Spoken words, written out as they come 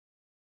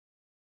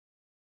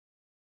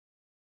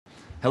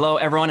Hello,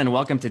 everyone, and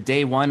welcome to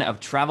day one of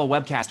Travel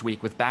Webcast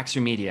Week with Baxter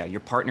Media,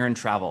 your partner in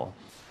travel.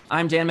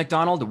 I'm Dan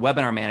McDonald,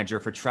 Webinar Manager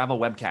for Travel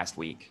Webcast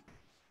Week.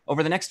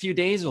 Over the next few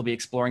days, we'll be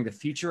exploring the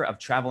future of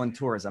travel and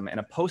tourism in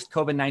a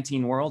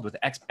post-COVID-19 world with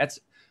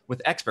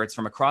experts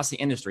from across the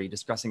industry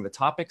discussing the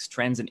topics,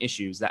 trends, and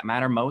issues that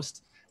matter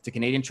most to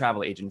Canadian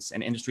travel agents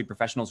and industry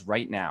professionals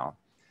right now.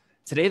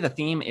 Today, the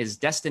theme is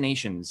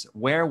destinations.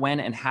 Where,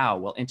 when, and how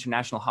will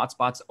international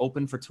hotspots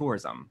open for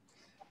tourism?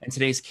 And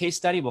today's case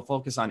study will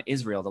focus on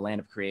Israel, the land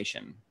of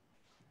creation.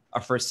 Our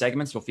first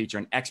segments will feature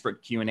an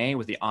expert Q&A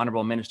with the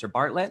Honorable Minister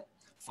Bartlett,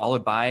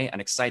 followed by an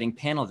exciting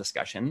panel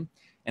discussion,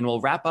 and we'll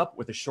wrap up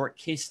with a short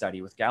case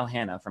study with Gal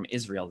Hanna from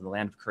Israel, the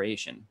land of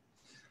creation.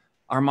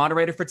 Our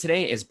moderator for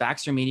today is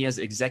Baxter Media's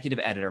executive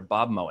editor,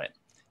 Bob Mowat.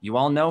 You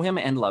all know him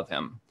and love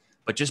him.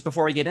 But just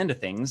before we get into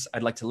things,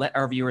 I'd like to let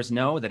our viewers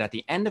know that at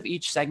the end of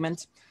each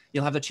segment,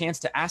 you'll have the chance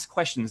to ask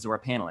questions to our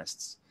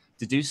panelists.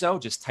 To do so,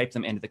 just type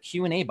them into the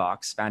Q&A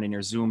box found in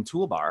your Zoom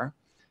toolbar,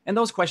 and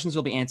those questions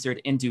will be answered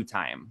in due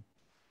time.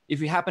 If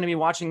you happen to be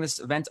watching this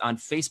event on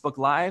Facebook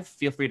Live,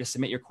 feel free to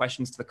submit your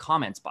questions to the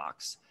comments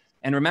box.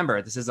 And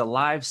remember, this is a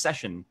live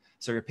session,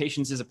 so your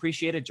patience is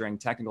appreciated during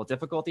technical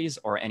difficulties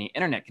or any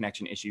internet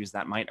connection issues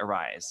that might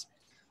arise.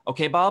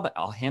 Okay, Bob,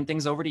 I'll hand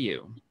things over to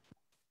you.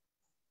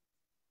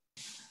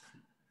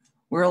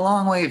 We're a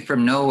long way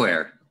from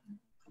nowhere.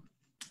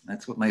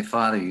 That's what my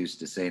father used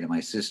to say to my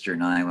sister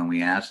and I when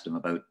we asked him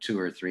about 2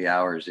 or 3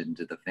 hours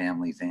into the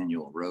family's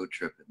annual road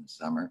trip in the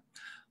summer.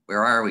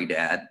 Where are we,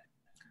 Dad?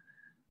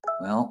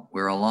 Well,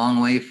 we're a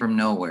long way from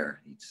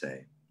nowhere, he'd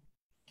say.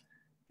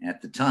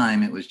 At the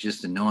time, it was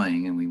just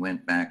annoying, and we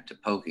went back to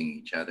poking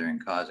each other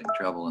and causing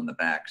trouble in the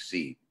back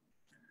seat.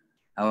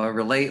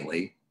 However,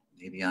 lately,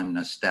 maybe I'm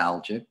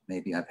nostalgic,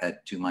 maybe I've had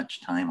too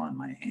much time on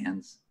my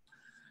hands,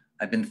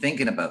 I've been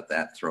thinking about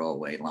that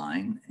throwaway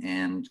line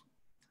and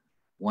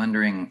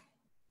wondering,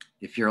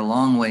 if you're a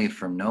long way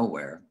from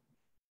nowhere,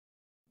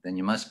 then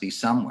you must be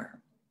somewhere.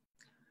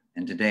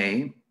 And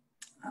today,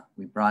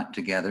 we brought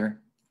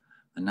together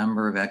a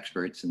number of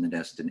experts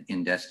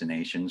in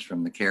destinations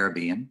from the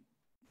Caribbean,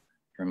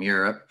 from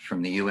Europe,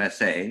 from the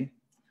USA,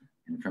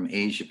 and from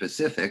Asia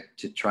Pacific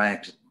to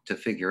try to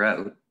figure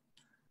out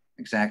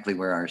exactly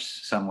where our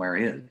somewhere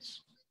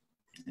is.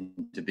 And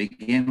to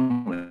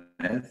begin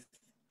with,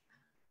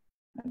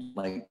 I'd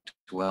like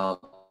to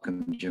welcome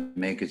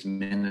Jamaica's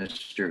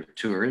Minister of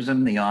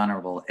Tourism, the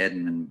Honorable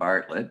Edmund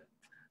Bartlett.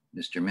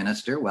 Mr.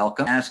 Minister,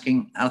 welcome.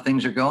 Asking how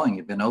things are going.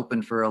 You've been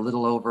open for a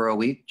little over a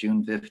week.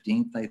 June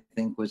 15th, I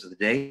think, was the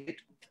date.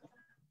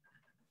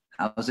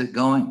 How's it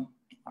going?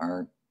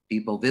 Are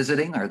people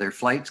visiting? Are there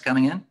flights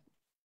coming in?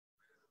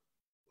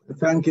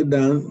 Thank you,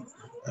 Dan.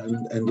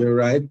 And you're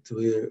right,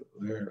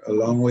 we're a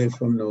long way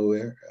from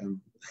nowhere.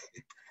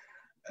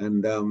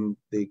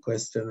 The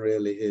question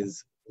really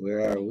is,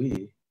 where are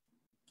we?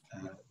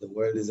 The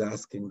world is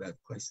asking that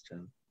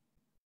question.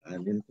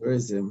 And in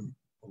tourism,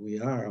 we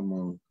are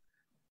among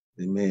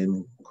the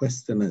main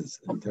questioners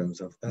in terms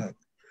of that.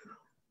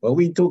 But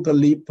we took a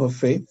leap of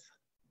faith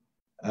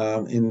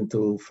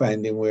into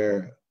finding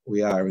where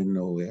we are in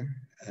nowhere,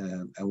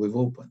 and we've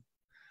opened.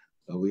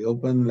 We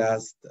opened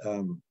last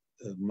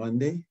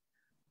Monday,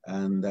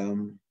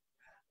 and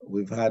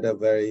we've had a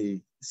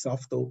very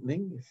soft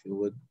opening, if you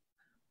would.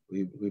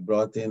 We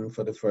brought in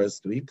for the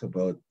first week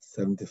about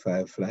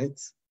 75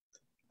 flights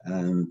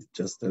and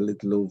just a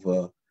little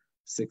over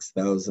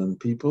 6,000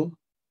 people.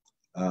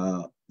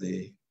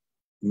 The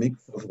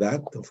mix of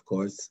that, of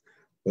course,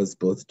 was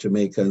both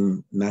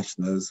Jamaican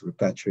nationals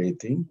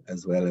repatriating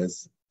as well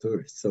as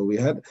tourists. So we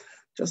had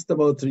just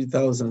about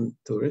 3,000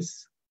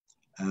 tourists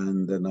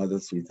and another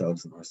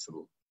 3,000 or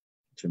so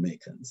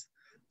Jamaicans.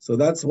 So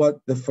that's what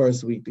the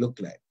first week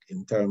looked like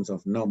in terms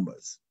of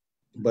numbers.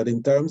 But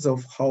in terms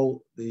of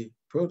how the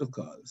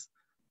protocols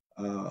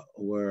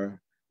were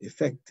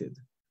effected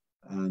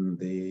and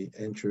the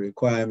entry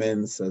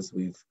requirements as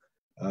we've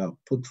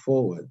put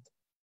forward,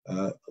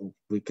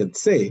 we could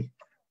say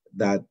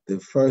that the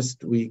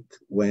first week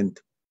went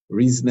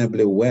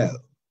reasonably well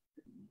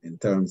in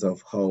terms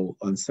of how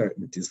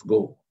uncertainties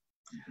go.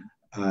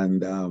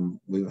 And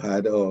we've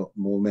had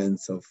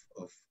moments of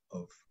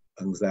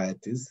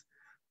anxieties.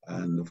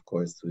 And of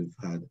course, we've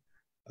had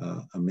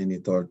a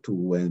minute or two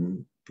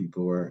when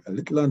people were a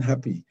little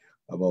unhappy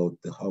about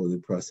how the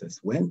process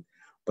went.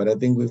 But I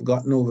think we've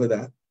gotten over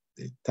that.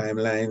 The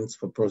timelines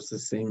for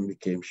processing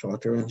became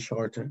shorter and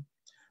shorter,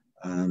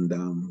 and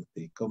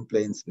the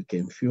complaints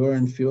became fewer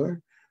and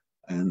fewer.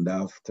 And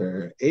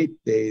after 8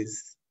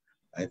 days,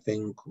 I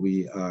think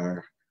we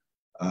are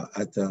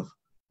at a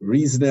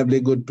reasonably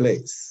good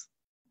place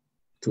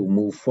to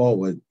move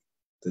forward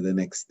to the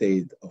next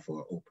stage of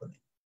our opening.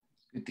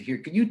 Good to hear.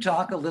 Can you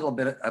talk a little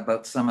bit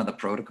about some of the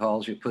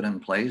protocols you put in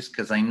place?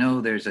 Because I know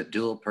there's a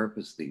dual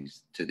purpose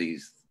to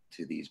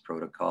these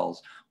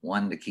protocols.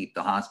 One, to keep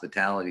the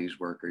hospitality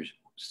workers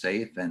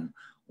safe, and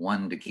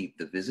one, to keep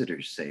the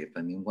visitors safe.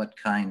 I mean, what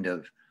kind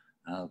of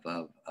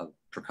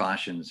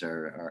precautions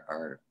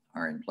are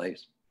in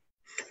place?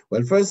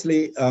 Well,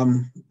 firstly,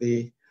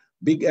 the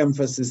big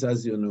emphasis,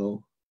 as you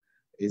know,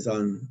 is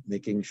on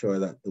making sure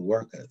that the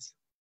workers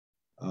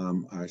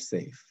are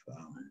safe.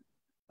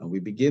 And we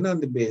begin on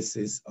the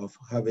basis of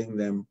having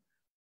them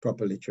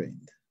properly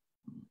trained.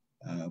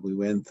 We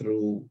went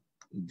through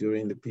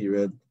during the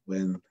period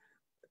when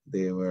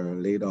they were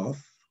laid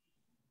off,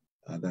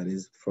 that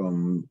is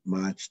from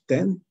March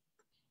 10th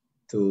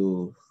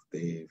to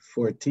the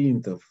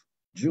 14th of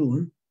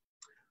June,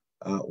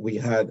 we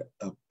had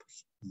a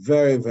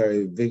very,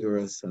 very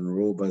vigorous and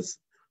robust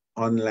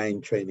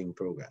online training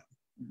program.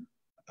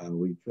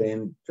 We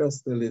trained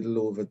just a little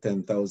over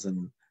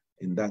 10,000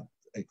 in that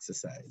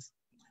exercise.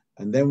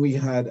 And then we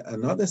had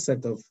another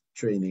set of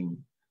training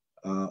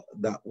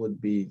that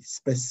would be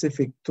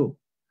specific to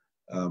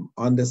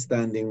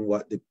understanding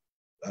what the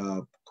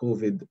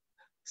COVID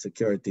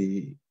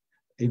security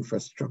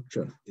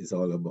infrastructure is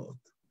all about.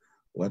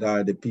 What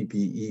are the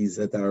PPEs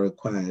that are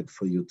required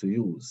for you to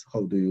use?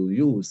 How do you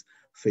use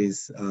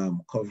face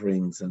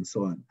coverings and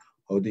so on?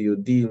 How do you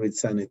deal with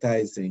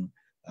sanitizing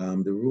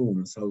the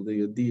rooms? How do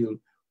you deal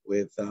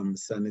with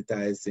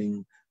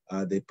sanitizing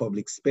the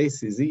public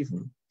spaces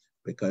even?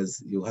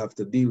 Because you have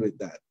to deal with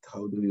that.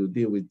 How do you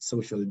deal with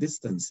social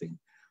distancing?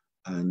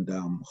 And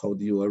how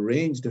do you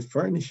arrange the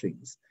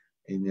furnishings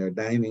in your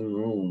dining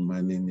room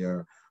and in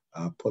your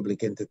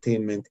public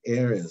entertainment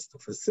areas to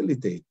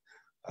facilitate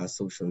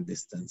social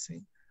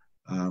distancing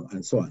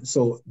and so on.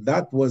 So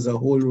that was a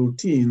whole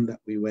routine that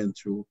we went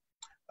through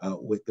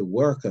with the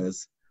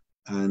workers.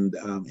 And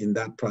in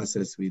that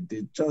process, we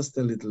did just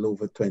a little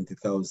over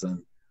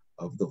 20,000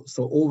 of those.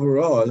 So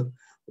overall,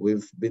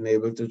 we've been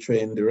able to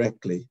train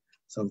directly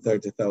some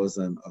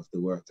 30,000 of the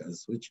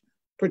workers, which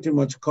pretty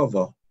much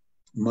cover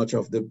much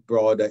of the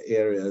broader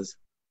areas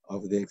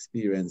of the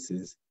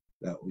experiences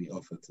that we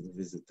offer to the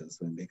visitors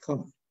when they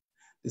come.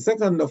 The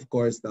second, of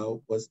course,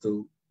 now was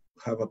to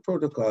have a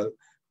protocol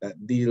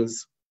that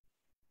deals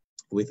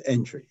with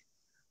entry.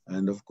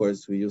 And of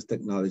course, we use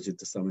technology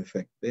to some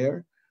effect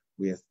there.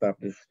 We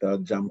established a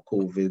Jam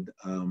COVID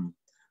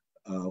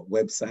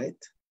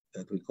website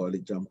that we call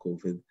it Jam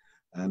COVID,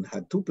 and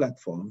had two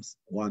platforms.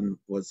 One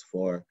was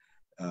for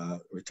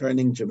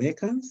returning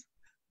Jamaicans,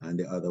 and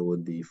the other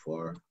would be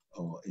for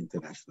our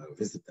international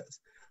visitors.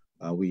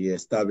 We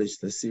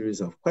established a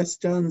series of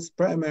questions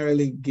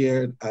primarily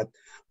geared at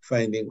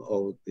finding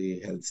out the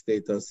health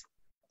status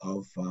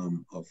of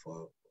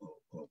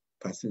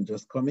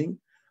passengers coming,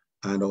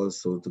 and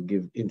also to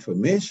give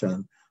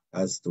information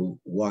as to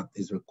what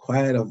is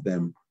required of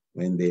them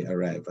when they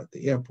arrive at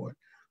the airport.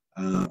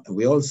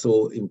 We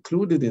also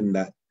included in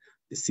that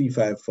the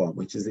C5 form,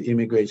 which is the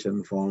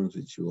immigration forms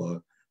which you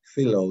will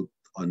fill out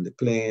on the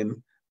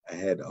plane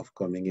ahead of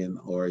coming in,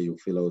 or you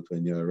fill out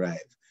when you arrive.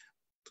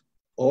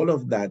 All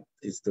of that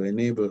is to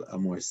enable a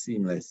more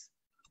seamless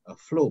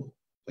flow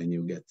when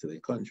you get to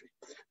the country.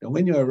 Now,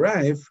 when you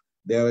arrive,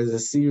 there is a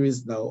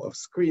series now of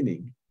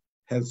screening,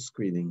 health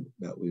screening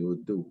that we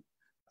would do.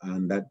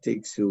 And that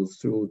takes you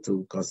through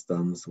to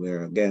customs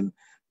where, again,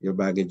 your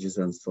baggages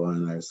and so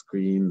on are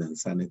screened and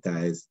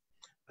sanitized,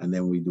 and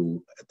then we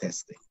do a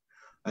testing.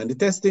 And the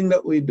testing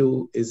that we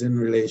do is in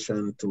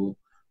relation to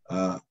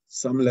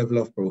some level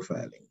of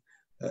profiling.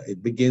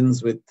 It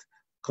begins with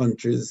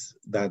countries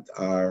that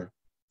are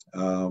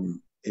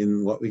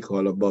in what we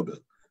call a bubble.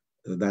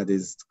 That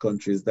is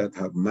countries that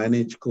have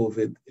managed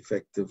COVID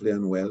effectively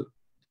and well,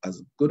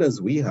 as good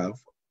as we have,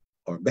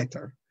 or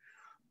better.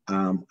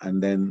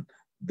 And then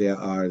there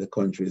are the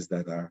countries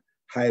that are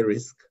high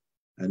risk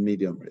and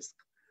medium risk.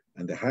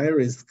 And the high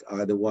risk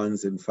are the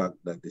ones, in fact,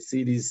 that the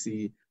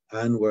CDC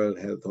and World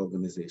Health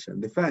Organization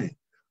define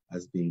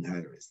as being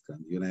high risk.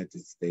 And the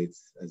United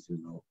States, as you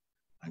know,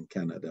 and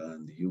Canada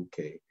and the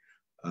UK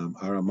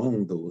are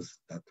among those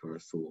that were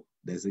so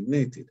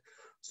designated.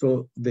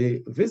 So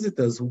the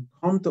visitors who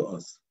come to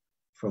us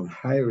from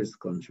high-risk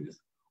countries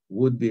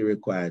would be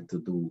required to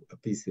do a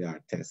PCR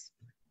test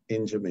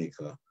in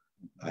Jamaica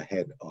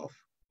ahead of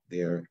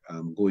their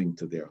going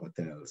to their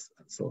hotels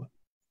and so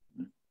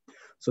on.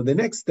 So the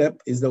next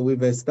step is that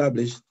we've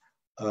established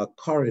a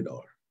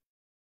corridor,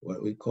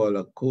 what we call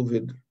a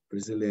COVID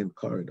resilient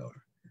corridor.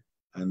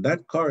 And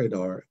that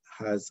corridor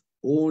has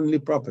only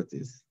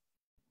properties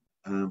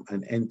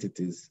and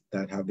entities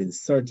that have been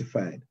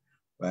certified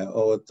by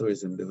our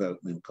tourism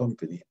development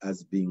company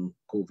as being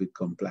COVID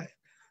compliant.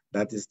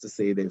 That is to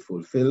say, they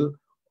fulfill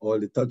all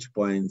the touch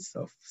points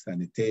of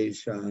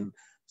sanitation,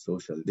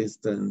 social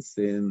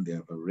distancing, they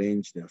have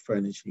arranged their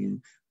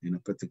furnishing in a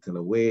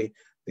particular way,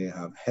 they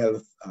have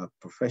health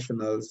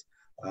professionals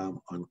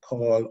on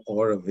call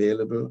or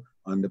available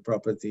on the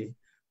property,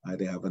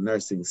 they have a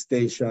nursing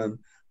station,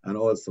 and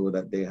also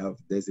that they have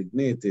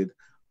designated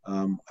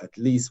at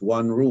least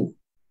one room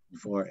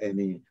for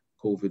any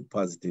COVID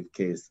positive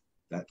case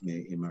that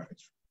may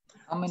emerge.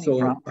 How many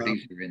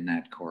properties are in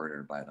that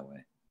corridor, by the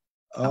way?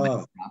 How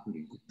many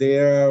properties?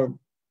 There are,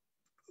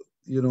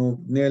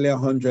 nearly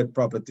 100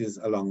 properties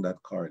along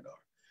that corridor.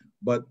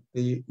 But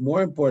the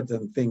more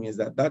important thing is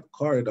that that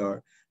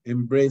corridor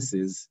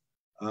embraces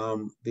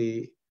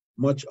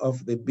much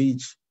of the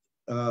beach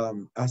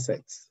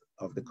assets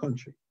of the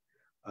country.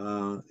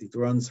 It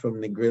runs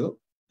from Negril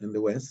in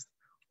the west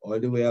all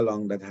the way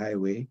along that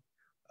highway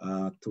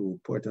to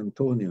Port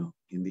Antonio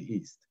in the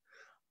east.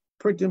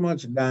 Pretty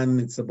much done.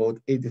 It's about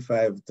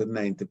 85 to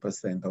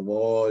 90% of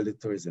all the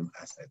tourism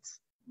assets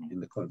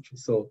in the country.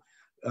 So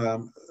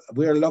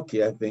we're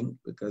lucky, I think,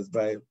 because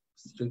by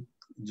strict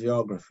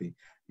geography,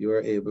 you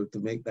are able to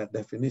make that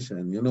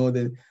definition. You know,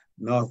 the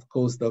north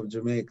coast of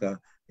Jamaica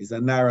is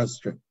a narrow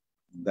strip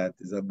that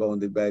is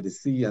bounded by the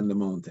sea and the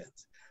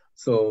mountains.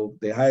 So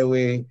the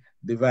highway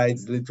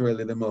divides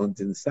literally the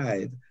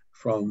mountainside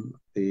from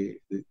the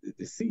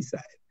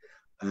seaside.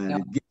 And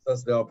it gives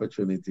us the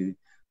opportunity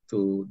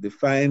to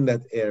define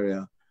that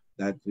area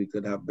that we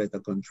could have better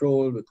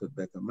control, we could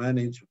better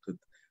manage, we could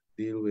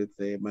deal with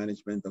the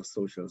management of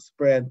social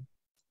spread,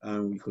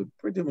 and we could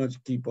pretty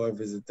much keep our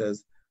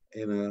visitors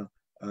in a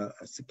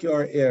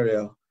secure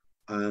area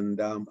and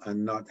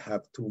not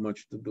have too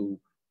much to do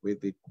with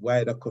the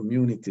wider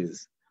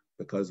communities,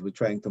 because we're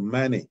trying to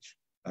manage,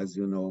 as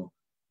you know,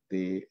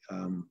 the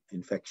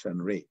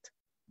infection rate.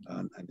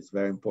 And it's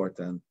very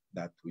important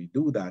that we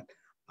do that,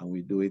 and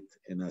we do it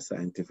in a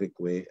scientific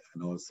way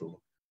and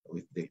also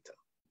with data.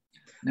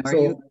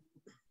 Now,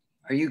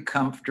 are you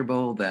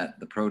comfortable that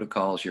the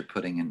protocols you're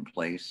putting in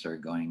place are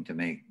going to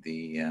make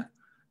the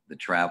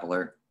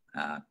traveler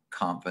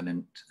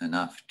confident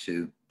enough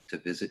to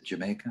visit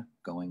Jamaica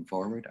going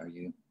forward? Are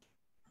you?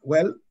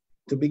 Well,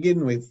 to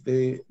begin with,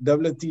 the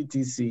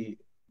WTTC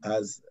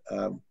has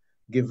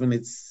given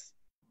its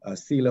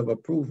seal of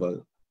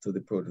approval to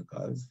the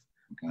protocols.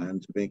 Okay.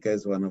 And Jamaica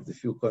is one of the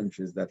few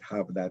countries that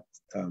have that,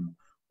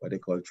 what they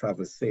call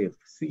travel safe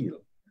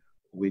seal,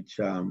 which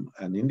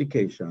an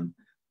indication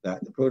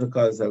that the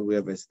protocols that we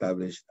have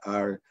established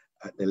are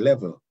at the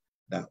level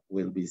that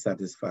will be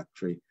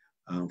satisfactory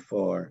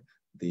for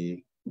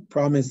the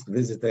promised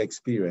visitor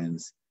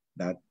experience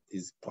that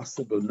is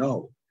possible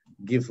now,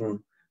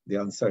 given the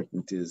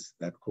uncertainties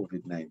that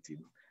COVID-19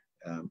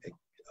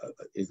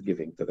 is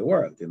giving to the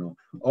world. You know,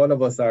 all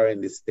of us are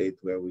in this state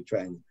where we're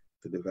trying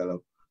to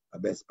develop a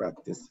best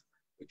practice.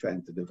 We're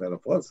trying to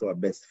develop also a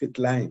best fit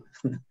line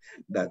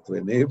that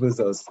enables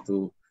us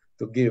to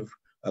give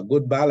a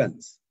good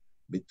balance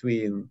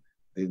between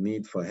the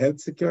need for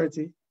health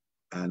security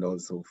and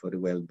also for the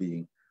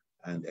well-being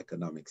and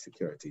economic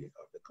security of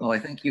the country. Well, I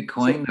think you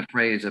coined the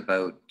phrase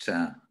about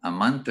a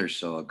month or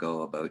so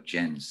ago about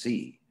Gen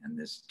Z and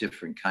this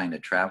different kind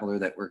of traveler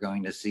that we're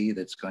going to see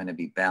that's going to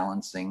be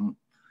balancing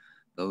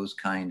those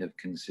kind of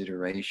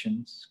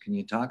considerations. Can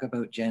you talk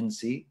about Gen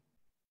Z?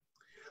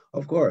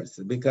 Of course,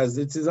 because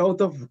it is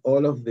out of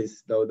all of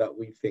this, though, that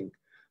we think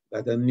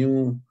that a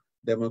new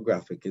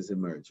demographic is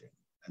emerging,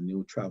 a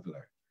new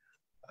traveler.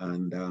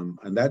 And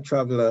that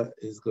traveler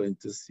is going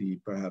to see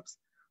perhaps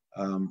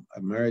a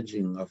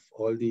merging of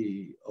all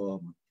the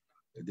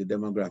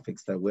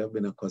demographics that we have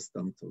been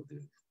accustomed to,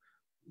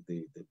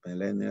 the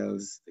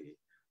millennials, the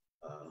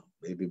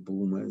baby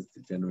boomers,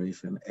 the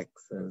generation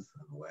X's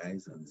and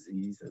Y's and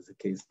Z's, as the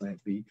case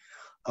might be,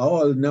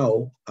 all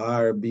now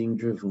are being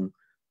driven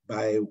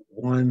by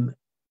one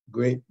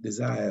great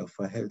desire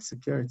for health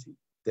security,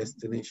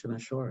 destination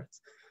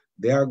assurance.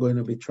 They are going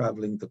to be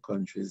traveling to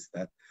countries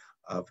that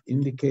have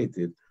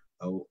indicated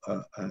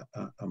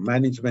a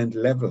management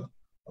level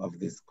of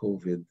this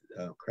COVID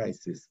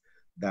crisis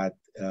that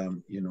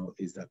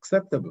is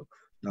acceptable.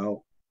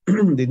 Now,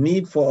 the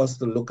need for us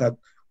to look at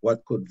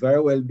what could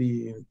very well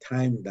be in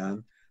time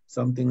done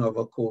something of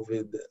a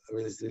COVID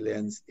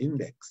resilience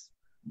index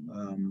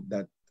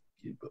that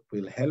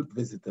will help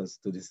visitors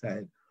to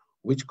decide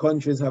which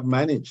countries have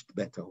managed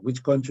better,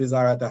 which countries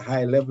are at a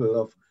high level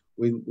of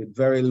with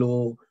very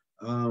low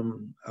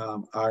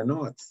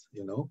R0s,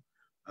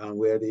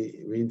 where the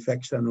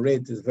reinfection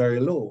rate is very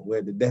low,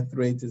 where the death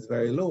rate is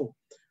very low,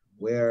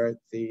 where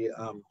the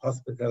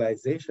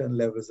hospitalization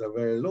levels are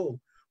very low,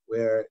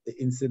 where the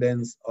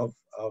incidence of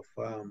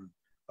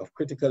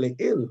critically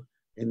ill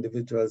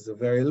individuals are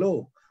very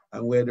low,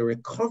 and where the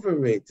recovery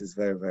rate is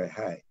very, very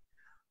high.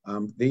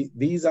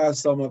 These are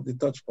some of the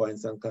touch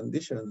points and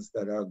conditions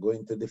that are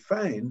going to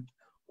define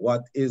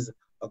what is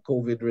a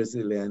COVID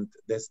resilient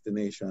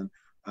destination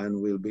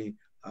and will be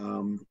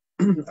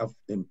of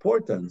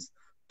importance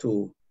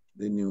to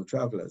the new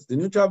travelers. The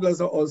new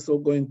travelers are also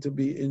going to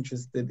be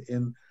interested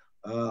in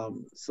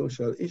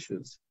social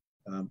issues,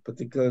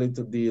 particularly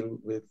to deal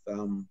with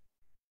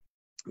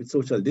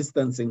social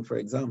distancing, for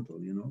example.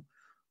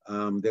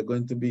 They're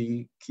going to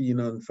be keen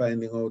on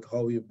finding out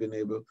how you've been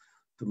able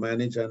to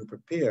manage and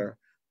prepare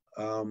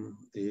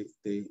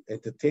the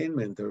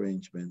entertainment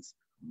arrangements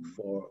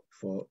for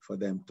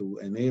them to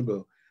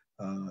enable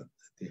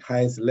the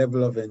highest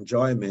level of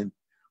enjoyment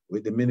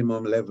with the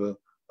minimum level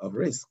of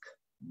risk.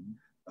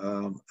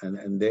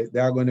 And they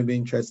are going to be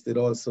interested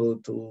also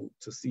to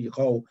see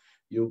how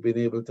you've been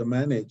able to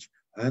manage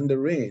and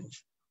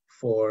arrange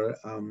for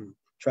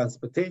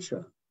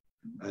transportation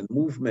and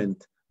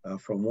movement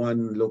from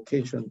one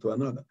location to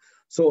another.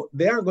 So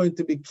they are going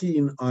to be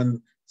keen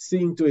on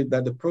seeing to it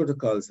that the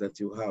protocols that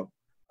you have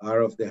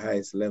are of the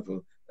highest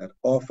level that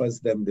offers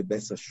them the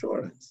best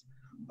assurance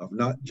of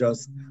not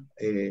just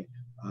a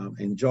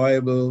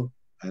enjoyable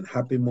and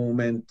happy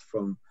moment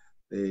from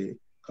the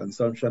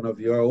consumption of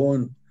your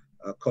own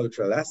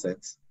cultural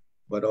assets,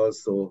 but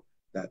also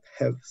that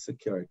health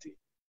security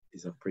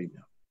is a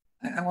premium.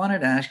 I wanted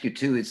to ask you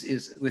too,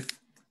 is with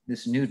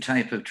this new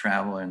type of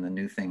travel and the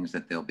new things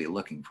that they'll be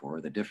looking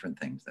for, the different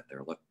things that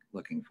they're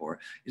looking for,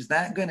 is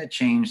that going to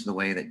change the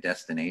way that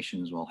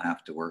destinations will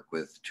have to work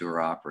with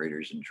tour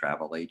operators and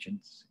travel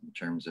agents in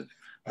terms of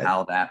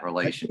how that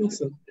relationship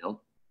is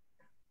built?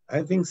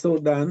 I think so,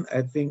 Dan.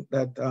 I think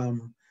that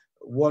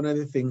one of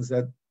the things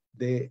that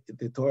the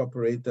tour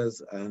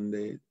operators and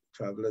the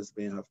travelers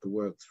may have to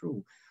work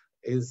through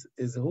is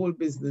the whole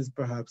business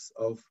perhaps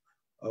of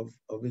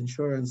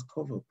insurance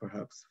cover,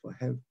 perhaps for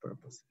health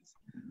purposes.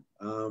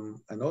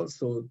 And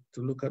also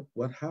to look at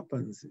what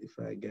happens if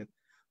I get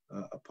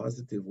a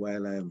positive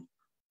while I'm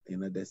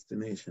in a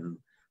destination.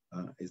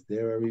 Is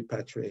there a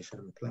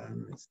repatriation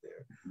plan? Is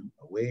there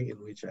a way in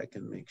which I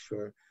can make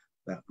sure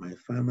that my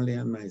family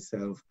and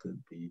myself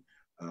could be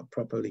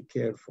properly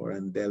cared for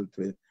and dealt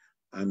with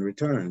and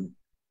return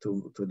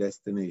to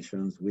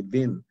destinations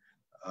within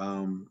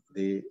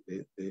the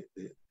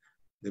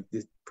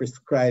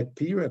prescribed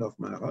period of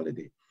my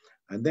holiday?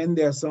 And then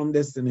there are some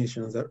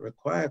destinations that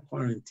require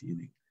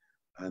quarantining.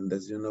 And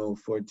as you know,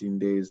 14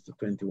 days to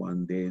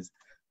 21 days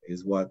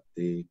is what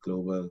the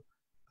global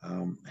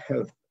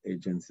health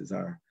agencies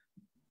are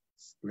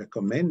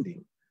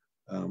recommending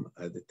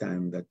at the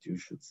time that you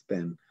should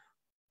spend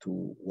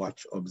to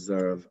watch,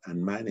 observe,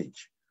 and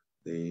manage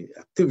the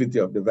activity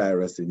of the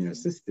virus in your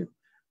system,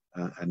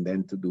 and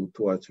then to do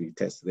 2 or 3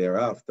 tests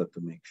thereafter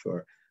to make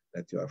sure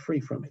that you are free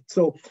from it.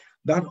 So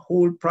that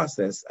whole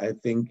process, I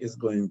think, is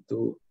going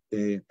to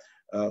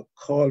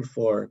call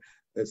for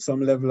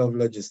some level of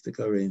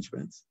logistical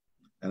arrangements.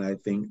 And I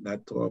think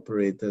that tour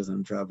operators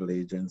and travel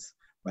agents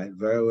might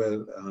very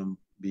well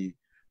be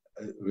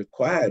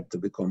required to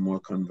become more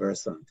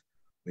conversant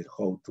with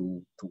how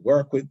to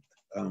work with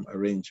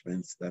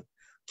arrangements that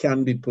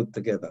can be put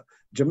together.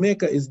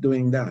 Jamaica is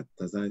doing that,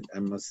 as I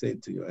must say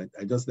to you.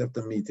 I just left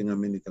a meeting a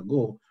minute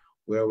ago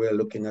where we're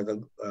looking at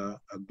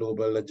a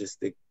global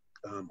logistic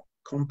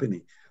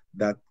company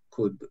that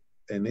could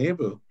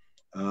enable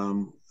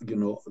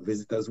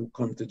visitors who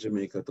come to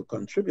Jamaica to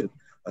contribute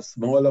a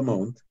small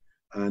amount,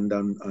 and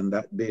on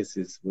that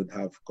basis would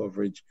have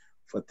coverage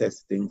for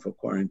testing, for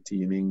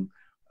quarantining,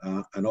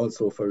 and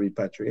also for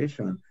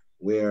repatriation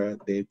where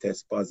they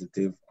test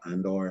positive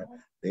and or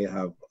they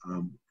have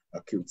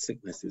acute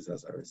sicknesses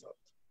as a result.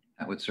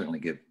 That would certainly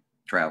give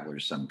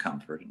travelers some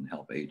comfort and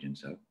help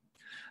agents out.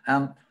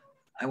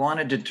 I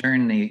wanted to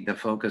turn the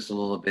focus a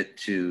little bit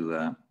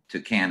to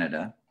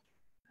Canada.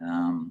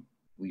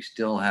 We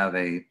still have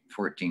a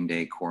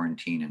 14-day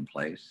quarantine in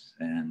place.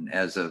 And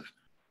as of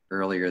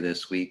earlier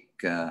this week,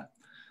 the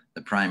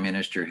Prime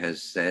Minister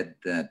has said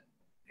that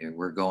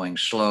we're going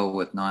slow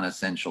with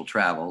non-essential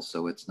travel,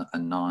 so it's a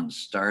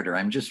non-starter.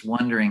 I'm just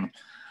wondering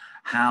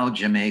how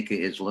Jamaica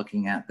is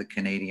looking at the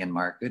Canadian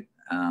market.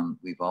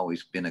 We've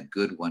always been a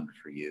good one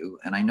for you.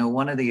 And I know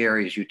one of the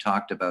areas you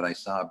talked about, I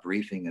saw a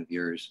briefing of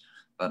yours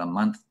about a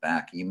month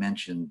back. You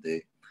mentioned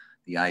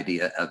the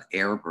idea of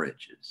air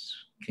bridges.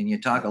 Can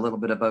you talk a little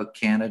bit about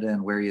Canada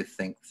and where you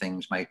think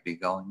things might be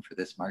going for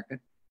this market?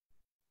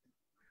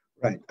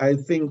 Right. I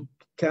think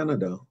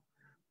Canada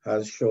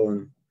has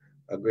shown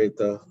a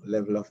greater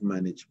level of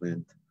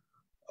management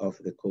of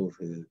the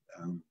COVID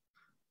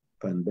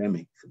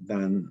pandemic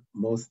than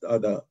most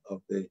other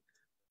of the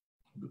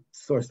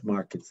source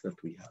markets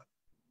that we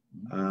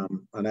have.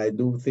 And I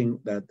do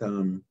think that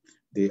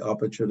the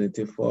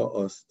opportunity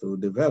for us to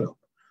develop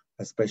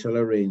a special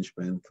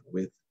arrangement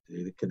with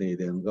the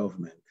Canadian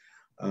government,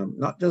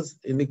 not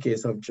just in the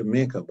case of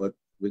Jamaica, but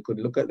we could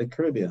look at the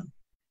Caribbean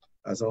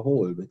as a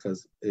whole,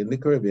 because in the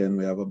Caribbean,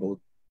 we have about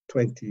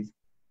 20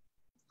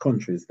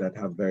 countries that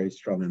have very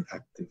strong and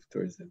active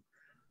tourism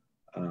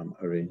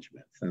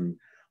arrangements. And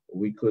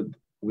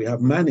we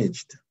have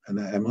managed, and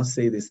I must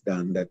say this,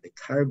 Dan, that the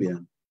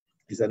Caribbean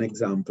is an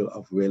example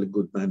of really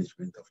good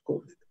management of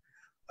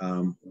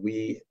COVID.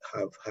 We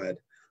have had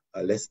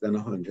less than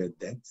 100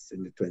 deaths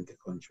in the 20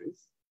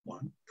 countries,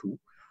 1, 2.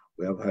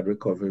 We have had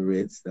recovery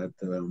rates that,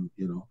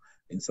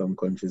 in some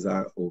countries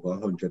are over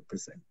 100%,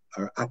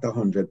 are at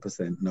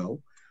 100% now,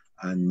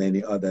 and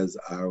many others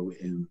are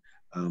in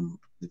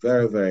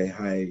very, very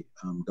high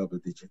double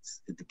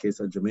digits. In the case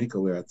of Jamaica,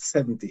 we're at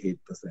 78%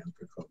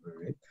 recovery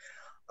rate,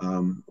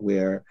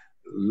 where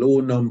low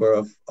number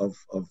of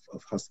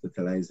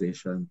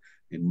hospitalization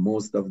in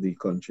most of the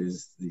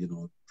countries,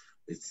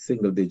 it's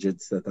single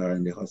digits that are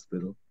in the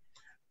hospital.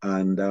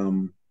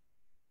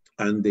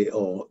 And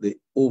the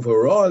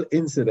overall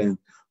incident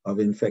of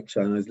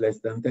infection is less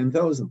than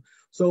 10,000.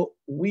 So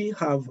we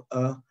have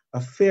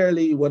a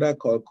fairly, what I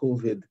call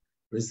COVID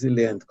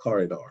resilient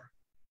corridor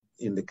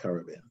in the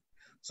Caribbean.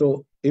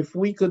 So if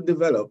we could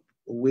develop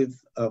with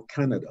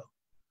Canada,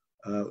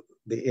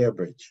 the air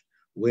bridge,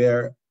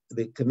 where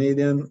the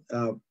Canadian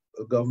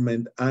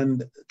government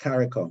and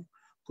CARICOM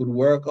could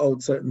work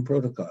out certain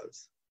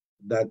protocols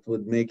that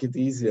would make it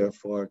easier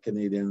for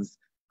Canadians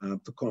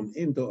to come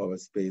into our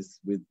space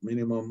with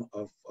minimum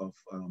of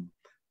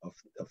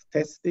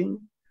testing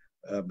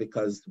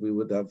because we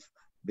would have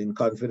been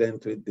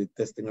confident with the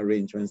testing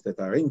arrangements that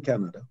are in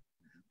Canada.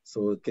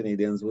 So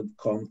Canadians would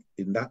come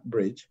in that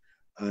bridge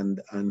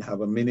and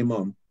have a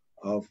minimum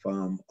of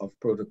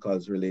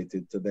protocols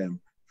related to them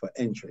for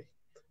entry.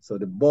 So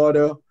the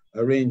border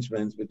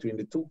arrangements between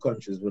the two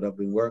countries would have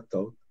been worked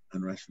out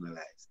and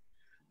rationalized.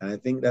 And I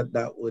think that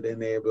that would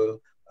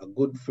enable a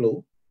good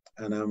flow.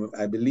 And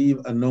I believe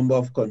a number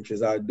of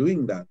countries are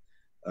doing that.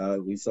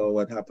 We saw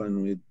what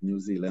happened with New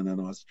Zealand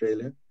and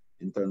Australia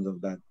in terms of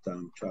that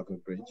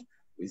travel bridge.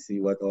 We see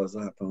what also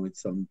happened with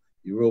some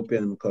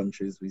European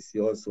countries. We see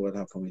also what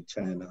happened with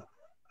China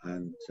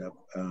and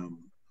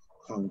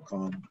Hong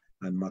Kong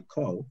and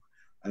Macau,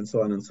 and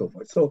so on and so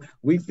forth. So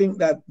we think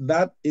that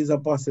that is a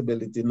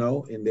possibility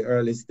now in the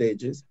early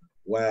stages,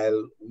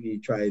 while we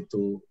try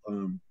to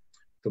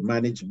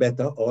manage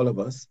better, all of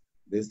us,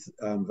 this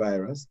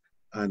virus,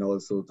 and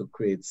also to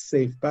create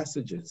safe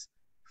passages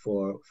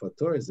for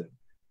tourism.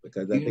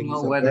 Because I think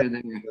it's a very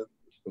important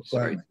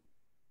requirement.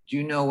 Do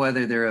you know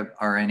whether there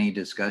are any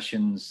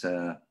discussions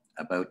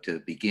about to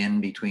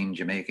begin between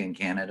Jamaica and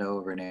Canada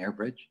over an air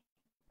bridge?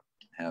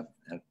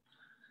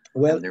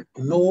 Well,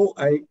 no,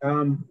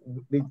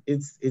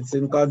 it's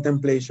in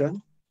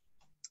contemplation.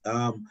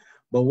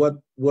 But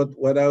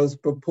what I was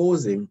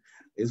proposing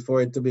is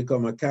for it to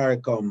become a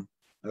CARICOM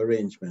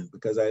arrangement,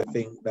 because I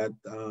think that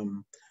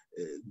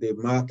the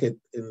market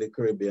in the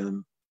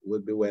Caribbean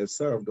would be well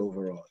served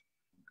overall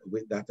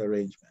with that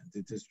arrangement.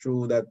 It is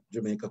true that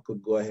Jamaica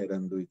could go ahead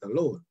and do it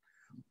alone,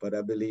 but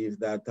I believe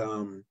that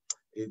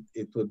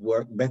it would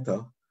work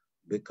better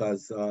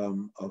because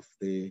of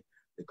the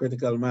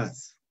critical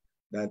mass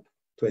that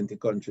 20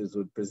 countries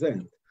would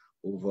present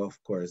over,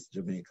 of course,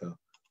 Jamaica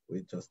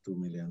with just 2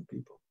 million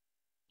people.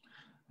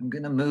 I'm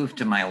going to move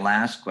to my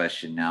last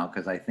question now,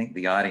 because I think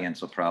the audience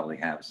will probably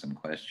have some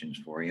questions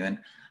for you. And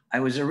I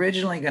was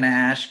originally going to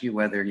ask you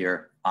whether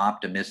you're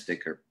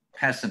optimistic or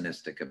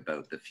pessimistic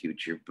about the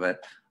future,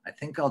 but I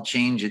think I'll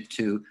change it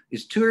to,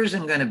 is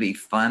tourism going to be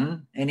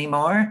fun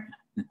anymore?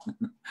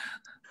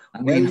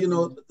 Well, you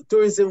know,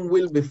 tourism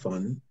will be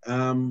fun.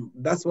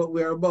 That's what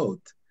we're about.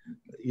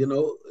 You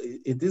know,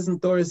 it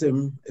isn't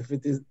tourism if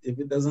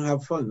it doesn't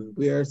have fun.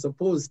 We are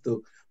supposed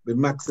to be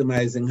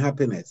maximizing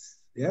happiness.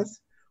 Yes,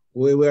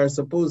 we are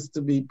supposed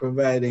to be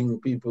providing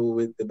people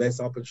with the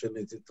best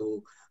opportunity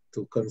to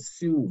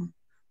consume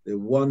the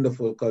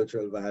wonderful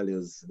cultural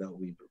values that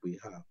we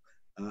have,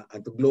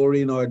 and to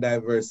glory in our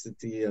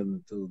diversity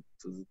and to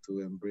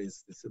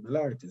embrace the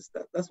similarities.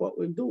 That's what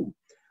we do.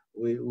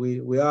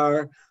 We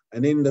are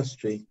an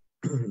industry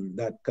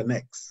that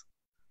connects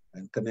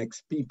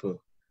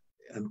people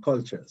and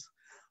cultures.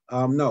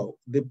 Now,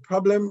 the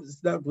problems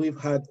that we've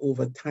had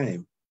over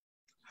time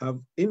have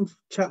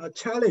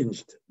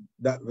challenged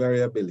that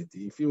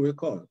variability. If you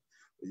recall,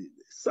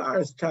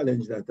 SARS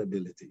challenged that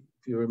ability,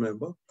 if you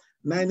remember.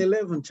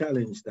 9/11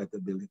 challenged that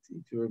ability,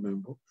 if you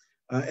remember.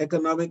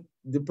 Economic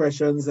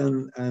depressions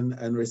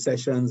and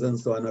recessions and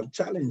so on have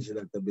challenged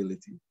that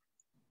ability.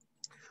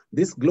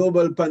 This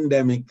global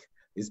pandemic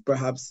is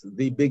perhaps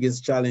the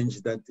biggest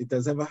challenge that it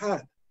has ever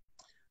had.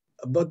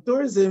 But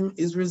tourism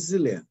is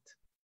resilient.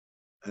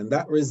 And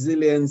that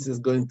resilience is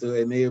going to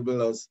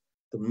enable us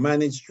to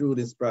manage through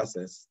this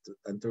process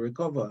and to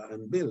recover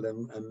and build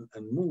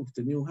and move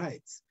to new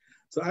heights.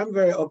 So I'm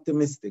very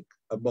optimistic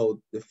about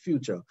the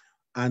future.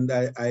 And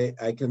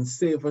I can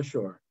say for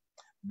sure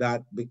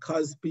that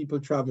because people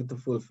travel to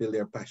fulfill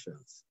their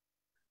passions,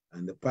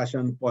 and the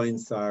passion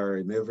points are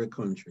in every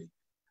country,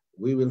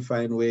 we will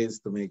find ways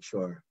to make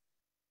sure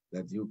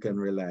that you can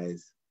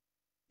realize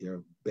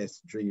your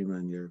best dream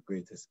and your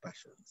greatest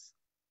passions.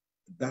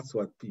 That's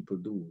what people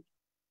do.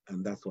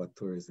 And that's what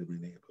tourism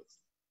enables.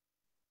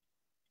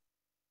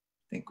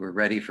 I think we're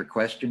ready for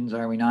questions,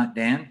 are we not,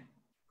 Dan?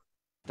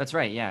 That's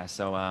right, yeah.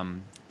 So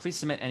please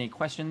submit any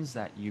questions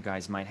that you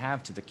guys might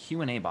have to the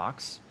Q&A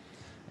box.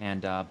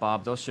 And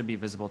Bob, those should be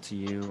visible to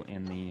you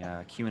in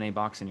the Q&A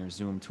box in your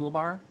Zoom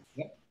toolbar.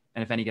 Yep.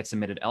 And if any get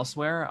submitted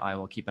elsewhere, I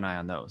will keep an eye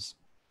on those.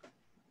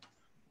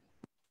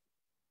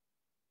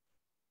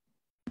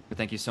 But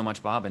thank you so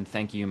much, Bob, and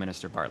thank you,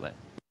 Minister Bartlett.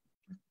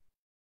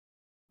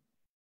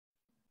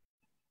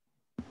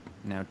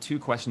 Now, 2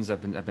 questions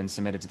have been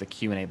submitted to the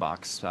Q&A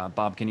box.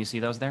 Bob, can you see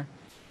those there?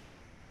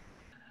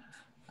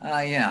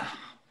 Yeah.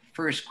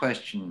 First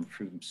question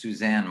from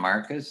Suzanne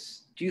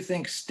Marcus. Do you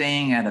think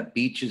staying at a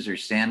beaches or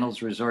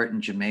sandals resort in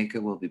Jamaica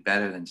will be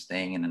better than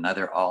staying in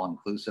another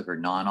all-inclusive or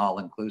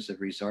non-all-inclusive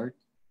resort?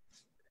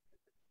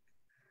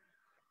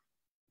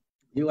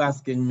 You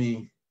asking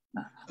me?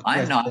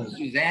 I'm not.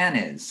 Suzanne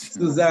is.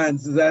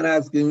 Suzanne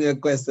asking me a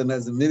question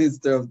as the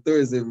Minister of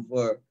Tourism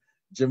for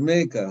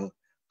Jamaica,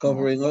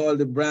 covering all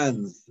the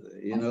brands,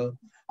 you know.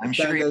 I'm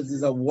sure Sandals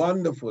is a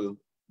wonderful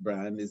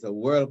brand, it's a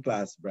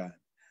world-class brand.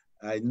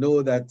 I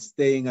know that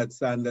staying at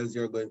Sandals,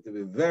 you're going to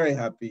be very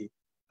happy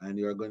and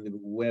you're going to be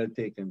well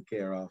taken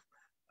care of.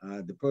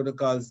 The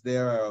protocols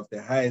there are of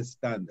the highest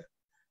standard,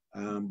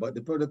 but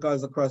the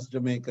protocols across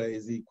Jamaica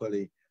is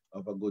equally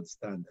of a good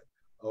standard.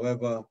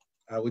 However,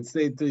 I would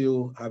say to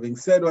you, having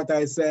said what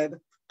I said,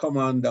 come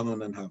on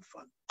down and have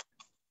fun.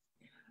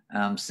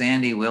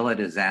 Sandy Willett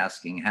is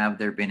asking, have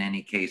there been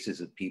any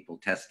cases of people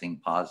testing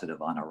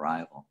positive on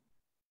arrival?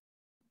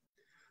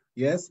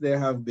 Yes, there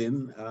have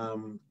been,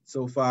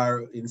 so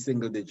far in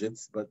single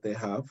digits, but they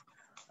have.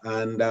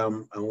 And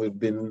we've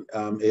been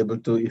able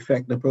to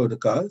effect the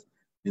protocols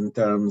in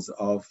terms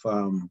of,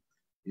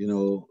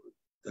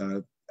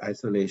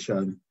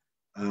 isolation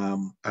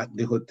at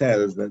the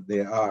hotels that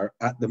they are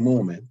at the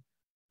moment.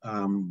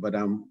 But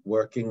I'm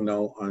working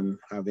now on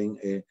having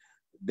a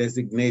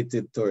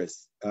designated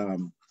tourist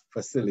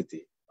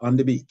facility on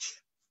the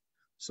beach,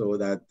 so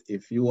that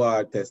if you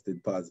are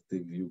tested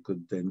positive, you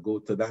could then go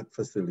to that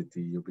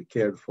facility, you'll be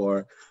cared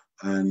for,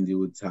 and you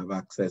would have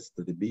access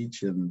to the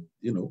beach and,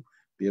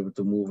 be able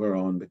to move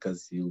around,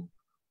 because you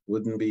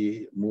wouldn't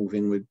be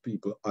moving with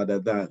people other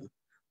than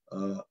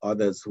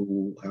others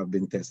who have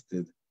been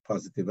tested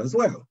positive as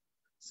well.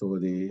 So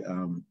the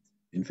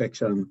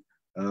infection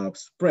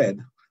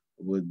spread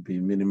would be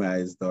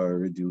minimized or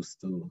reduced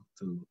to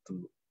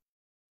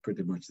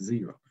pretty much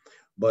zero.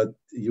 But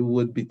you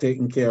would be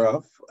taken care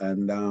of,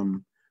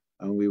 and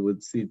we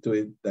would see to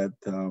it that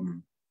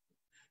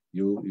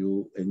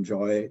you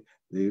enjoy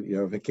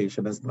your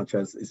vacation as much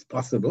as is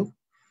possible.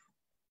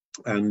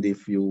 And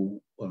if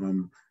you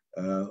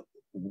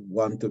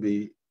want to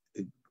be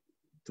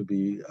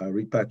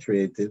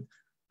repatriated,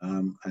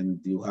 and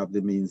you have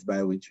the means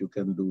by which you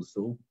can do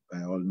so,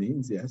 by all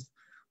means, yes.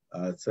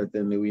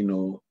 Certainly we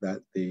know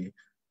that the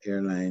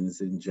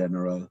airlines in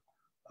general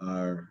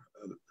are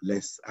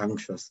less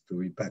anxious to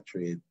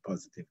repatriate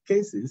positive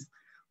cases,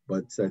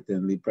 but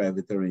certainly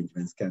private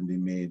arrangements can be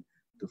made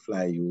to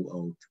fly you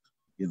out,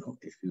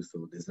 if you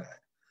so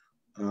desire.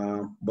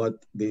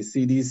 But the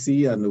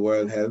CDC and the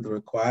World Health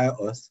require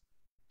us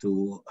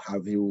to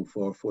have you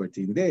for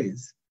 14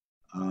 days,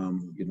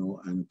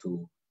 and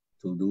to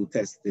do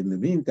tests in the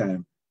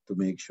meantime to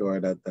make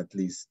sure that at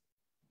least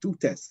 2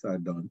 tests are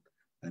done.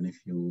 And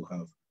if you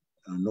have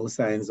no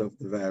signs of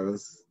the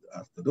virus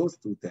after those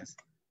 2 tests,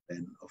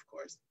 then of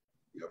course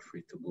you're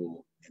free to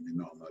go in the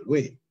normal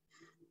way.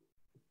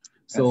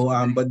 So,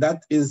 but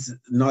that is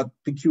not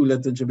peculiar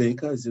to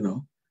Jamaica, as you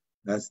know.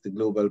 That's the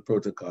global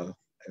protocol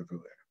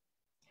everywhere.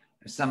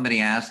 There's somebody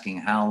asking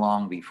how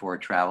long before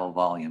travel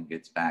volume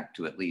gets back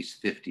to at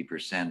least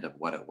 50% of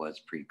what it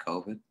was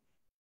pre-COVID?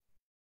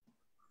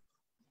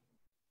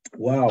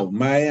 Wow,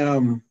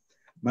 my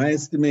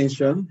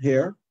estimation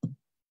here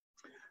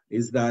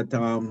is that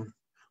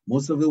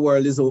most of the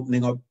world is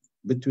opening up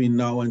between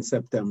now and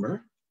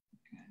September.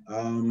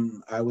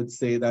 I would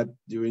say that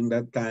during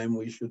that time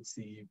we should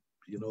see,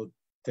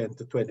 10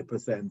 to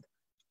 20%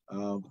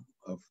 of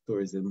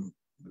tourism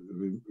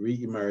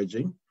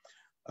re-emerging.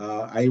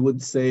 I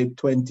would say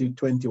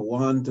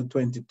 2021 to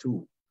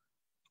 22.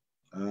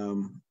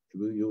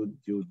 You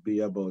would be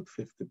about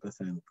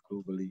 50%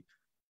 globally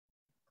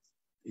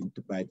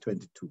by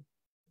 22.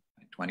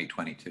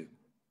 2022.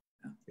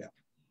 Yeah.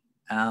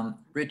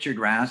 Richard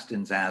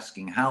Raston's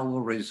asking, how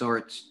will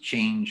resorts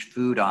change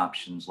food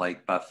options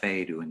like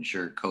buffet to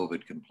ensure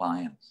COVID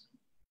compliance?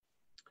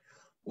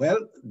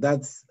 Well,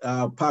 that's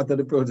part of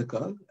the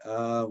protocol.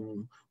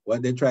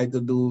 What they try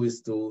to do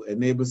is to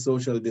enable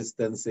social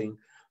distancing.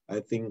 I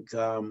think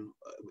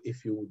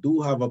if you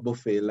do have a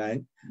buffet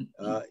line,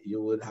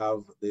 you would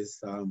have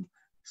this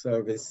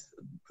service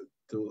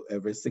to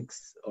every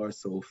 6 or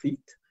so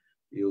feet.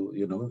 You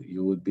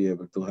would be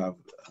able to have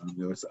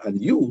yours, and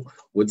you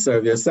would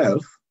serve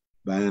yourself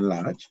by and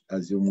large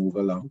as you move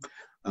along,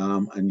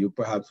 and you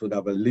perhaps would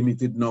have a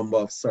limited number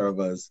of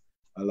servers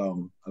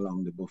along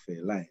the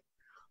buffet line.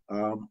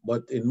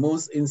 But in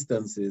most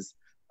instances,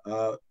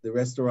 the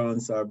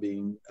restaurants are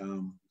being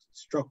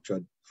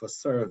structured for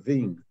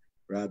serving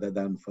rather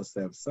than for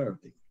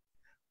self-serving.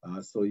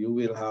 So you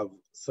will have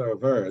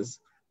servers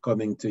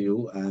coming to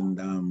you, and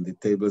the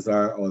tables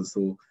are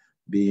also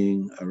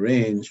being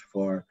arranged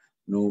for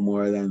no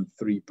more than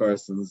 3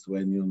 persons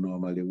when you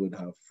normally would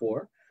have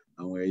 4.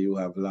 And where you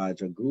have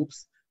larger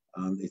groups,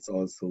 it's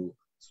also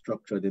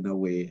structured in a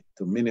way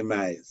to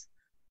minimize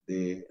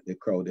the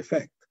crowd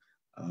effect,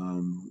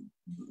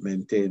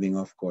 maintaining,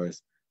 of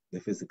course, the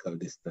physical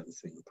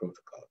distancing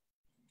protocol.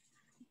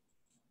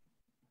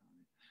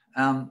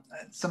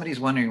 Somebody's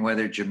wondering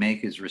whether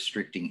Jamaica is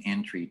restricting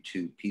entry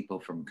to people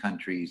from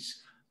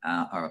countries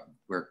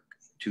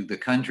to the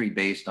country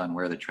based on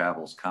where the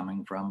travel's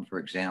coming from. For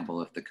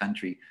example, if the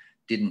country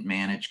didn't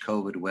manage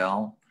COVID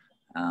well,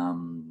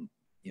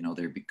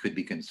 there could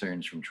be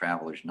concerns from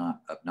travelers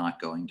not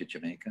going to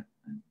Jamaica.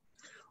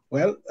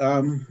 Well,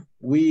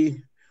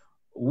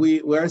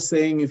 we're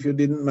saying if you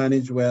didn't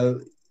manage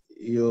well,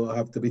 you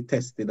have to be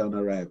tested on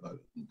arrival,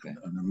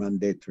 on a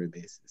mandatory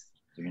basis.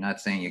 So you're not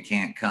saying you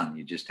can't come,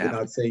 you just have We're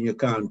not saying you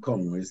can't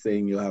come, we're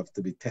saying you have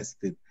to be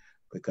tested,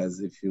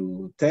 because if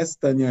you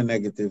test and you're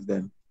negative,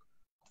 then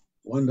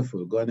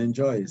wonderful, go and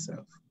enjoy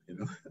yourself,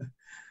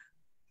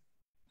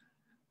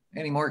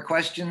 Any more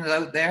questions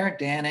out there?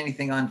 Dan,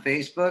 anything on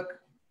Facebook?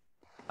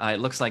 It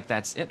looks like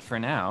that's it for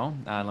now.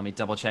 Let me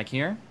double check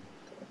here.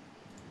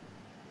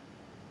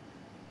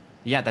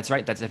 Yeah, that's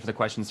right. That's it for the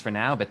questions for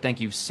now. But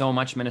thank you so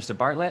much, Minister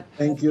Bartlett.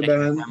 Thank you, Taking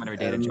the Dan, time out of our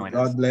day to join and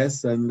us. God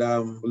bless. And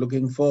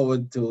looking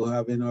forward to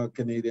having our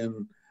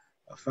Canadian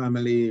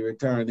family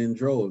return in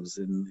droves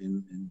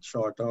in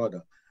short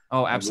order.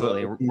 Oh,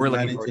 absolutely. We're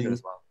looking forward to it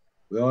as well.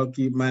 We all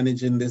keep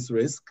managing this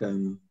risk,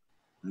 and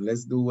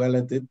let's do well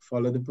at it,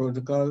 follow the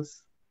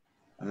protocols,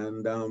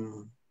 and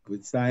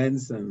with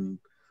science and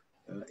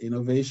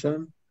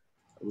innovation,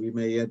 we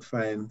may yet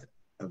find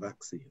a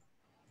vaccine.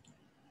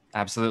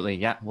 Absolutely.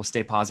 Yeah, we'll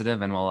stay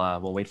positive and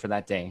we'll wait for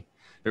that day.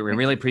 But we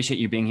really appreciate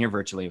you being here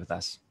virtually with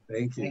us.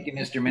 Thank you. Thank you,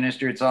 Mr.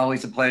 Minister. It's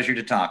always a pleasure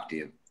to talk to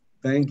you.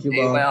 Thank you,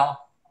 Stay Bob.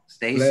 well,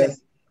 stay Bless.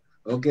 safe.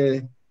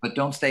 Okay. But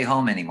don't stay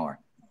home anymore.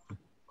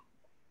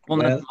 We'll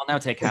now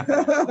take half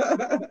an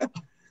hour.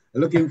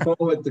 Looking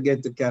forward to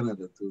get to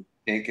Canada too.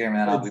 Take care,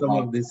 man. I'll be some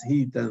back. of this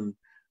heat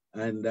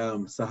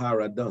and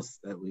Sahara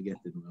dust that we get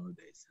in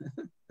nowadays.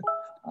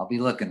 I'll be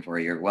looking for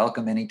you. You're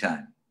welcome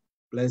anytime.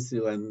 Bless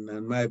you,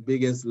 and my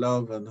biggest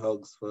love and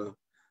hugs for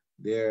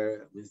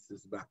dear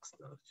Mrs.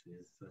 Baxter. She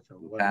is such a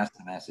wonderful. Pass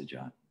the message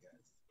on. Yes,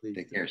 please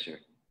Take care, sir.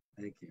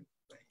 Thank you.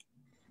 Bye.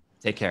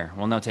 Take care.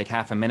 We'll now take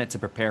half a minute to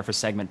prepare for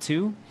segment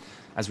 2.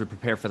 As we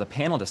prepare for the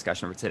panel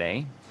discussion for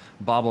today,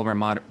 Bob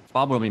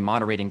will be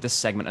moderating this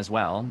segment as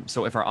well.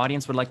 So if our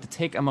audience would like to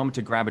take a moment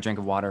to grab a drink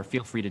of water,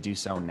 feel free to do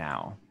so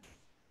now.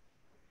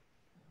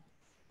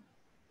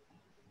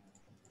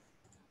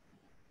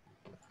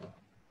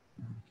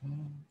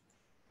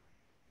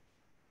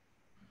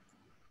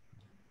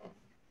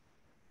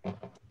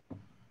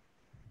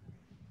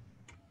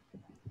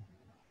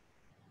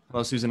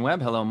 Hello, Susan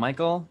Webb. Hello,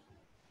 Michael.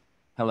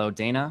 Hello,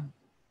 Dana.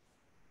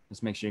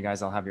 Just make sure you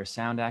guys all have your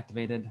sound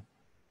activated.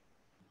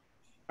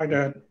 Hi,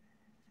 Dad.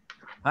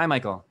 Hi,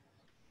 Michael.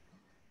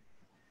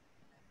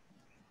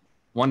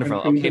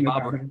 Wonderful. Okay,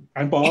 Bob.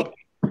 I'm Bob.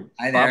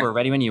 Hi there. Bob, we're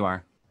ready when you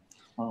are.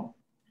 Oh.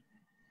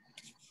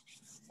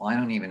 Well, I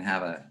don't even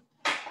have a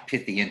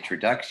pithy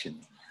introduction.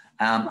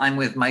 I'm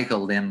with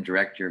Michael Lim,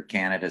 Director of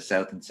Canada,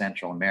 South and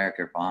Central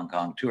America for Hong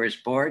Kong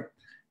Tourist Board.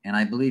 And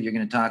I believe you're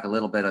going to talk a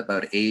little bit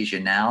about Asia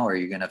now, or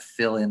you're going to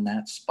fill in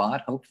that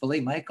spot,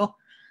 hopefully, Michael.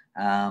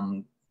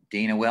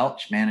 Dana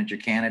Welch, Manager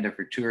Canada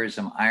for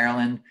Tourism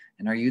Ireland.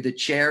 And are you the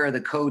chair or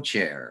the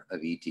co-chair of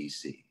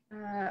ETC?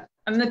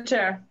 I'm the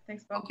chair.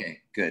 Thanks, Bob.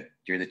 Okay, good.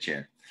 You're the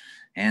chair.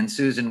 And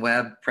Susan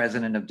Webb,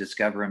 President of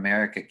Discover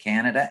America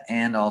Canada,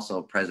 and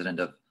also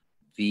President of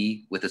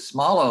V with a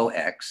small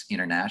OX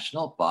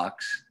International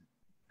Box.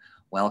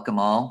 Welcome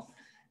all.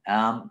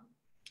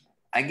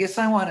 I guess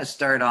I want to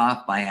start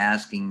off by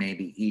asking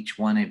maybe each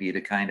one of you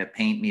to kind of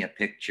paint me a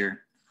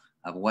picture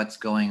of what's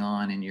going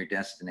on in your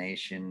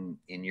destination,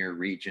 in your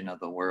region of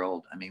the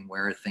world. I mean,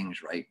 where are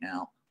things right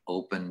now?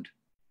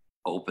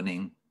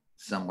 Opening,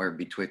 somewhere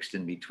betwixt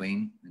and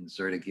between, and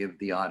sort of give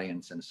the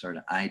audience a sort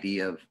of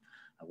idea of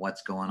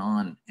what's going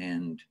on.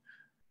 And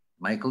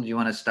Michael, do you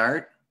want to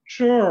start?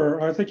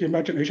 Sure. I think you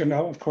mentioned Asia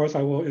Now. Of course,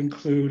 I will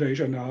include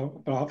Asia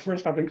Now. But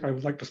first, I think I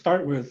would like to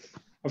start with,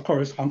 of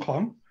course, Hong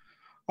Kong.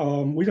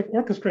 We have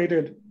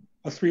orchestrated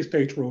a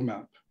 3-stage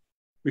roadmap: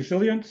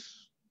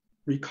 resilience,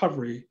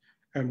 recovery,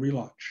 and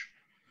relaunch.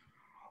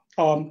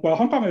 While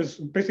Hong Kong is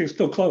basically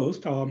still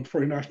closed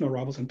for international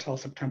arrivals until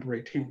September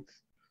 18th,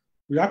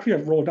 we actually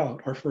have rolled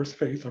out our first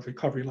phase of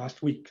recovery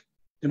last week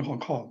in Hong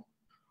Kong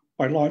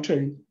by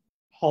launching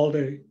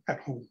Holiday at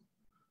Home.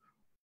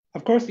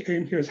 Of course, the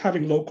aim here is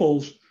having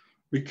locals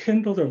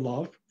rekindle their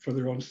love for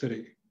their own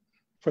city,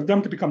 for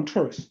them to become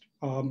tourists,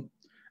 and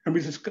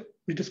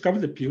rediscover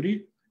the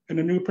beauty in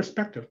a new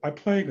perspective by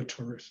playing a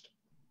tourist.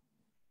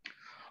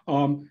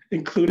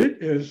 Included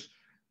is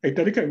a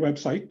dedicated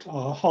website,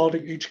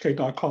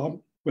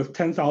 holidayhk.com, with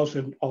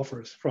 10,000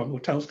 offers from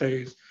hotel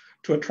stays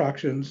to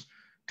attractions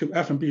to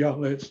F&B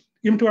outlets,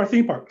 even to our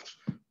theme parks,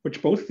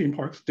 which both theme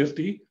parks,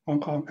 Disney, Hong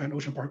Kong, and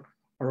Ocean Park,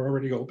 are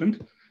already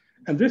opened.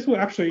 And this will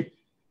actually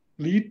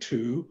lead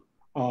to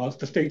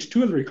the stage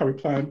 2 of the recovery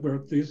plan, where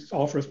these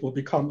offers will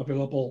become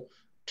available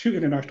to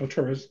international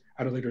tourists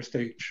at a later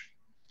stage.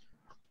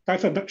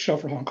 That's a nutshell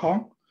for Hong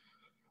Kong.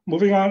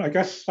 Moving on, I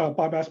guess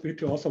Bob asked me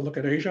to also look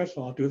at Asia,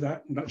 so I'll do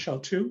that in a nutshell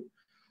too.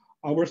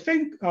 We're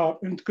staying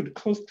in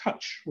close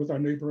touch with our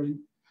neighboring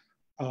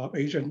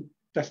Asian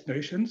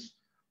destinations,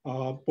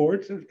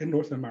 boards in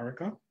North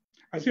America,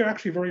 as they're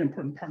actually very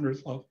important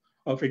partners of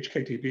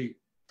HKTB.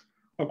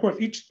 Of course,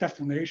 each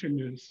destination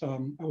is,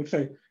 I would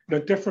say, in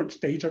a different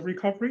stage of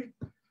recovery,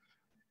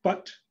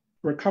 but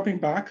we're coming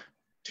back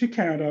to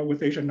Canada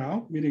with Asia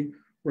Now, meaning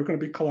we're going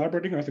to be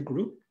collaborating as a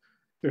group.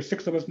 There's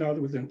 6 of us now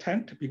with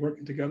intent to be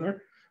working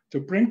together to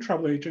bring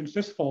travel agents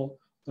this fall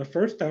the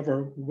first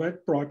ever web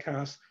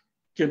broadcast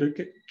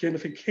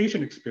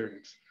gamification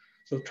experience.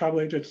 So travel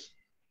agents,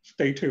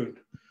 stay tuned.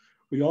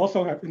 We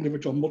also have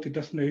individual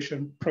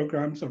multi-destination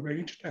programs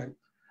arranged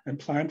and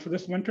planned for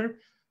this winter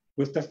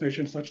with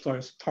destinations such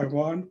as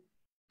Taiwan,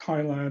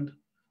 Thailand,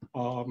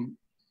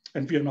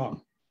 and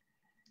Vietnam.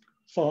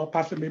 So I'll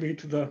pass it maybe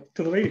to the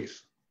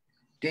ladies.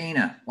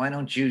 Dana, why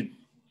don't you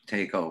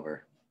take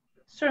over?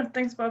 Sure,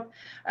 thanks, Bob.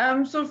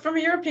 So from a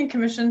European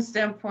Commission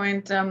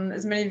standpoint,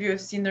 as many of you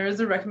have seen, there is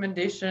a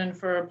recommendation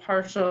for a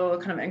partial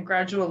kind of and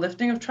gradual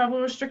lifting of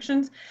travel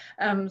restrictions.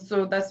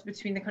 So that's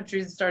between the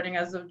countries starting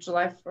as of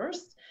July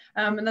 1st.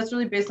 And that's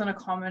really based on a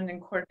common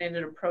and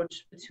coordinated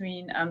approach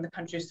between the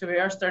countries. So we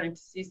are starting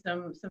to see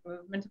some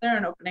movement there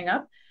and opening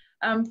up.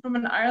 From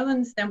an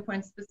Ireland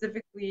standpoint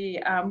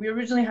specifically, we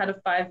originally had a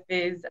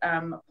 5-phase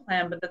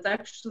plan, but that's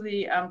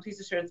actually, pleased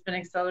to share, it's been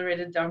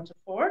accelerated down to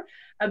 4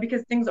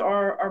 because things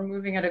are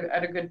moving at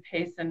a good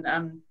pace and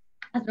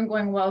has been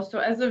going well. So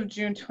as of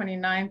June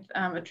 29th,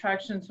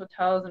 attractions,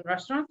 hotels, and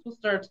restaurants will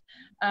start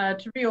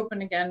to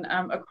reopen again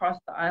across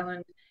the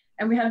island.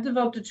 And we have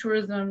developed a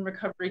tourism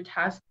recovery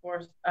task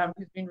force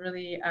who's been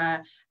really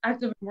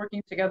active in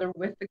working together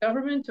with the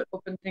government to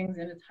open things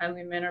in a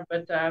timely manner,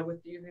 but with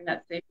using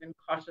that safe and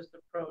cautious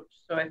approach.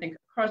 So I think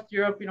across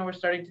Europe, we're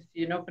starting to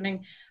see an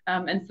opening,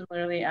 and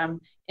similarly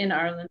in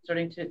Ireland,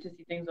 starting to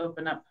see things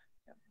open up.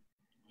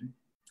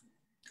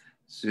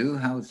 Sue,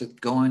 how's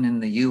it going in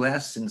the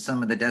US and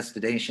some of the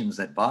destinations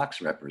that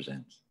Box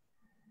represents?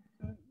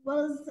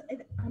 Well,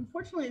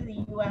 unfortunately,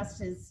 the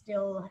U.S. is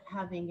still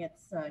having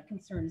its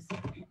concerns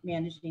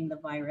managing the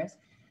virus.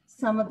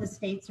 Some of the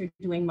states are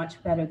doing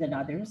much better than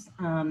others.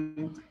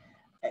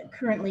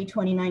 Currently,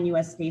 29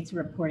 U.S. states are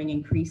reporting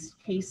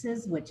increased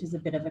cases, which is a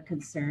bit of a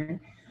concern.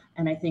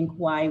 And I think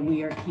why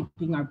we are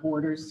keeping our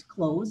borders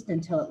closed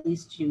until at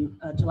least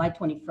July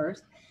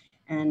 21st.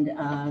 And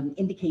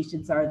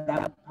indications are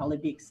that will probably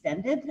be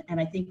extended. And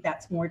I think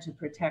that's more to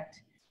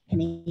protect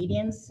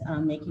Canadians,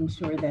 making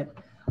sure that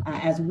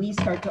as we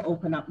start to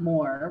open up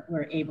more,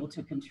 we're able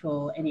to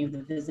control any of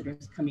the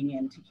visitors coming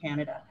into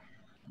Canada.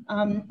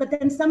 But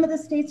then some of the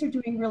states are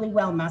doing really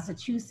well.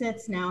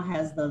 Massachusetts now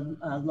has the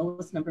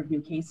lowest number of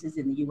new cases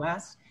in the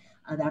US.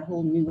 That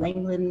whole New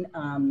England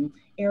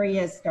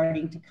area is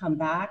starting to come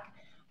back.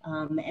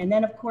 And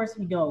then of course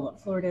we know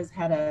Florida's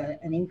had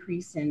an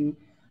increase in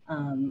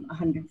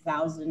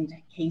 100,000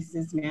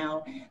 cases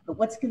now. But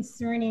what's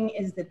concerning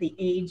is that the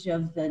age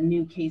of the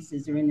new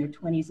cases are in their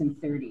 20s and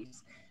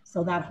 30s.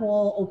 So that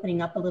whole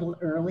opening up a little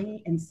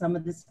early in some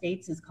of the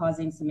states is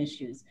causing some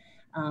issues.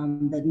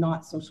 The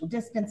not social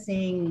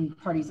distancing,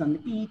 parties on the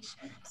beach.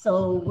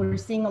 So we're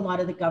seeing a lot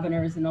of the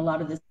governors and a lot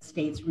of the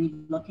states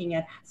looking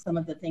at some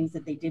of the things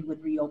that they did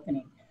with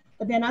reopening.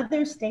 But then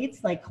other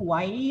states like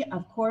Hawaii,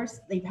 of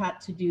course, they've had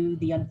to do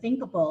the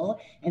unthinkable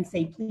and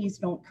say, please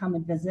don't come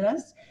and visit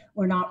us.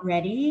 We're not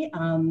ready.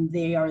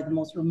 They are the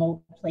most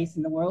remote place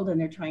in the world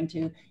and they're trying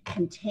to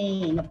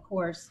contain, of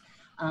course,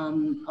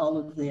 all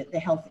of the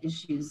health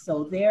issues.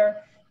 So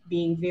they're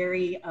being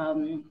very,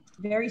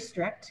 very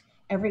strict.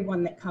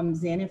 Everyone that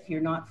comes in, if you're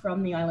not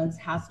from the islands,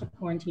 has to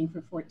quarantine for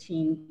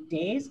 14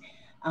 days.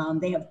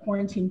 They have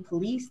quarantine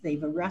police.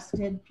 They've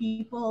arrested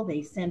people.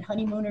 They send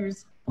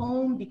honeymooners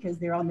home because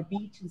they're on the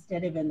beach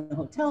instead of in the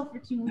hotel for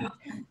 2 weeks.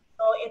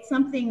 So it's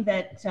something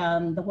that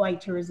the Hawaii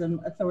Tourism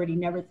Authority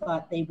never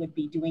thought they would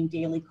be doing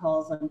daily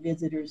calls on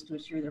visitors to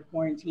assure they're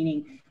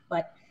quarantining.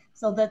 But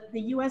so that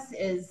the US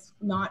is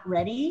not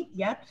ready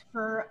yet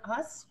for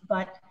us,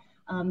 but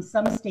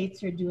some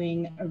states are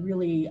doing a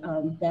really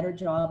better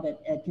job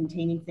at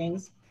containing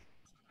things,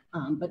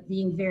 but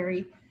being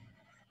very,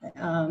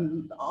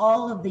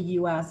 all of the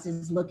US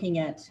is looking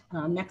at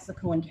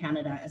Mexico and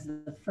Canada as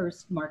the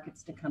first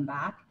markets to come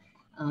back.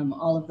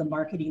 All of the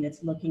marketing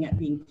that's looking at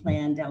being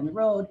planned down the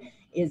road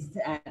is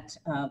at,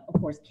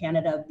 of course,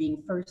 Canada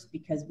being first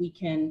because we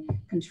can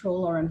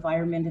control our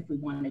environment if we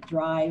want to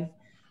drive.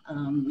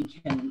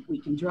 We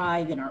can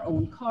drive in our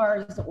own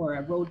cars or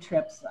our road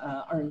trips,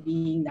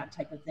 RVing, that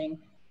type of thing.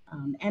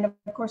 And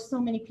of course, so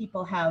many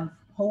people have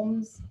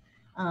homes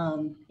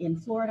in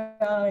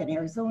Florida, in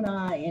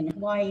Arizona, in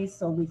Hawaii.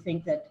 So we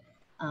think that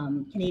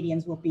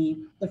Canadians will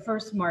be the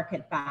first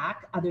market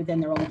back other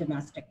than their own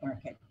domestic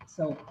market.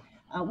 So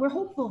we're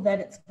hopeful that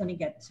it's going to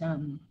get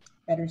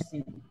better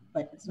soon,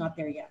 but it's not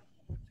there yet.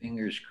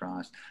 Fingers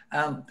crossed.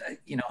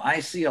 I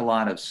see a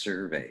lot of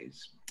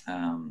surveys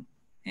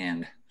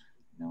and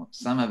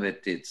some of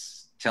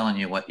it's telling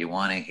you what you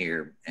want to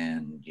hear,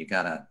 and you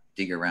got to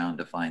dig around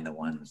to find the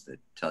ones that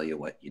tell you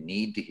what you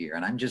need to hear.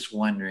 And I'm just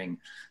wondering,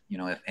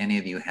 if any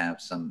of you have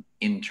some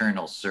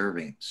internal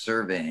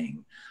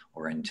surveying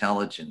or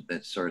intelligence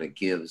that sort of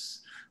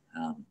gives,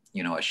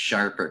 a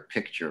sharper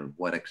picture of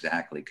what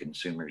exactly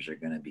consumers are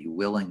going to be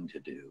willing to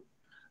do.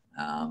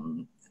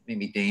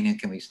 Maybe Dana,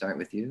 can we start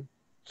with you?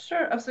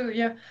 Sure, absolutely,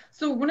 yeah.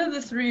 So one of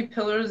the 3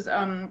 pillars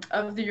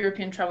of the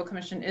European Travel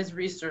Commission is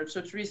research. So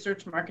it's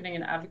research, marketing,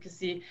 and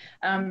advocacy.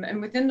 And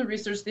within the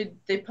research,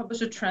 they publish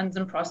a trends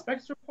and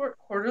prospects report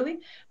quarterly.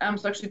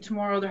 So actually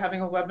tomorrow they're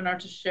having a webinar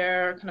to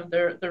share kind of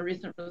their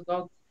recent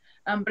results.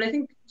 But I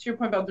think to your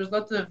point about there's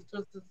lots of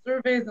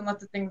surveys and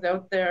lots of things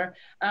out there.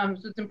 So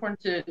it's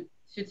important to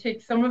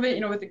take some of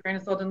it, with a grain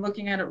of salt and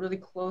looking at it really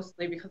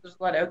closely because there's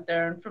a lot out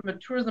there. And from a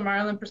Tourism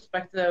Ireland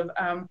perspective,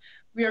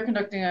 we are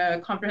conducting a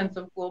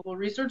comprehensive global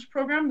research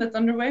program that's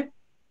underway.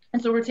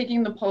 And so we're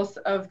taking the pulse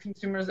of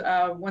consumers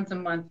once a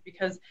month,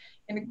 because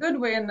in a good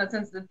way, in that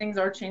sense that things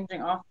are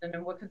changing often,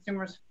 and what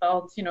consumers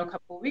felt, a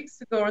couple of weeks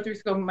ago or 3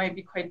 weeks ago might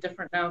be quite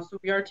different now. So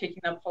we are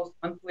taking that pulse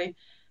monthly.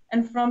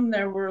 And from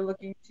there, we're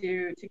looking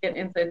to get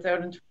insights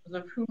out in terms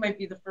of who might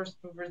be the first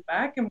movers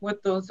back and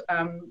what those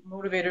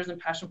motivators and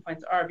passion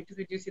points are, because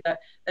we do see that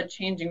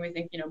changing. We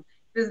think,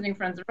 visiting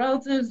friends and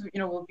relatives,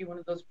 will be one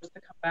of those first to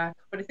come back.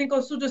 But I think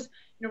also just,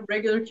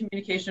 regular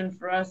communication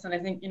for us. And I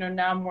think,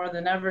 now more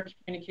than ever,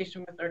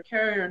 communication with our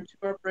carrier and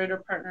tour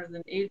operator partners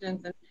and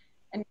agents,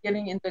 and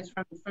getting insights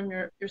from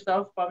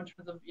yourself, Bob, in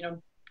terms of,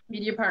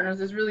 media partners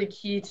is really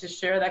key to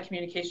share that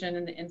communication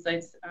and the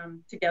insights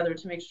together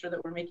to make sure that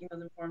we're making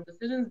those informed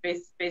decisions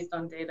based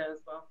on data as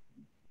well.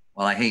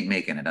 Well, I hate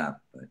making it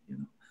up, but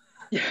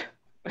Yeah,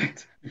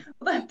 right.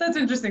 Well, that's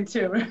interesting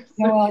too. Right?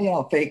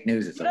 Well, fake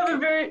news is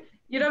okay.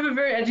 You'd have a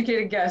very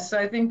educated guess. So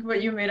I think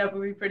what you made up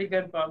would be pretty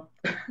good, Bob.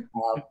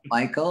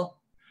 Michael,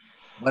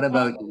 what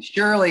about you?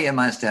 Surely you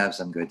must have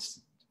some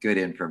good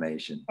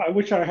information. I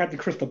wish I had the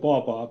crystal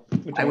ball,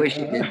 Bob. I wish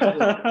you did.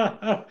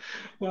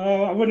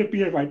 Well, I wouldn't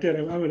be if I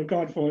did. I would have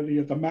gone for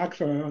the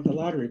max or the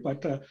lottery.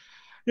 But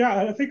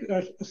yeah, I think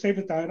same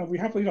with that. We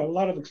have a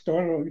lot of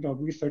external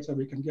research that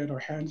we can get our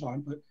hands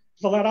on, but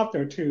there's a lot out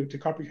there too to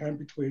comprehend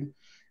between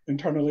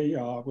internally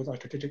with our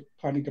strategic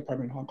planning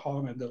department in Hong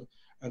Kong and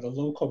the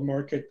local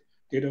market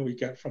data we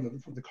get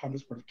from the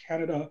Commerce Board of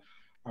Canada,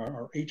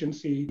 our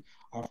agency,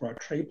 for our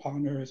trade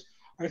partners.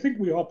 I think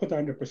we all put that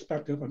into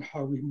perspective on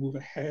how we move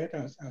ahead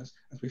as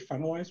we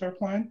finalize our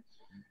plan.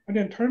 And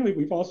internally,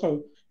 we've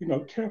also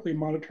carefully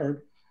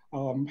monitored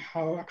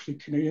how actually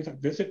Canadians that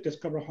visit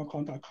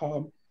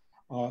discoverhongkong.com,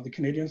 the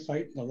Canadian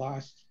site, in the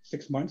last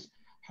 6 months,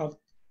 how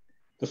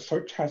the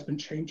search has been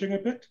changing a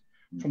bit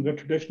from the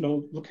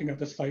traditional looking at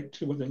the site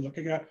to what they're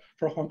looking at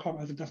for Hong Kong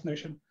as a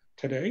destination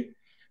today.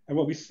 And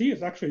what we see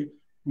is actually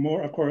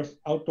more, of course,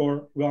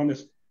 outdoor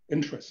wellness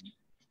interest.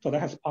 So that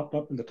has popped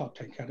up in the top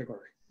 10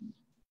 category.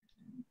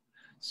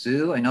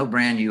 Sue, I know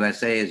Brand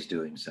USA is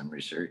doing some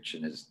research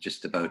and is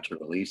just about to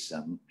release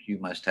some. You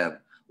must have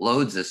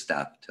loads of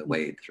stuff to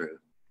wade through.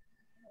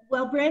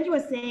 Well, Brand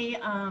USA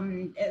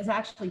is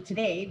actually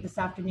today, this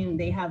afternoon,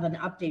 they have an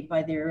update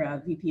by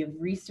their VP of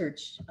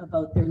Research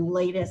about their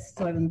latest,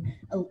 so I'm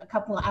a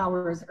couple of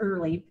hours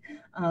early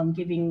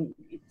giving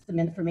some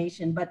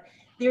information, but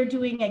they're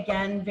doing,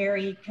 again,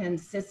 very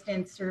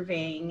consistent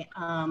surveying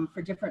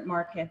for different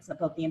markets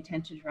about the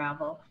intent to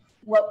travel.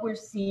 What we're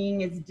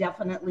seeing is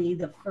definitely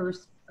the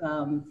first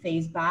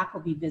phase back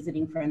will be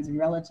visiting friends and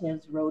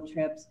relatives, road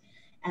trips.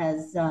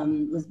 As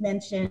was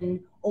mentioned,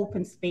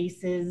 open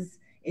spaces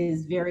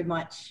is very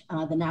much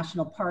the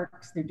national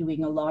parks. They're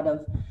doing a lot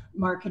of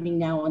marketing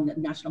now on the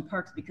national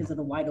parks because of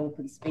the wide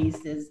open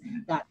spaces,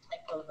 that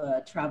type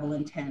of travel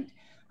intent.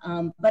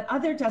 But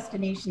other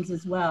destinations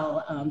as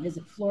well.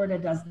 Visit Florida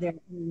does their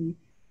own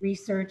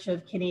research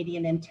of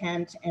Canadian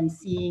intent and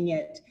seeing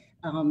it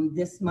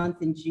this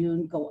month in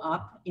June go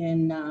up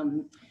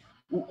in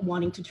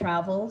wanting to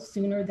travel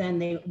sooner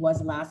than it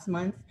was last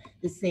month.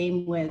 The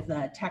same with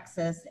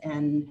Texas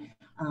and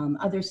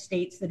other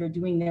states that are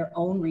doing their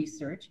own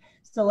research.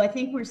 So I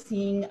think we're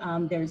seeing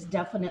there's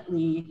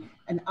definitely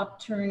an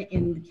upturn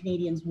in the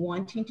Canadians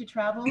wanting to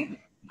travel.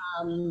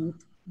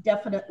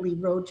 Definitely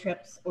road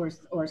trips or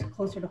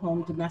closer to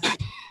home domestic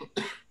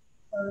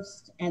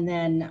first, and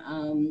then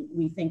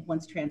we think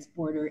once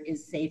transporter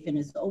is safe and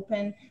is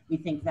open, we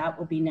think that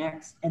will be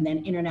next, and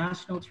then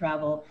international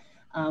travel.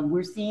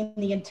 We're seeing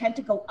the intent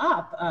to go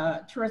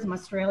up. Tourism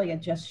Australia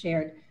just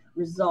shared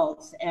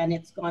results, and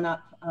it's gone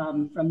up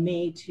from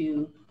May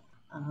to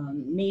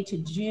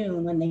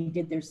June when they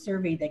did their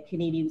survey that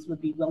Canadians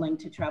would be willing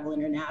to travel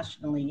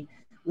internationally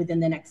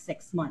within the next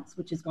 6 months,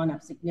 which has gone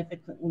up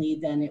significantly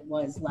than it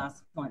was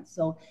last month.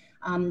 So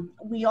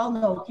we all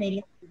know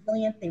Canadians are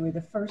resilient. They were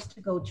the first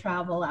to go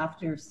travel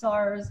after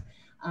SARS.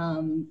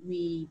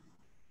 We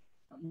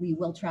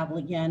will travel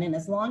again. And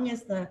as long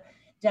as the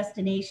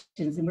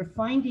destinations, and we're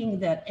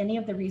finding that any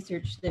of the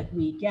research that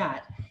we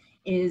get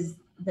is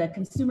the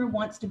consumer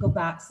wants to go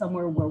back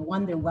somewhere where,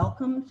 one, they're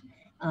welcomed.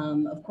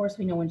 Of course,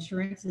 we know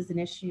insurance is an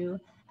issue,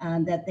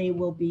 and that they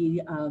will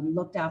be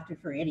looked after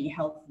for any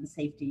health and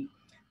safety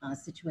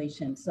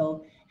situation.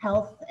 So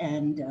health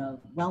and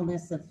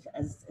wellness,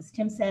 as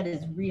Tim said,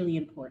 is really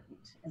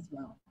important as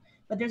well.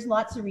 But there's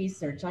lots of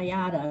research,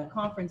 IATA,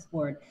 Conference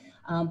Board.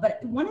 But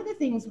one of the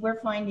things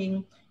we're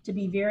finding to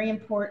be very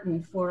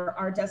important for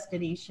our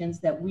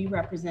destinations that we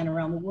represent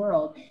around the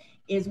world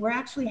is we're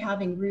actually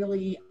having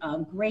really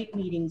great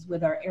meetings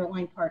with our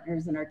airline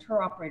partners and our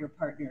tour operator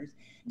partners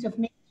to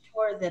make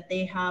sure that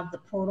they have the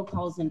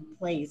protocols in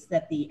place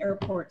that the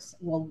airports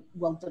will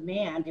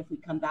demand if we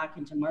come back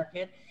into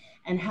market,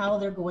 and how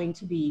they're going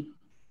to be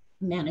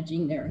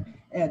managing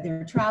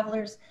their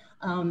travelers.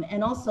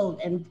 And also,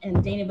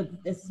 and Dana,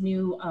 with this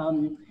new,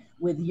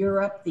 with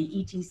Europe, the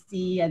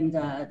ETC and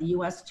the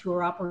US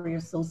Tour Operator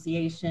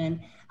Association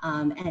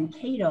and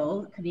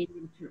CATO,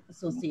 Canadian Tour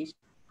Association,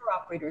 tour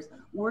operators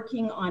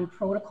working on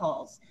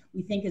protocols.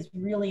 We think is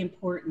really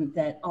important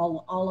that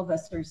all of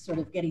us are sort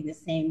of getting the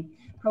same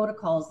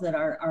protocols that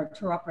our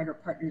tour operator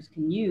partners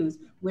can use,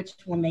 which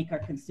will make our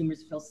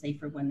consumers feel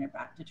safer when they're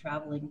back to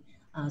traveling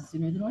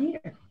sooner than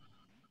later.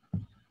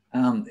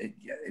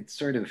 It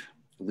sort of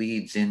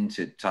leads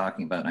into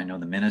talking about, I know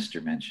the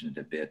minister mentioned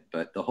it a bit,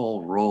 but the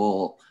whole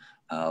role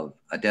of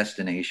a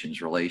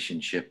destination's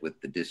relationship with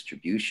the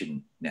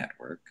distribution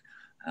network.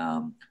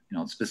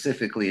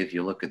 Specifically, if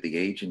you look at the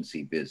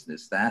agency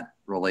business, that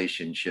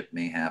relationship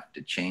may have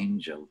to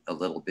change a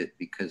little bit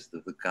because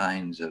of the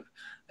kinds of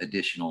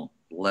additional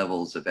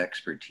levels of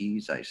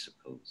expertise, I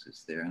suppose,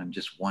 is there. And I'm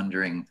just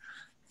wondering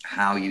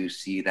how you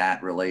see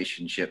that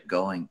relationship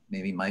going.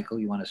 Maybe Michael,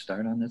 you want to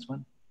start on this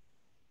one?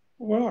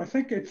 Well, I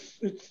think it's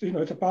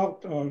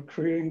about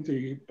creating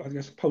the, I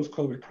guess,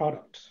 post-COVID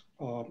products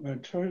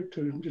and trying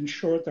to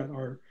ensure that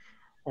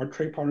our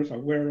trade partners are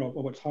aware of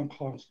what Hong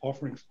Kong's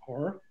offerings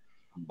are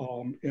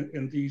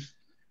in these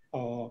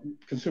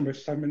consumer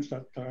segments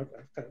that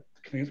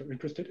Canadians are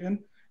interested in,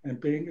 and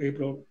being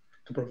able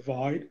to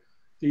provide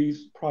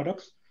these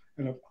products,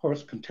 and of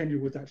course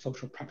continue with that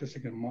social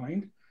practicing in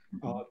mind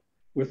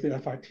with the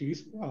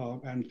FITs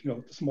and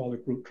the smaller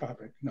group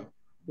traffic,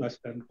 less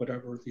than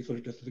whatever the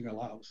social distancing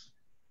allows.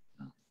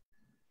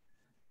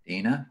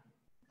 Dina,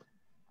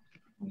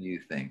 what do you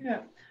think?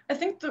 Yeah, I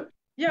think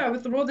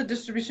with the role of the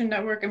distribution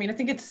network, I mean, I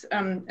think it's,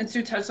 and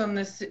Sue touched on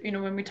this,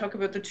 when we talk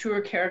about the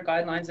tour care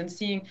guidelines and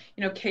seeing,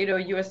 CATO,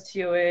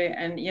 USTOA,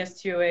 and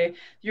ESTOA,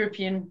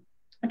 European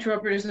Tour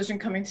Operators Association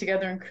coming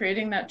together and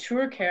creating that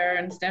tour care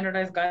and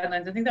standardized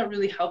guidelines. I think that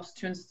really helps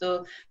to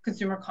instill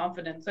consumer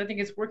confidence. I think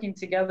it's working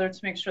together to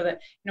make sure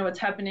that, what's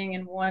happening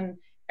in one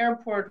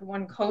airport,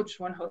 one coach,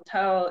 one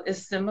hotel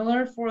is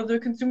similar for the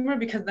consumer,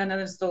 because then it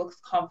instills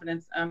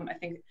confidence, I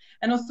think.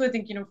 And also I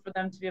think, for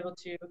them to be able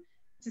to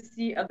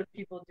see other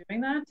people doing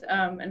that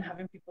and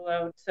having people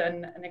out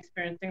and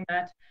experiencing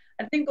that.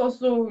 I think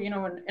also,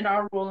 in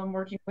our role in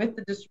working with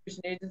the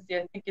distribution agency,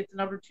 I think it's an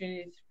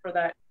opportunity for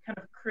that kind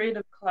of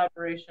creative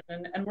collaboration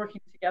and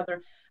working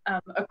together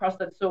across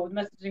that. So the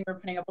messaging we were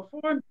putting up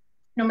before,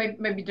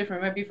 may be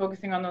different, might be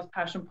focusing on those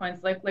passion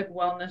points like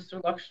wellness or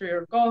luxury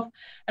or golf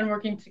and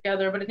working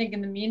together. But I think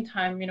in the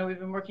meantime, we've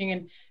been working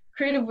in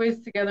creative ways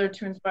together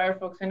to inspire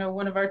folks. I know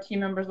one of our team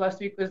members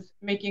last week was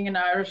making an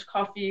Irish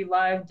coffee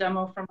live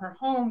demo from her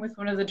home with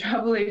one of the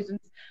travel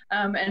agents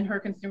and her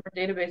consumer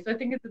database. So I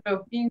think it's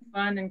about being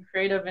fun and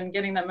creative and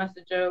getting that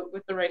message out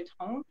with the right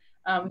tone.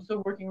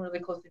 So working really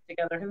closely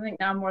together. I think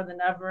now more than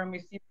ever, and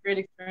we've seen great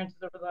experiences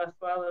over the last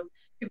while of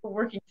people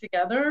working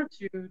together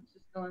to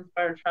still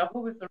inspire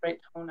travel with the right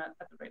tone at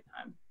the right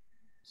time.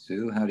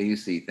 Sue, how do you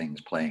see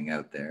things playing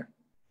out there?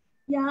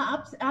 Yeah,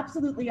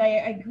 absolutely. I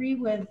agree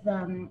with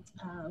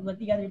what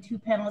the other two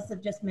panelists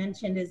have just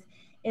mentioned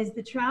is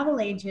the travel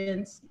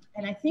agents.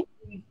 And I think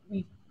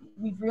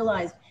we've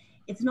realized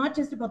it's not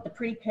just about the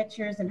pretty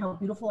pictures and how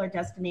beautiful our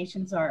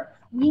destinations are.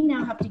 We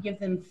now have to give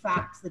them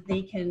facts that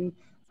they can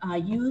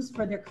use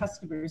for their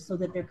customers so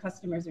that their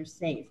customers are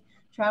safe.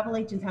 Travel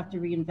agents have to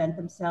reinvent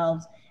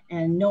themselves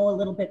and know a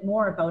little bit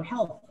more about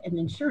health and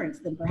insurance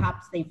than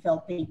perhaps they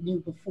felt they knew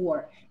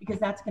before, because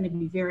that's going to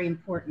be very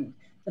important.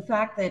 The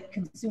fact that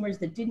consumers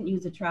that didn't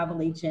use a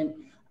travel agent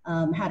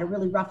had a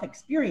really rough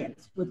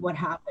experience with what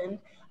happened,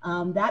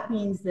 that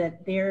means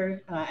that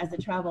they're, as a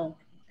travel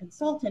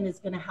consultant, is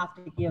going to have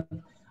to give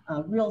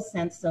a real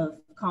sense of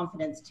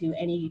confidence to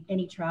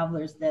any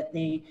travelers that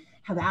they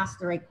have asked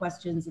the right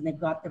questions and they've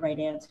got the right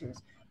answers.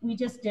 We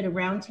just did a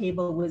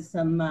roundtable with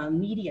some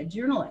media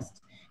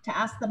journalists to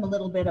ask them a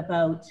little bit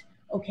about,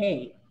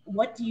 okay,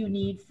 what do you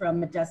need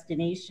from a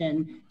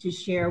destination to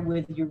share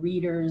with your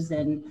readers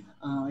and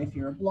if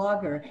you're a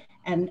blogger,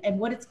 and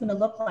what it's going to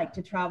look like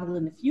to travel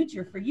in the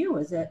future for you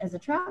as a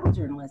travel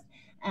journalist.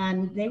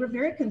 And they were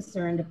very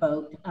concerned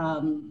about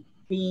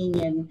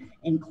being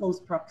in close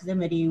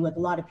proximity with a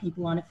lot of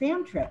people on a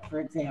fam trip, for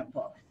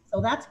example.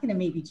 So that's going to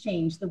maybe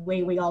change the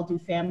way we all do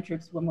fam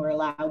trips when we're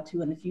allowed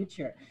to in the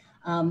future.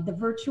 The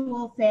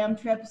virtual fam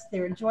trips,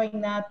 they're enjoying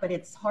that, but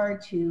it's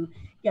hard to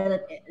get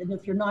it. And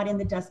if you're not in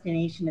the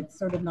destination, it's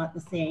sort of not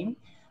the same.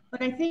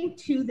 But I think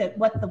too that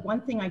the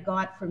one thing I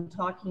got from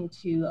talking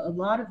to a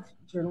lot of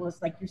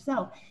journalists like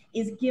yourself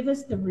is give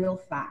us the real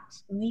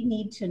facts. We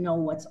need to know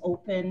what's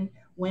open,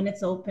 when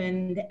it's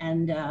opened,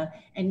 and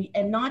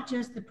not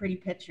just the pretty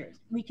pictures.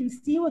 We can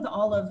see with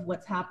all of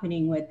what's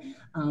happening with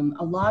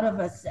a lot of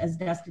us as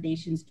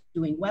destinations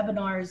doing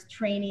webinars,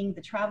 training.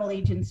 The travel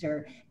agents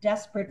are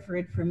desperate for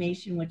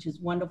information, which is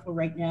wonderful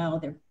right now.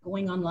 They're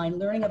going online,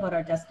 learning about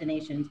our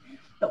destinations.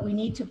 But we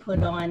need to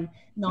put on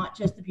not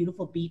just the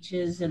beautiful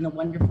beaches and the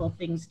wonderful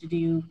things to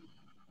do.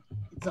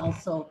 It's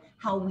also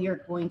how we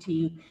are going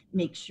to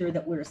make sure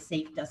that we're a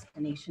safe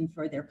destination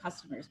for their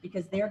customers,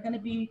 because they're going to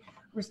be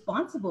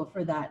responsible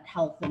for that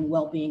health and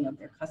well-being of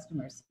their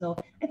customers. So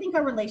I think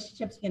our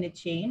relationship's going to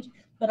change,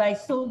 but I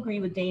so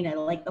agree with Dana,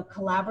 like the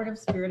collaborative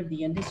spirit of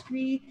the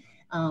industry.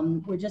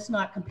 We're just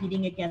not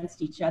competing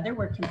against each other.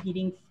 We're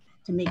competing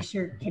to make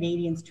sure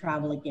Canadians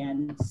travel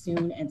again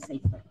soon and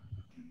safely.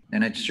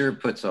 And it sure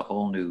puts a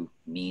whole new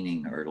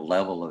meaning or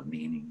level of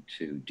meaning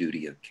to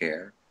duty of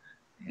care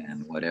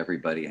and what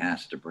everybody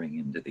has to bring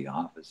into the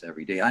office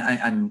every day.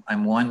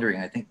 I'm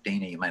wondering, I think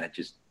Dana, you might have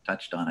just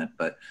touched on it,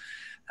 but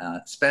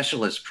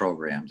specialist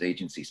programs,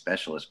 agency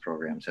specialist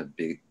programs have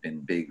been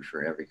big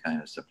for every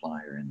kind of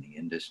supplier in the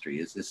industry.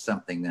 Is this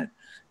something that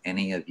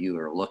any of you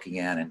are looking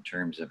at in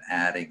terms of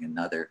adding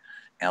another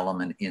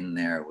element in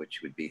there,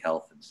 which would be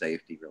health and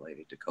safety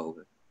related to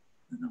COVID?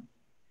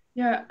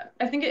 Yeah,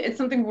 I think it's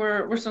something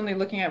we're certainly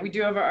looking at. We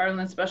do have our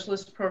Ireland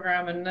specialist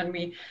program, and then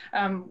we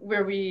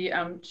where we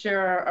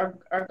share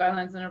our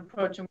guidelines and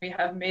approach, and we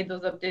have made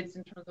those updates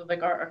in terms of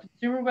like our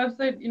consumer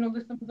website,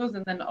 list some of those,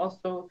 and then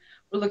also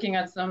we're looking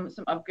at some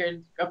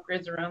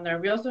upgrades around there.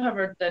 We also have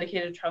our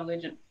dedicated travel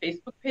agent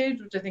Facebook page,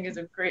 which I think is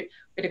a great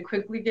way to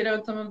quickly get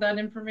out some of that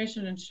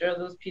information and share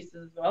those pieces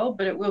as well.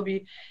 But it will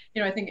be,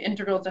 I think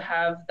integral to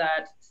have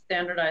that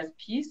standardized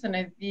piece.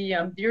 And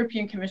the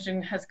European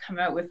Commission has come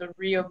out with a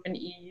Reopen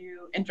EU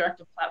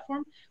interactive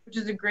platform, which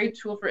is a great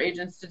tool for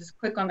agents to just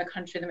click on the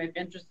country they might be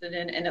interested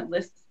in, and it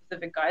lists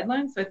specific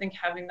guidelines. So I think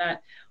having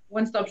that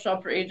one-stop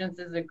shop for agents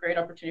is a great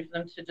opportunity for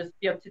them to just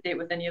be up to date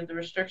with any of the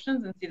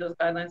restrictions and see those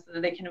guidelines so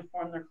that they can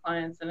inform their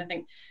clients. And I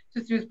think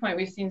to Sue's point,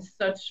 we've seen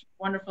such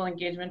wonderful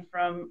engagement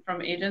from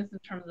agents in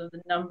terms of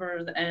the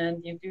numbers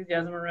and the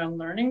enthusiasm around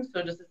learning.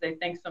 So just to say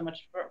thanks so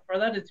much for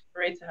that, it's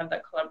great to have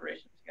that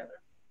collaboration together.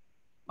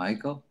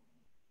 Michael?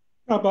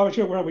 Bob,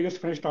 we just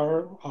finished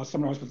our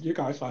seminars with you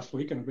guys last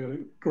week, and we had a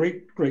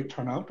great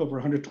turnout, over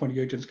 120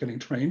 agents getting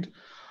trained.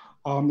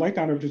 Like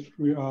Dana was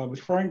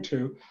referring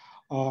to,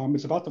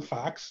 it's about the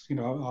facts,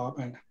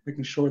 and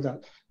making sure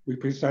that we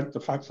present the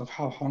facts of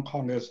how Hong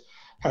Kong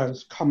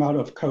has come out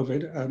of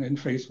COVID and in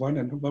phase 1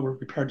 and what we're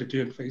prepared to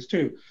do in phase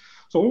 2.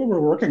 So what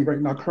we're working right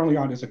now currently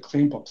on is a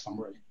clean book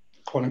summary,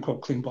 quote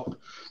unquote clean book,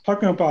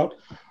 talking about,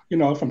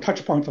 from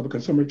touch points of a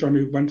consumer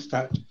journey, once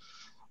that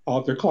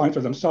their clients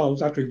or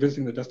themselves actually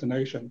visiting the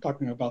destination,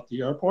 talking about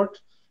the airport,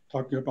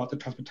 talking about the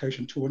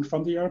transportation to and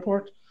from the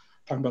airport,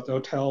 talking about the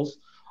hotels,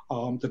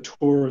 the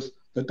tours,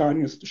 the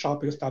dining, the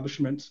shopping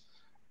establishments,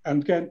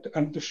 and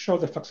to show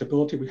the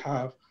flexibility we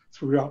have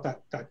throughout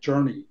that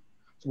journey.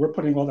 So we're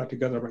putting all that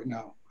together right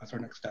now as our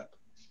next step.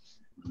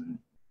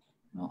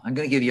 Well, I'm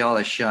going to give you all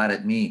a shot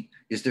at me.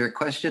 Is there a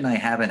question I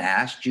haven't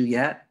asked you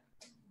yet?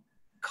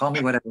 Call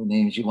me whatever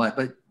names you want,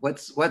 but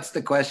what's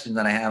the question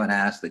that I haven't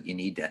asked that you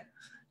need to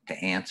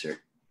answer?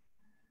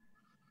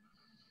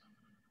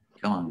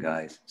 Come on,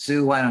 guys.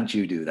 Sue, why don't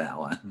you do that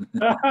one?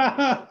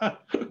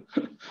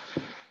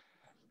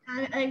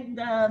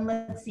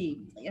 Let's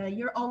see.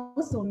 You're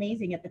always so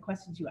amazing at the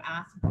questions you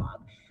ask,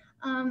 Bob.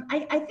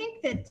 I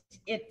think that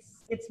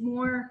it's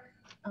more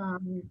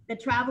the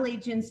travel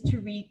agents to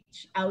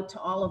reach out to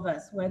all of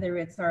us, whether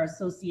it's our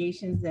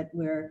associations that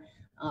we're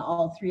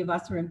all three of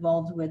us are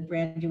involved with,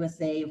 Brand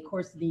USA, of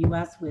course, in the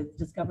US with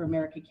Discover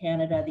America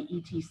Canada, the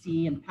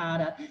ETC and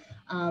PATA,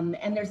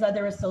 and there's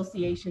other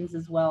associations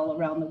as well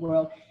around the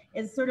world,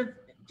 is sort of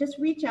just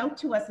reach out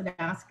to us and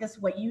ask us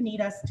what you need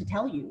us to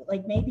tell you.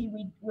 Like maybe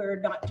we're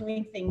not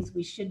doing things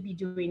we should be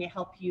doing to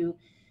help you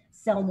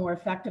sell more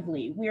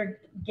effectively.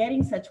 We're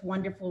getting such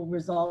wonderful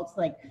results,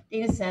 like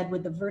Dana said,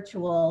 with the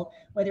virtual,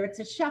 whether it's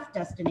a chef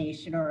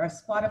destination or a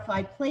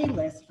Spotify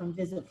playlist from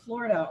Visit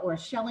Florida, or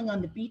shelling on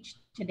the beach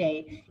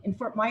today in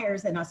Fort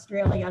Myers in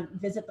Australia,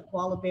 Visit the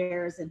Koala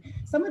Bears, and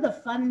some of the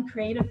fun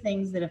creative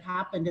things that have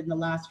happened in the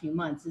last few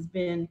months has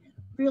been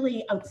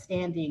really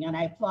outstanding. And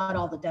I applaud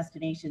all the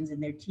destinations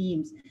and their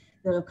teams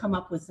that have come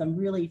up with some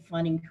really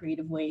fun and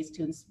creative ways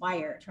to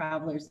inspire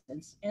travelers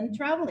and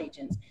travel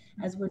agents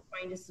as we're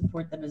trying to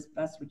support them as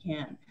best we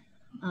can.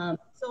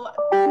 So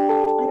I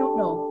don't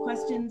know,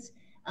 questions.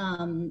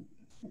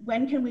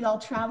 When can we all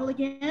travel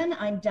again?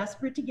 I'm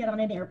desperate to get on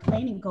an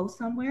airplane and go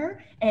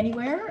somewhere,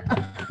 anywhere.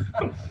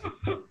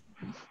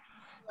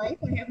 I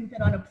haven't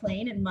been on a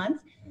plane in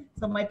months.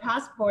 So my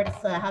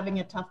passport's having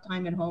a tough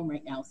time at home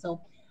right now. So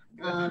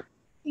I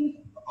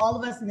think all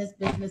of us in this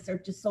business are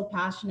just so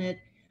passionate.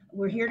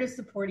 We're here to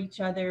support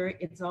each other.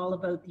 It's all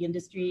about the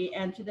industry.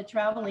 And to the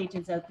travel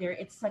agents out there,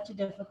 it's such a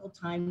difficult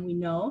time, we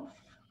know,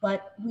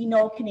 but we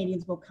know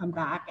Canadians will come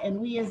back, and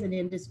we as an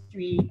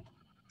industry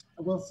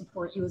will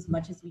support you as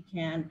much as we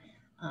can,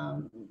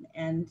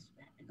 and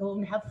go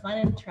and have fun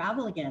and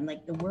travel again.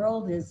 Like the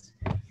world is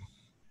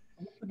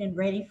open and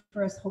ready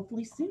for us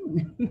hopefully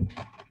soon.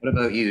 What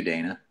about you,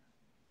 Dana?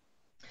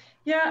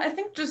 Yeah, I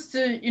think just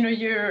to,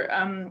 your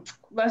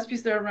last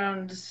piece there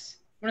around,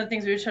 one of the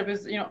things we would check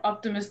is,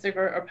 optimistic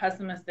or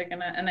pessimistic.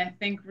 And I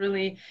think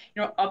really,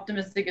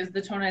 optimistic is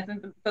the tone. I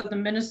think that the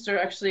minister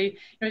actually,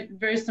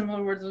 very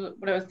similar words to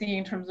what I was thinking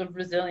in terms of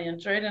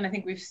resilience, right? And I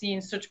think we've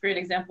seen such great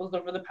examples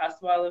over the past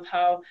while of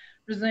how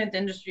resilient the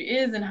industry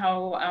is and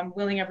how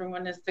willing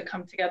everyone is to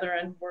come together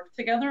and work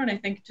together. And I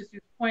think to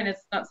Sue's point,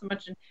 it's not so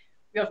much,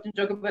 we often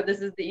joke about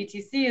this as the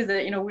ETC, is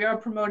that, we are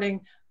promoting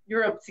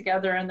Europe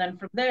together. And then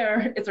from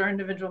there, it's our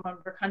individual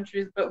member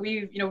countries. But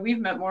we've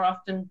met more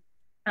often,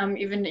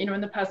 even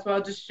in the past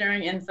while, just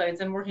sharing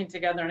insights and working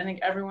together. And I think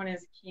everyone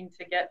is keen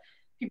to get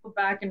people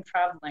back and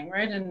traveling,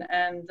 right?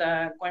 And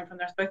going from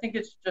there. So I think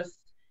it's just,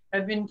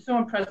 I've been so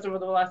impressed over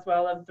the last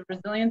while of the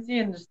resiliency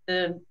and just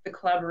the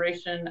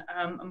collaboration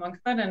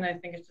amongst that. And I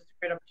think it's just a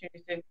great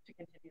opportunity to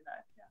continue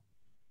that. Yeah.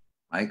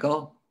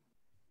 Michael?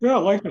 Yeah,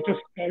 life is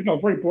just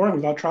very boring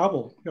without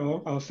travel.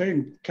 I was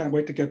saying, can't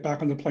wait to get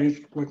back on the planes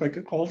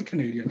like all the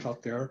Canadians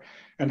out there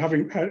and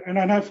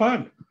have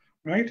fun,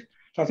 right?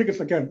 So I think it's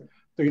again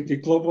the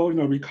global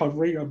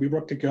recovery. We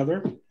work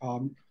together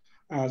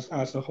as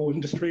a whole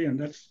industry, and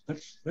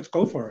let's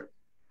go for it.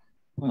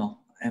 Well,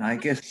 and I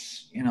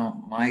guess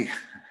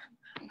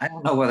I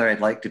don't know whether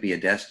I'd like to be a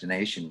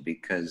destination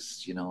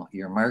because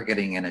you're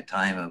marketing in a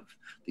time of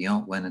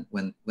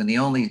when the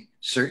only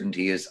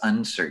certainty is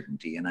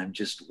uncertainty, and I'm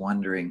just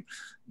wondering,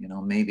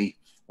 maybe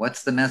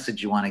what's the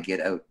message you want to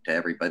get out to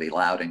everybody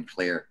loud and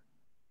clear?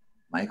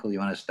 Michael, you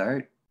want to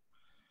start?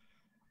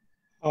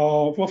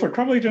 Well, for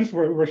travel agents,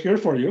 we're here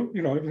for you.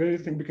 If there's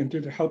anything we can do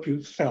to help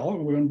you sell,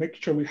 we're going to make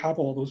sure we have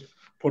all those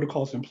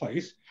protocols in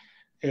place.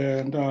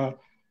 And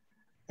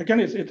again,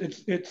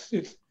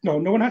 it's no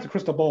one has a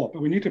crystal ball,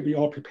 but we need to be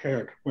all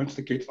prepared once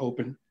the gates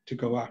open to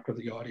go after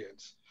the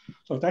audience.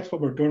 So that's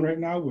what we're doing right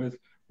now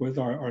with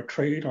our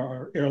trade,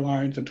 our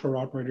airlines and tour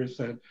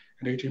operators and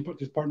agent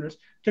partners,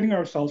 getting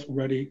ourselves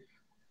ready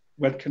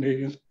when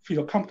Canadians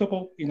feel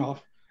comfortable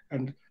enough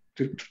and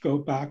to go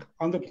back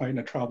on the plane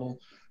and travel,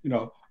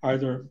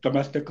 either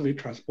domestically,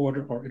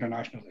 transported, or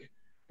internationally,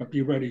 but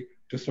be ready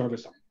to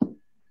service them.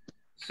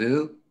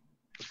 Sue?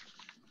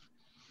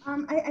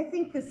 I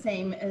think the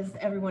same as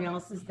everyone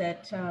else is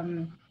that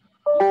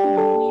we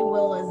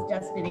will, as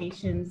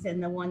destinations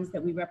and the ones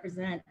that we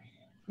represent,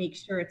 make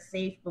sure it's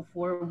safe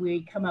before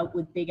we come out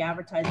with big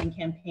advertising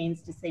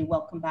campaigns to say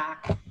welcome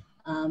back.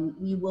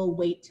 We will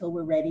wait till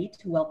we're ready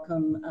to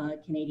welcome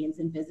Canadians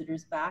and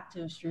visitors back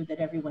to assure that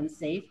everyone's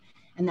safe.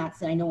 And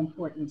that's, I know,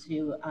 important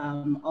to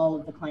all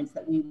of the clients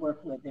that we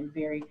work with. They're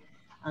very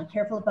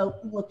careful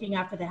about looking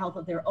after the health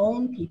of their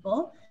own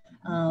people.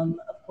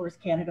 Of course,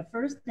 Canada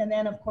first, and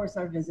then of course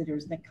our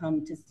visitors that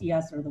come to see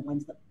us are the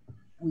ones that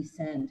we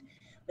send.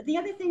 But the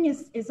other thing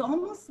is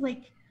almost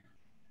like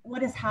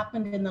what has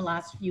happened in the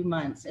last few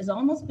months has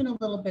almost been a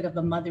little bit of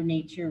a Mother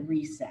Nature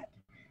reset.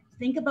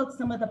 Think about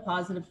some of the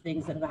positive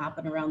things that have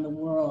happened around the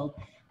world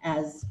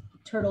as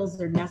turtles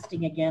are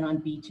nesting again on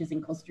beaches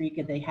in Costa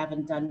Rica they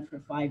haven't done for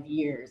 5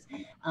 years.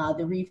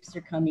 The reefs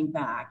are coming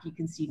back. You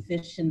can see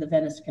fish in the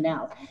Venice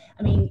Canal.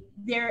 I mean,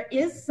 there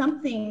is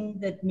something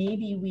that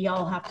maybe we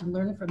all have to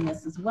learn from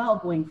this as well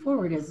going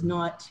forward, is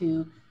not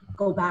to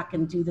go back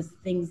and do the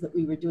things that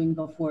we were doing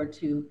before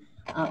to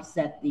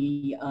upset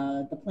the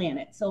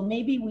planet. So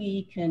maybe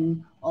we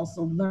can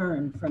also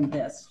learn from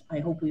this. I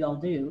hope we all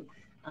do,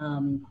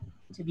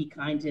 to be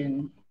kind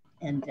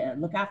and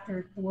look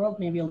after the world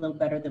maybe a little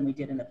better than we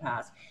did in the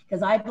past.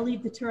 Because I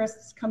believe the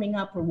tourists coming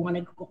up are want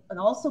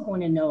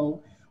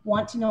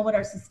to know what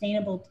our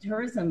sustainable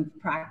tourism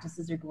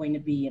practices are going to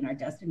be in our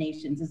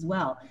destinations as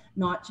well,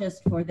 not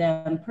just for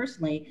them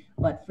personally,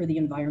 but for the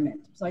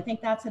environment. So I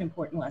think that's an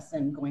important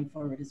lesson going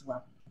forward as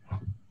well.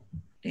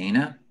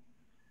 Dana,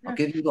 I'll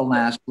give you the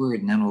last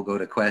word and then we'll go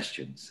to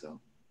questions. So.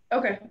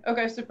 Okay,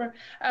 super.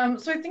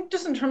 So I think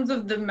just in terms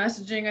of the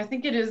messaging, I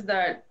think it is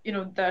that,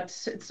 that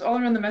it's all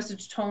around the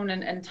message tone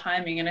and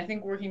timing. And I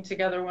think working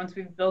together once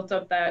we've built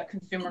up that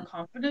consumer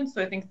confidence.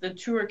 So I think the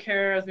tour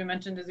care, as we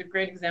mentioned, is a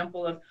great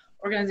example of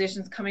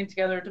organizations coming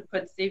together to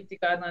put safety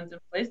guidelines in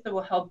place that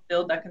will help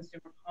build that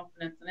consumer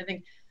confidence. And I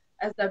think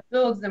as that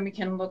builds, then we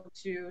can look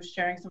to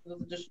sharing some of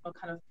those additional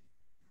kind of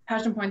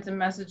passion points and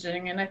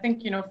messaging. And I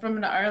think, from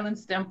an Ireland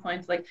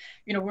standpoint,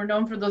 we're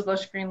known for those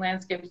lush green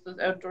landscapes, those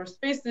outdoor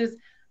spaces,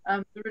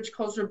 the rich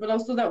culture, but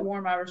also that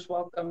warm Irish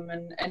welcome,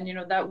 and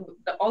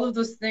that all of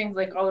those things,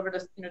 like all of our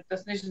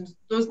destinations,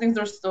 those things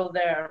are still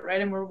there,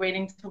 right? And we're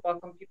waiting to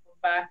welcome people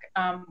back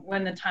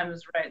when the time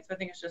is right. So I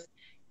think it's just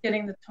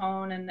getting the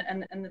tone and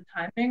the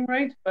timing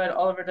right. But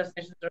all of our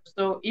destinations are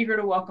so eager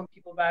to welcome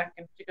people back,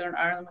 in particular in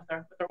Ireland with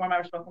our warm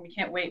Irish welcome. We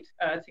can't wait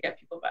to get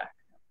people back.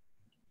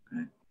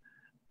 Okay.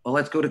 Well,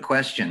 let's go to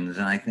questions.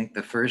 And I think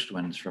the first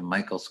one's from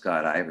Michael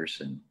Scott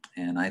Iverson.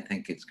 And I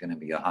think it's going to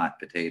be a hot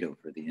potato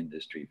for the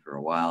industry for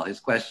a while. His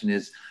question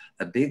is,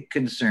 a big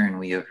concern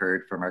we have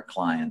heard from our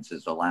clients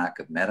is the lack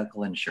of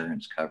medical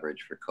insurance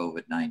coverage for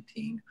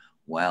COVID-19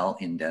 while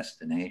in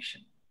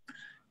destination.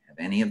 Have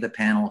any of the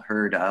panel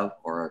heard of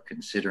or are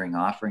considering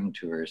offering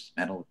tourists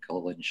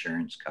medical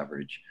insurance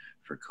coverage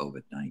for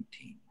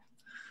COVID-19?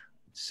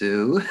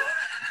 Sue,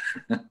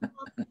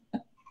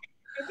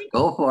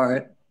 go for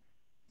it.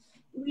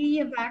 We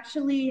have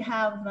actually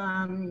have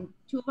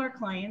 2 of our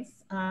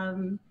clients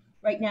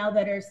right now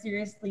that are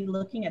seriously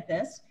looking at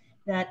this,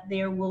 that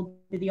there will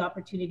be the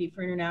opportunity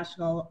for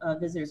international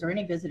visitors or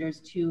any visitors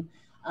to,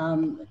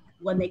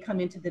 when they come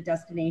into the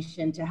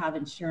destination, to have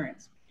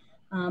insurance.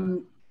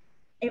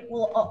 It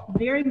will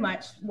very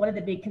much, one of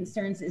the big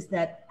concerns is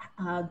that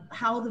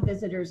how the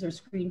visitors are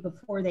screened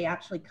before they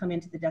actually come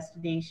into the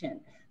destination.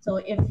 So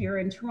if you're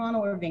in Toronto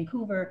or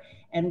Vancouver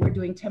and we're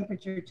doing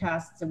temperature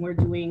tests and we're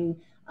doing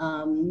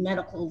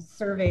medical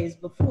surveys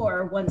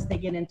before, once they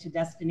get into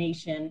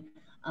destination,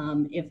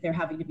 if they're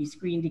having to be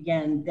screened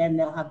again, then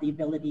they'll have the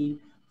ability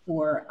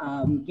for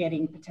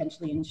getting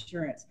potentially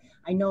insurance.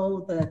 I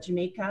know the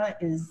Jamaica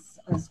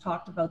has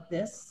talked about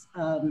this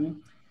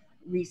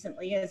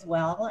recently as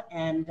well,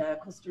 and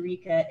Costa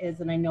Rica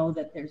is, and I know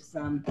that there's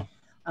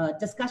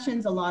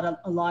discussions, a lot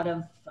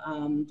of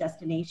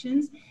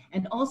destinations,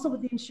 and also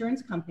with the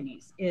insurance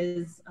companies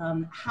is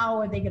how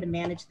are they going to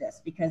manage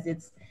this, because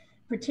it's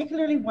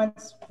particularly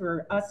once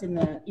for us in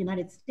the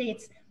United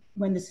States,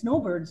 when the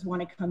snowbirds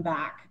want to come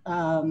back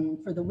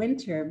for the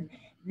winter,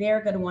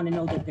 they're going to want to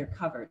know that they're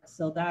covered.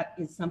 So that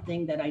is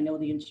something that I know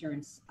the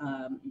insurance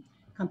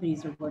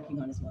companies are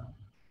working on as well.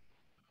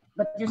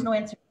 But there's no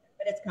answer,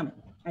 but it's coming,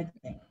 I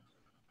think.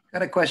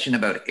 Got a question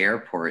about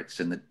airports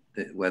and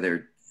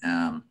whether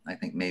I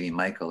think maybe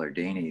Michael or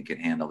Dana, you could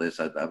handle this,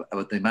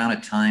 about the amount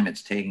of time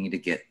it's taking to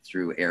get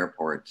through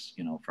airports,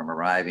 you know, from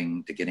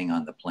arriving to getting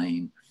on the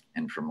plane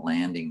and from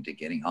landing to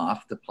getting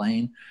off the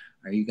plane.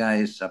 Are you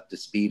guys up to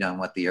speed on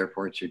what the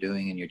airports are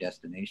doing in your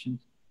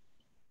destinations?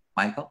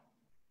 Michael?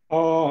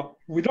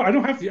 I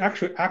don't have the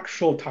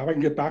actual time. I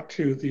can get back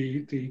to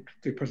the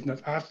person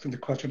that's asking the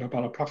question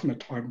about approximate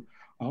time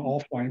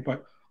offline,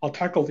 but I'll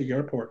tackle the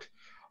airport.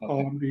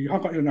 Okay. The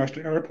Hong Kong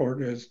International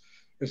Airport is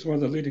one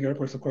of the leading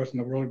airports, of course, in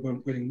the world,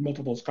 winning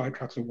multiple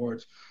Skytrax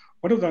awards.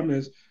 One of them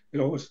is, you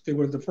know, they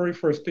were the very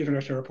first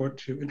international airport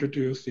to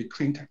introduce the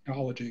clean tech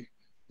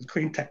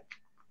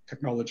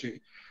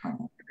technology,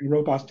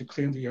 robots to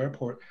clean the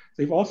airport.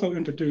 They've also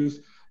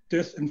introduced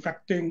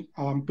disinfecting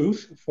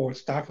booths for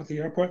staff at the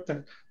airport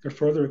that they're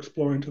further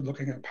exploring to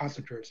looking at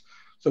passengers.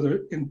 So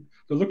they're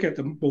looking at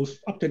the most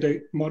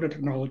up-to-date modern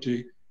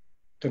technology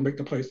to make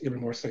the place even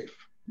more safe.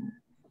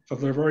 So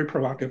they're very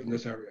proactive in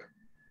this area.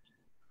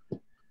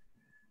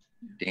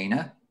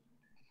 Dana?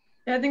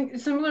 Yeah, I think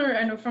similar,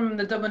 I know from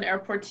the Dublin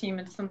Airport team,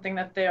 it's something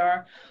that they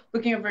are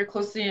looking at very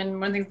closely. And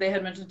one of the things they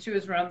had mentioned too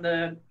is around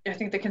the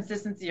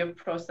consistency of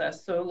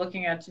process. So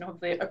looking at, you know,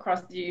 hopefully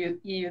across the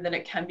EU that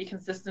it can be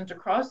consistent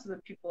across so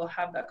that people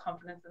have that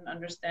confidence and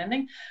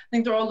understanding. I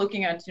think they're all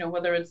looking at, you know,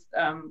 whether it's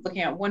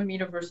looking at 1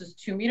 meter versus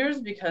 2 meters,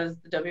 because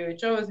the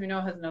WHO, as we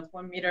know, has enough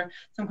 1 meter.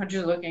 Some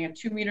countries are looking at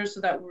 2 meters, so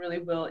that really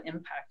will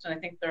impact. And I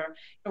think they're,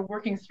 you know,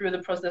 working through the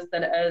process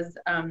that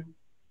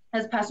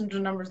as passenger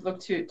numbers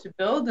look to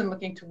build and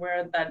looking to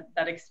where that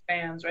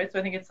expands, right? So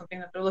I think it's something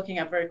that they're looking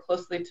at very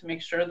closely to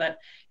make sure that,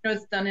 you know,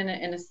 it's done in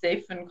a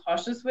safe and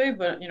cautious way,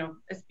 but, you know,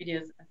 as speedy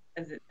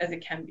as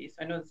it can be. So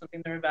I know it's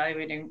something they're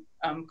evaluating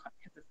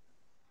consistently.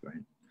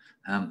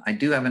 Right. I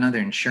do have another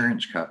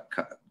insurance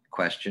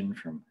question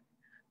from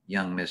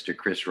young Mr.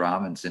 Chris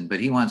Robinson, but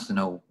he wants to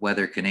know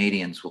whether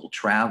Canadians will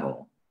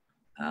travel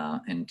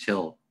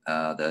until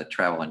the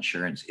travel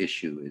insurance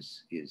issue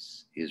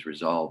is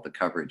resolved, the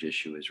coverage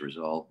issue is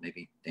resolved.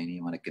 Maybe, Dana,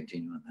 you want to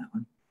continue on that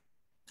one?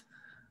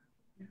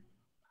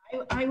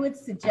 I would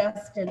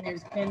suggest, and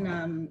there's been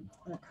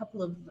a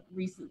couple of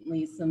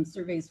recently some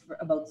surveys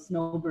about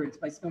snowbirds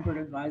by Snowbird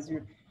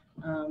Advisor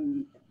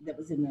that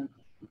was in the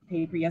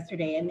paper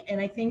yesterday,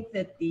 and I think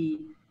that the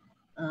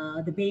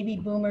baby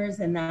boomers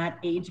and that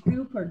age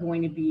group are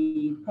going to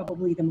be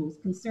probably the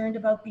most concerned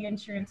about the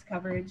insurance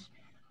coverage.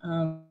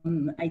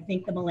 I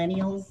think the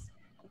millennials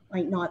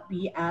might not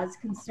be as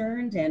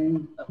concerned,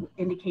 and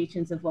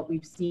indications of what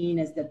we've seen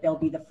is that they'll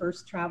be the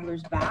first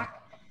travelers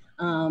back,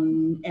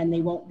 and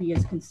they won't be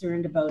as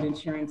concerned about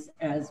insurance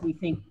as we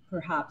think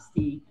perhaps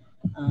the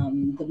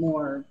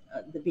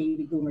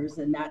baby boomers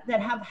and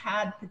that have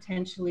had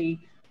potentially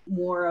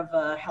more of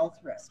a health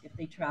risk if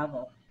they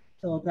travel.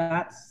 So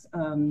that's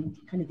kind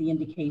of the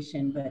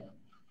indication, but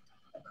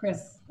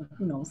Chris,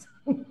 who knows?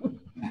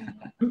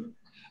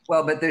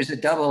 Well, but there's a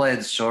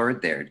double-edged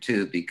sword there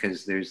too,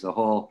 because there's the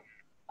whole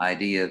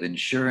idea of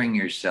insuring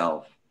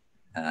yourself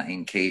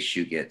in case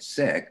you get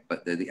sick.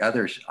 But the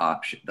other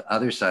option, the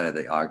other side of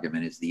the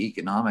argument is the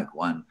economic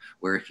one,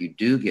 where if you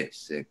do get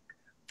sick,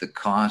 the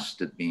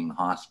cost of being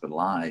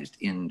hospitalized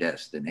in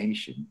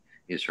destination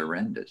is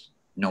horrendous,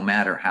 no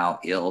matter how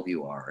ill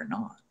you are or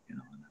not. You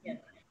know, yeah.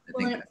 I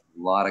think that's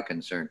a lot of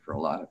concern for a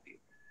lot of people.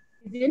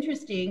 It's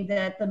interesting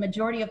that the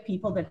majority of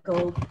people that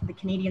go, the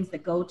Canadians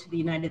that go to the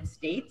United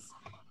States,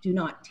 do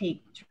not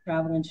take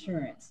travel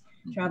insurance.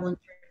 Mm-hmm. Travel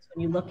insurance,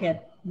 when you look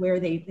at where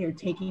they're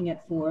taking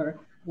it for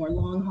more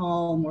long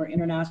haul, more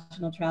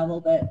international travel,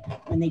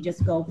 but when they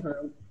just go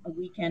for a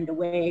weekend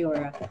away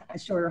or a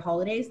shorter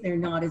holidays, they're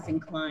not as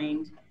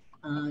inclined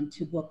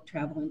to book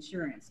travel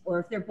insurance, or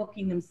if they're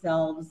booking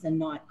themselves and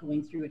not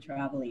going through a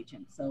travel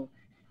agent. So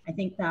I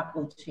think that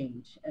will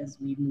change as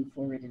we move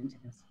forward into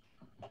this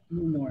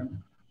new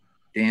norm.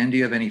 Dan, do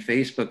you have any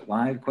Facebook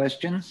Live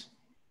questions?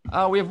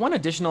 We have one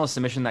additional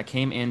submission that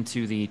came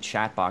into the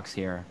chat box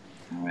here.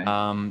 All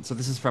right. So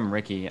this is from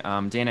Ricky.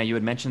 Dana, you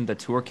had mentioned the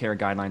tour care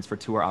guidelines for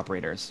tour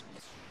operators.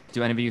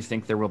 Do any of you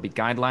think there will be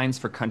guidelines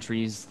for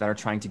countries that are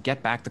trying to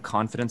get back the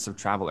confidence of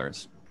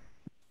travelers?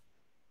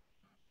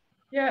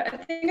 Yeah, I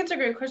think it's a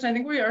great question. I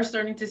think we are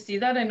starting to see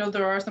that. I know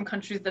there are some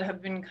countries that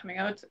have been coming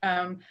out.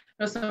 I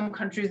know some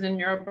countries in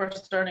Europe are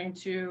starting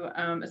to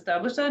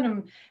establish that,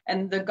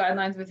 and the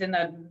guidelines within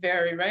that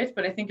vary, right?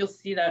 But I think you'll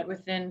see that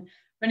within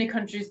many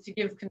countries to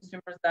give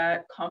consumers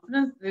that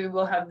confidence. They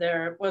will have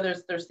their, whether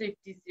it's their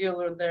safety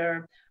seal or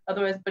their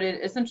otherwise, but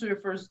it essentially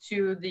refers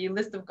to the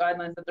list of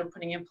guidelines that they're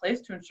putting in place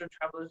to ensure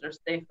travelers are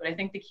safe. But I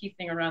think the key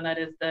thing around that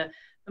is the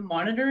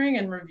monitoring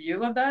and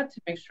review of that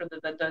to make sure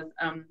that that does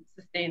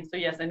sustain. So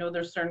yes, I know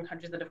there's certain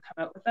countries that have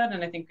come out with that,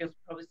 and I think you'll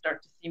probably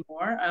start to see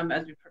more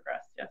as we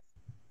progress, yes.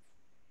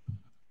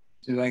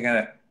 So I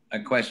got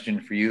a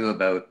question for you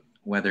about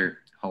whether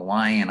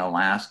Hawaii and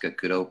Alaska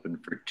could open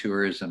for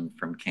tourism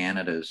from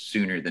Canada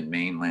sooner than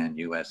mainland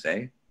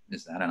USA.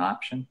 Is that an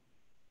option?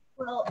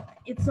 Well,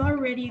 it's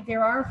already,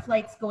 there are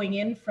flights going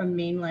in from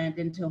mainland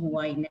into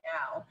Hawaii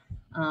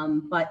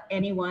now, but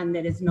anyone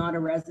that is not a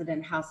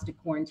resident has to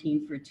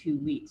quarantine for 2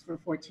 weeks, for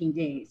 14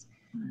 days.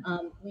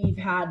 We've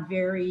had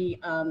very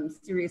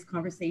serious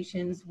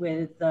conversations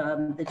with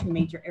the two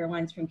major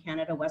airlines from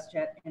Canada,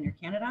 WestJet and Air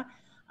Canada,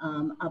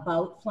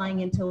 about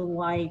flying into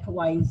Hawaii.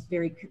 Hawaii is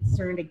very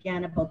concerned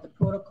again about the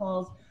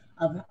protocols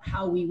of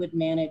how we would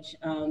manage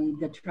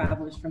the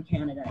travelers from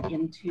Canada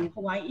into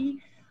Hawaii.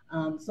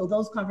 So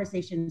those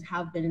conversations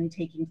have been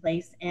taking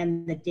place,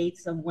 and the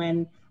dates of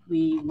when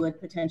we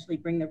would potentially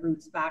bring the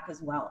routes back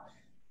as well.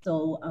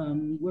 So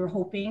we're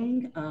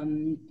hoping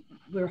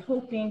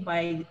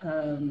by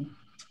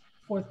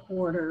fourth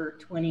quarter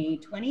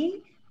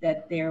 2020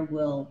 that there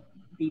will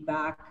be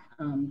back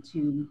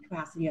to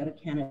capacity out of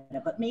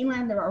Canada. But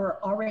mainland, there are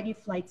already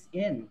flights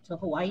in to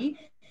Hawaii.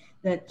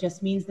 That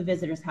just means the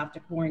visitors have to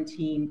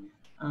quarantine,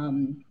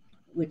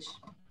 which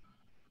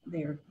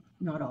they're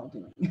not all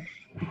doing.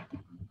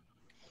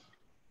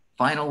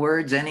 Final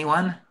words,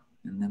 anyone?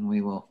 And then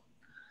we will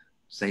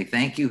say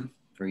thank you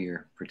for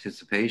your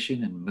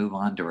participation and move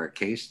on to our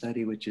case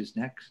study, which is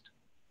next.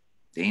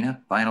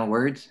 Dana, final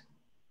words?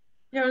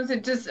 Yeah, I was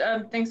just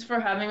thanks for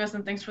having us,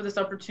 and thanks for this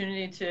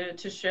opportunity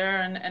to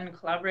share and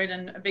collaborate.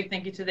 And a big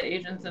thank you to the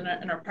agents and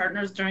our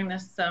partners during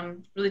this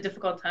really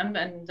difficult time,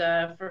 and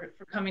for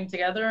coming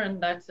together,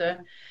 and that's a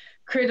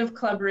creative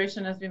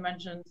collaboration, as we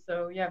mentioned.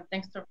 So yeah,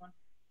 thanks to everyone.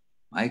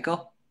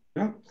 Michael?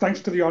 Yeah,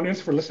 thanks to the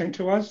audience for listening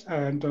to us,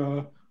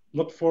 and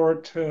look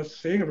forward to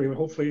seeing everyone,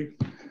 hopefully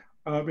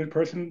in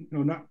person,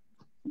 not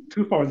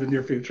too far in the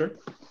near future.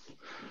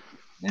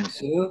 And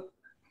Sue?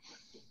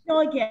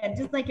 No, again,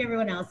 just like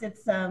everyone else,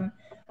 it's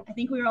I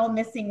think we're all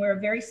missing. We're a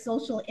very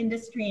social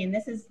industry, and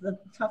this is the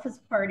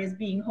toughest part, is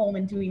being home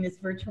and doing this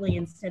virtually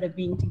instead of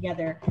being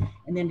together,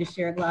 and then to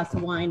share a glass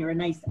of wine or a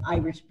nice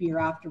Irish beer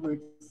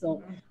afterwards.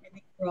 So I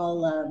think we're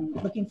all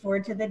looking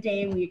forward to the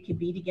day we could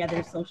be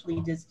together,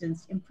 socially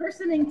distanced, in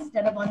person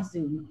instead of on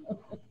Zoom.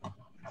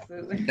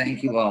 Absolutely.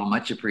 Thank you all,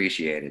 much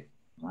appreciated.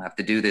 We'll have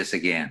to do this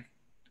again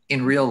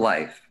in real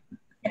life.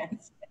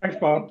 Yes. Thanks,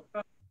 Bob.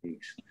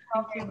 Thanks.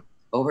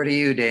 Over to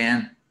you,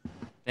 Dan.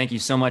 Thank you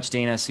so much,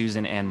 Dana,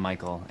 Susan, and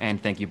Michael.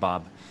 And thank you,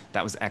 Bob.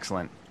 That was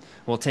excellent.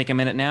 We'll take a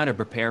minute now to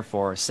prepare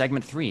for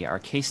segment 3, our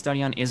case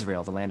study on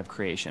Israel, the land of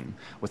creation,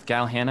 with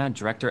Gal Hanna,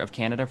 Director of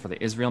Canada for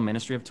the Israel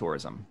Ministry of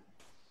Tourism.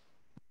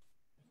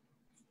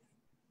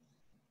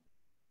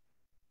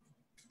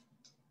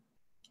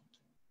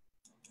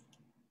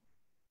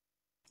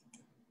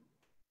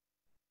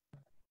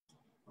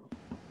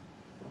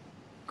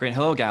 Great.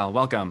 Hello, Gal.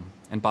 Welcome.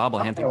 And Bob,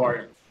 I'll hand things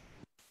over.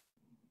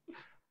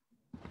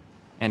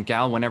 And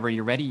Gal, whenever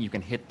you're ready, you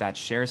can hit that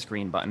share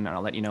screen button, and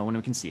I'll let you know when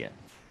we can see it.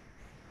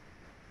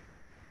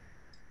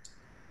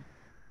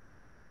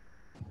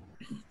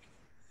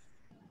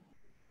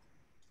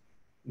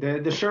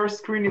 The share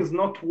screen is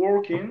not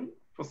working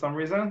for some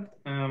reason.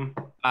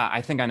 I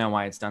think I know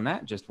why it's done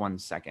that. Just 1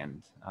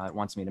 second. It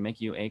wants me to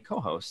make you a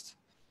co-host.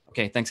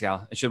 Okay, thanks,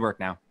 Gal. It should work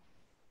now.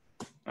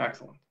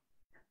 Excellent.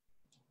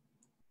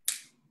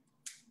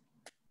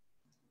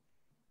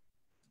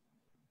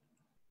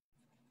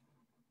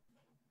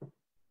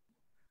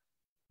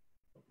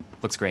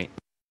 Looks great.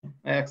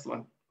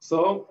 Excellent.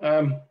 So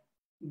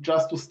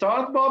just to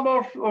start,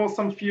 Bob, or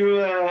some few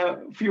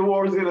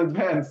words in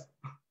advance.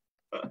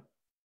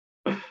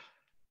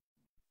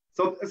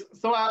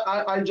 So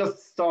I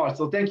just start.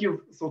 So thank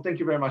you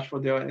very much for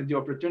the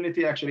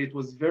opportunity. Actually, it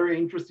was very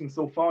interesting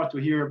so far to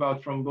hear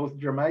about from both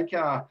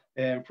Jamaica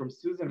and from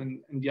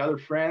Susan and the other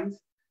friends.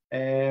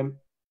 And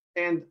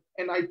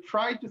I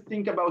tried to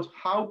think about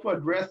how to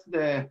address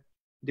the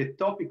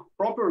topic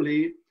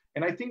properly.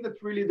 And I think that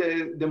really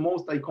the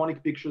most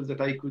iconic pictures that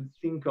I could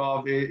think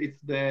of, it's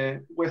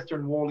the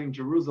Western Wall in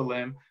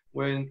Jerusalem,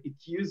 when it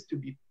used to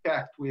be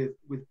packed with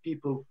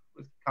people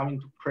coming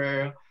to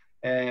prayer,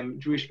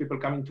 Jewish people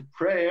coming to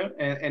prayer.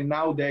 And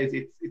nowadays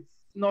it's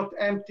not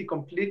empty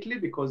completely,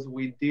 because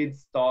we did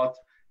start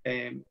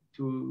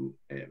to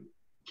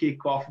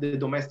kick off the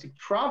domestic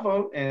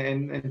travel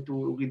and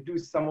to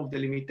reduce some of the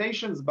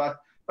limitations, but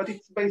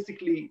it's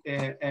basically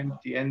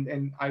empty.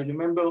 And I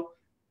remember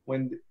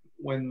when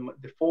when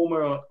the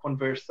former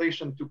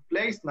conversation took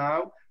place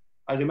now,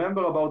 I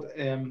remember about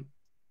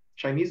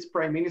Chinese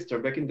Prime Minister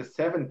back in the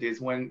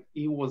 70s when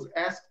he was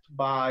asked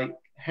by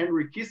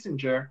Henry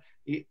Kissinger,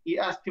 he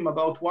asked him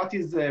about what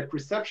is the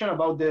perception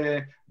about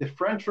the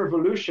French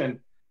Revolution,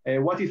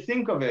 what do you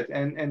think of it?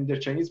 And the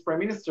Chinese Prime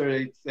Minister,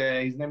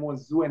 his name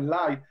was Zhou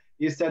Enlai,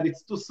 he said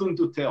it's too soon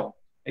to tell.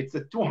 It's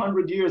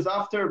 200 years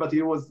after, but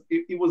he was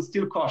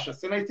still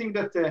cautious. And I think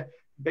that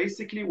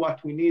basically what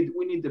we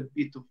need a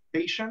bit of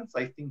patience.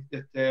 I think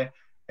that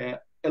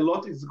a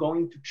lot is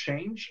going to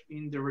change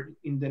in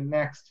the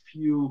next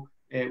few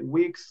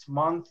weeks,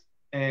 months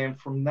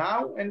from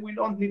now, and we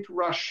don't need to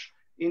rush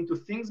into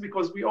things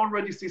because we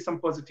already see some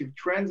positive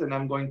trends, and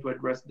I'm going to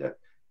address that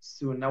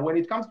soon. Now, when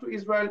it comes to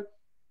Israel,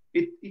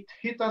 it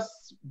hit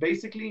us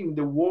basically in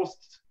the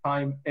worst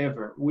time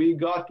ever. We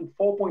got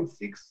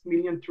 4.6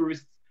 million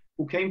tourists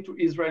who came to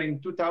Israel in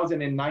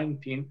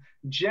 2019.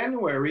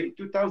 January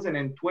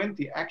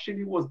 2020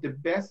 actually was the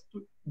best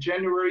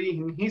January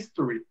in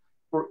history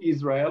for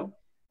Israel.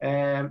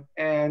 And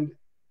then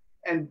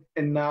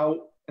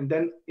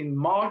in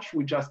March,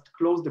 we just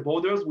closed the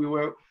borders. We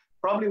were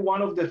probably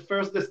one of the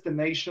first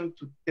destinations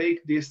to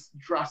take this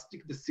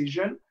drastic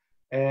decision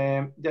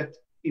that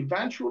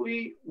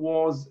eventually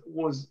was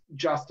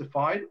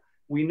justified.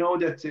 We know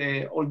that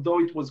although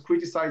it was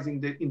criticized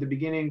in the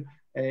beginning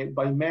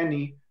by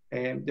many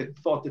that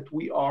thought that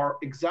we are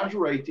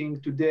exaggerating,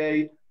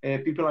 today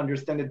people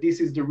understand that this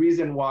is the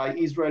reason why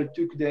Israel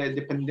took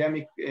the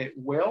pandemic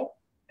well.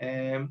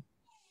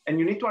 And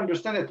you need to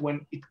understand that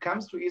when it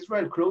comes to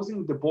Israel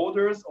closing the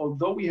borders,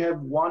 although we have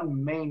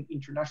one main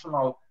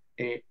international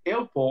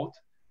airport,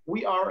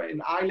 we are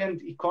an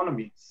island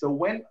economy. So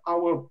when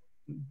our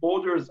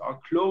borders are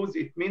closed,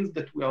 it means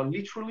that we are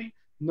literally,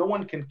 no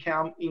one can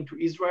come into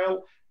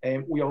Israel.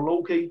 We are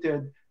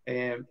located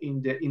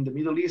in the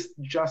Middle East,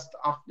 just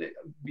after,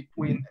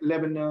 between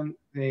Lebanon,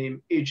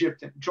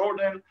 Egypt, and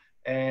Jordan.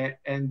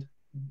 And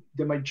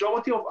the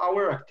majority of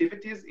our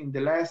activities in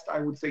the last, I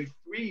would say,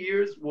 3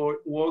 years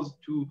was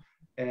to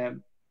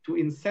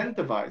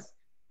incentivize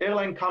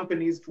airline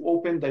companies to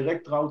open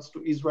direct routes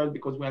to Israel,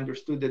 because we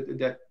understood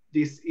that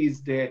this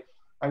is the,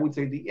 I would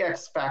say, the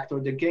X factor,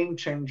 the game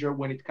changer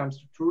when it comes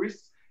to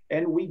tourists.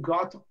 And we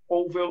got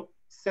over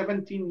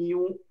 70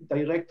 new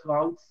direct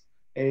routes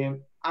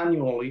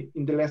annually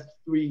in the last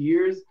 3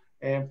 years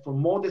for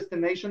more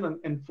destinations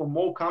and for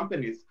more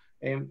companies.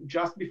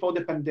 Just before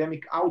the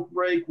pandemic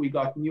outbreak, we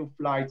got new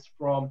flights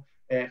from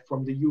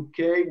the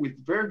UK with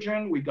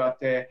Virgin. We got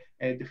the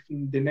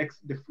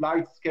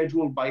flight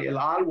scheduled by El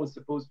Al was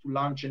supposed to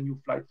launch a new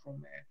flight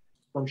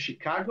from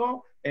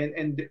Chicago,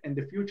 and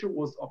the future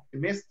was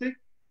optimistic.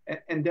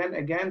 And then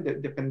again,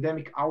 the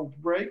pandemic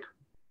outbreak.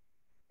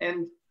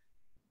 And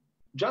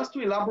just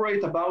to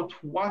elaborate about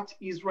what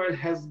Israel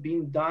has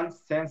been done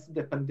since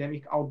the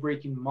pandemic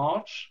outbreak in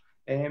March,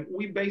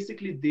 we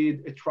basically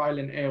did a trial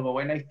and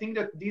error. And I think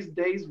that these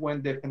days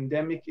when the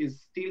pandemic is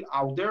still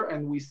out there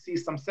and we see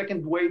some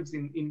second waves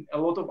in a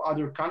lot of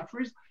other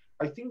countries,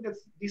 I think that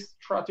this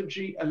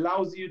strategy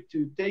allows you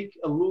to take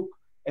a look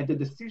at the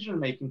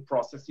decision-making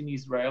process in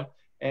Israel.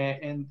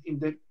 And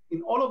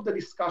in all of the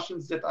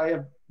discussions that I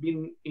have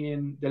been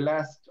in the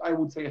last, I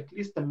would say at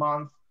least a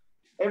month,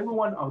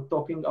 everyone are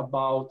talking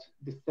about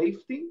the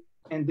safety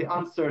and the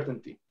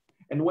uncertainty.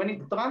 And when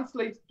it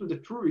translates to the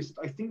tourist,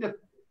 I think that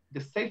the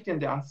safety and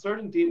the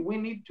uncertainty, we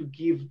need to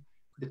give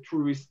the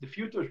tourists, the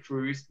future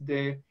tourists,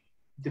 the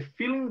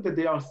feeling that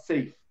they are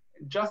safe,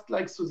 just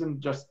like Susan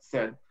just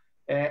said.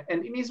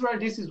 And in Israel,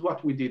 this is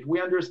what we did.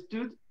 We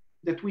understood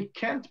that we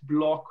can't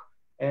block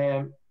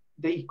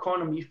the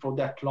economy for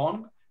that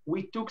long.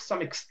 We took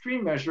some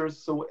extreme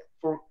measures. So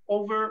for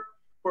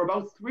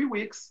about 3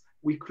 weeks,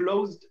 we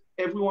closed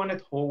everyone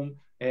at home,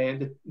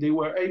 and they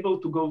were able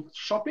to go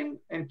shopping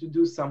and to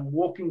do some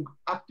walking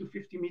up to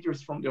 50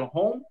 meters from their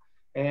home.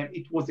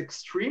 It was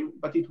extreme,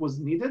 but it was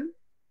needed.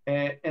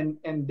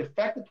 And the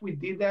fact that we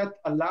did that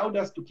allowed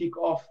us to kick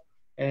off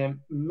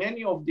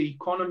many of the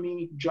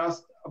economy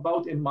just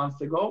about a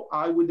month ago.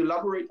 I will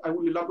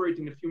elaborate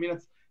in a few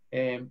minutes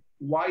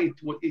why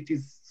it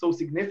is so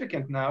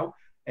significant now.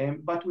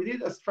 But we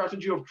did a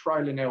strategy of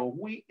trial and error.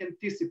 We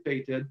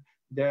anticipated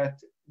that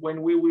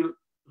when we will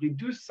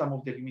reduce some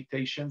of the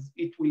limitations,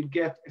 it will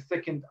get a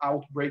second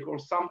outbreak or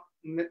some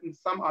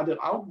other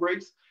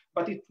outbreaks,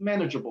 but it's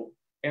manageable.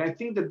 And I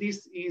think that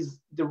this is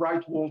the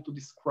right word to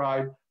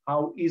describe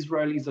how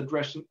Israel is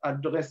addressing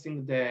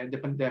the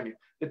pandemic,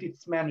 that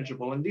it's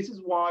manageable. And this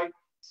is why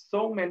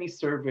so many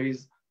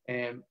surveys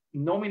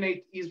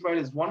nominate Israel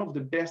as one of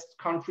the best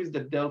countries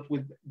that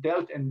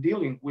dealt and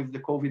dealing with the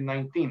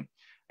COVID-19.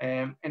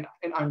 And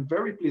I'm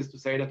very pleased to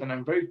say that, and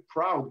I'm very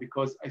proud,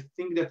 because I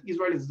think that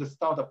Israel is the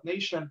startup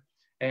nation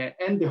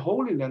and the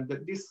Holy Land,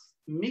 that this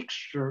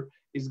mixture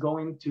is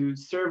going to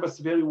serve us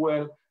very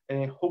well,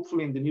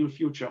 hopefully in the near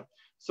future.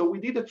 So we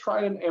did a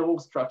trial and error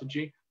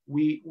strategy.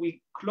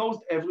 We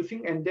closed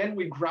everything, and then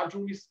we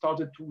gradually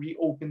started to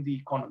reopen the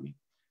economy.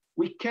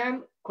 We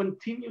can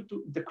continue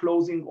to the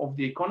closing of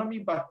the economy,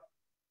 but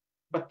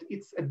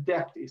it's a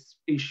debt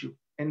issue.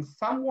 and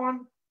someone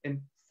and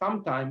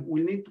sometime we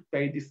need to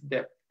pay this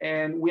debt.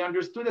 And we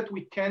understood that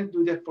we can't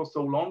do that for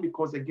so long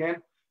because, again,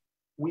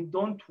 we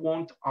don't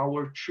want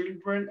our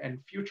children and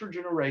future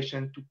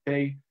generation to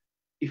pay,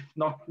 if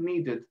not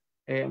needed,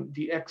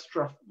 the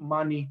extra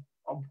money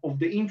of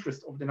the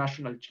interest of the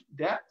national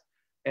debt.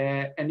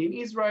 And in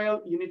Israel,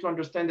 you need to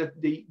understand that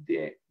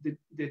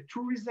the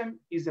tourism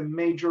is a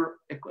major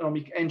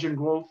economic engine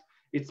growth.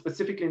 It's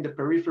specifically in the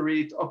periphery.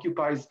 It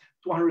occupies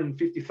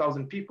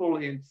 250,000 people.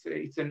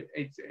 It's an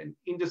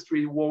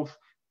industry worth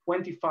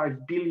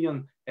 25 billion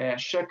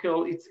shekel.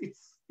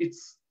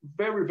 It's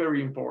very,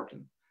 very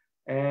important.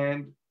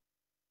 And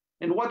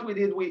what we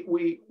did,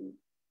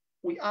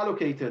 we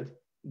allocated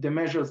the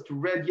measures to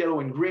red, yellow,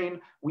 and green.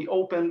 We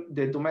opened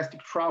the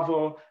domestic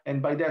travel,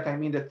 and by that I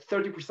mean that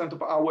 30%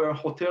 of our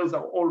hotels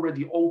are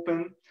already open.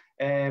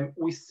 And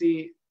we see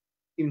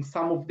in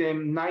some of them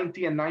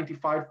 90 and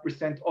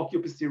 95%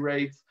 occupancy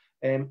rates.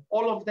 And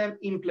all of them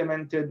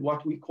implemented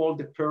what we call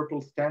the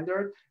purple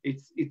standard.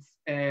 It's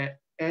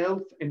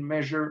health and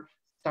measure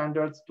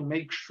standards to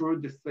make sure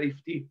the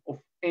safety of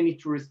any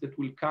tourist that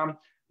will come,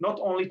 not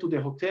only to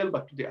the hotel,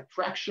 but to the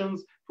attractions,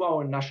 to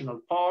our national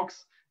parks.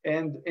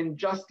 And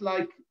just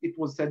like it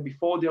was said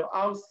before, there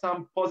are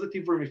some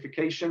positive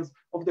ramifications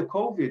of the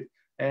COVID.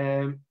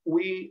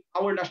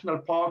 Our national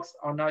parks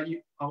are now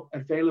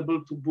available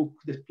to book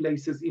the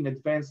places in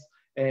advance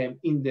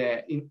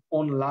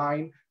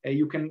online.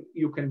 You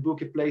can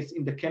book a place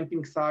in the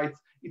camping sites.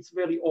 It's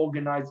very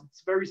organized.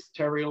 It's very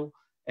sterile.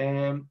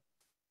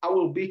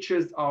 Our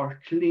beaches are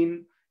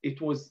clean.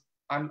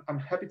 I'm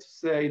happy to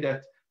say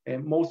that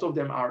most of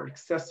them are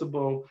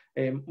accessible.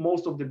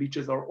 Most of the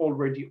beaches are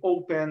already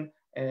open.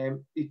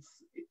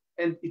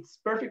 It's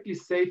perfectly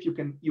safe.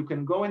 You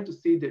can go in to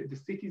see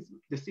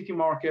the city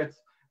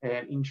markets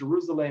in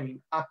Jerusalem,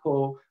 in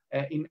Akko,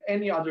 in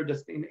any other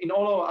destination. In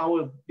all of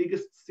our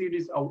biggest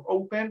cities are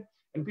open,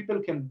 and people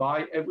can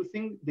buy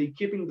everything. They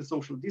keeping the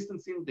social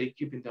distancing. They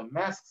keeping their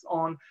masks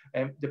on.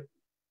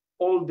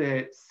 All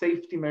the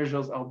safety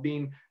measures are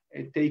being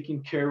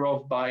taken care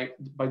of by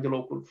the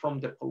local, from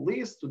the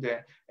police to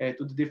the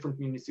different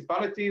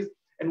municipalities.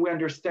 And we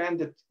understand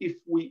that if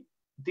we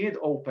did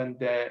open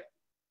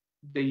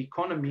the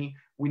economy,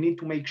 we need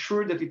to make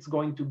sure that it's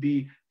going to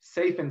be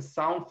safe and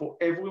sound for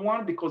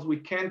everyone, because we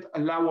can't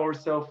allow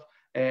ourselves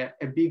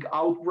a big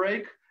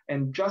outbreak.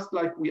 And just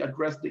like we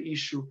addressed the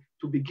issue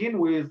to begin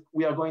with,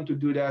 we are going to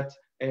do that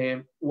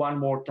one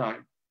more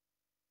time.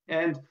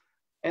 And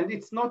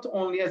it's not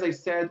only, as I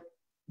said,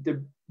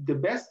 the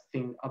best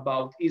thing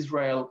about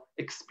Israel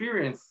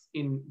experience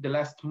in the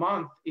last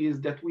month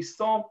is that we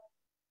saw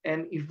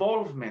an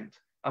evolvement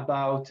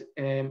about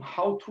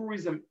how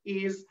tourism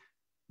is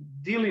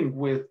dealing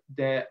with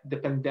the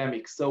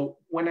pandemic. So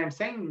when I'm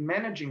saying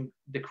managing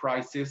the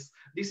crisis,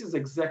 this is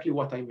exactly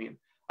what I mean.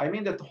 I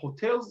mean that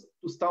hotels,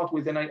 to start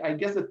with, and I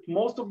guess that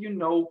most of you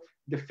know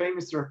the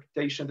famous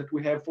reputation that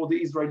we have for the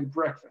Israeli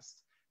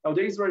breakfast. Now,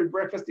 the Israeli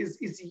breakfast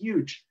is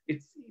huge.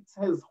 It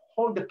has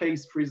all the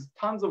pastries,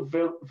 tons of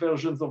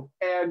versions of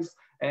eggs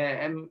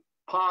and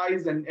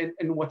pies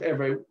and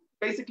whatever.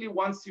 Basically,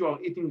 once you are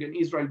eating an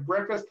Israeli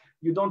breakfast,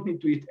 you don't need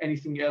to eat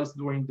anything else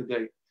during the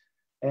day.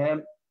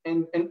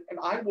 And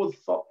I was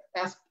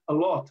asked a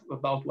lot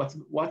about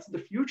what's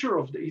the future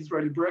of the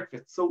Israeli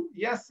breakfast. So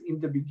yes, in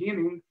the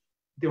beginning,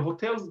 the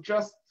hotels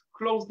just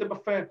closed the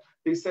buffet.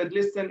 They said,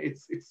 listen,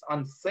 it's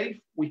unsafe.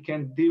 We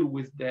can't deal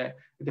with the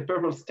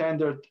purple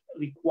standard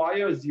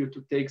requires you to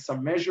take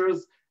some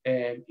measures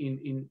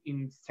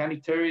in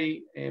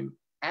sanitary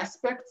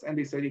aspects. And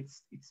they said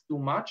it's too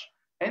much.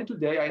 And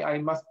today I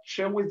must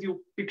share with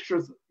you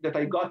pictures that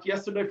I got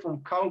yesterday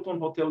from Carlton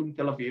Hotel in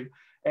Tel Aviv.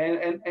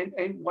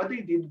 And what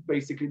they did,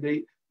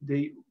 basically,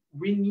 they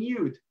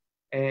renewed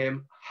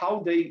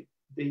how they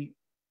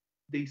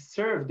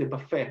serve the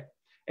buffet,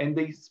 and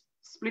they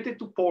split it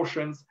to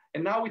portions,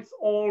 and now it's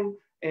all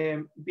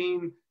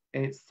being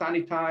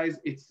sanitized.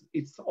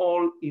 It's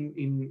all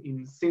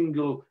in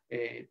single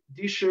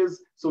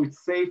dishes, so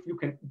it's safe. You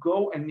can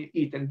go and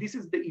eat, and this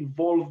is the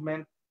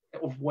evolvement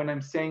of when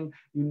I'm saying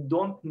you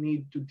don't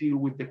need to deal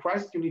with the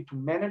crisis, you need to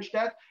manage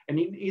that. And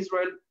in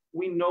Israel,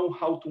 we know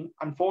how to,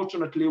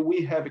 unfortunately,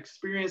 we have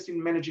experience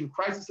in managing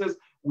crises.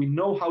 We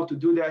know how to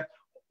do that.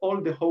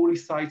 All the holy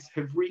sites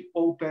have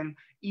reopened,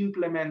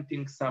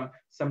 implementing some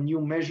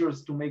new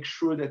measures to make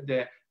sure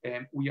that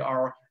we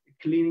are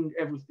cleaning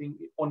everything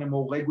on a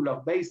more regular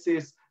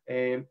basis.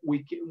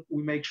 We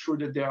make sure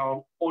that there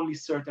are only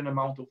certain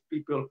amount of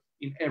people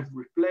in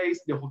every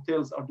place. The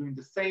hotels are doing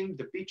the same.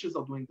 The beaches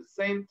are doing the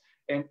same.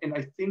 And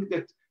I think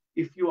that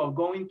if you are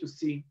going to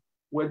see,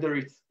 whether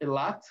it's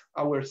Eilat,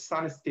 our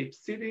sun-escaped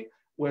city,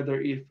 whether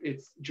if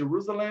it's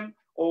Jerusalem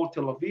or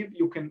Tel Aviv,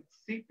 you can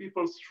see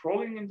people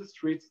strolling in the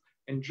streets,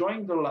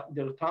 enjoying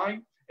their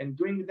time, and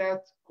doing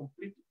that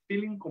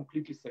feeling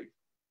completely safe.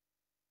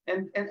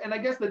 And I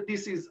guess that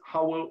this is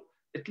how,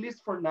 at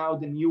least for now,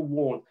 the new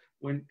world,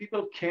 when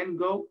people can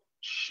go,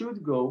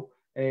 should go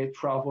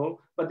travel,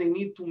 but they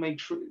need to make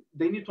sure,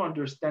 they need to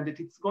understand that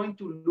it's going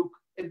to look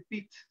a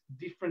bit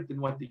different than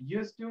what they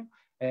used to.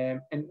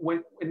 And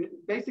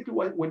basically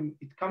when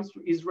it comes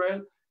to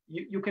Israel,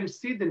 you can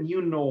see the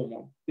new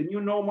normal. The new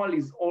normal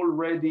is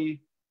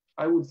already,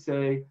 I would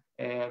say,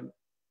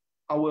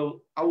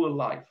 our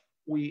life.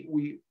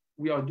 We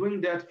are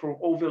doing that for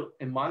over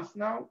a month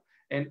now,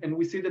 and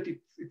we see that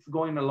it's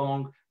going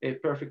along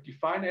perfectly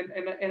fine.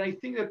 And I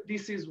think that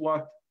this is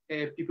what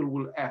people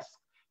will ask.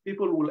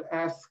 People will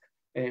ask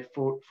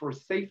for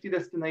safety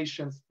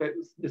destinations that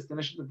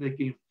they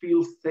can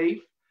feel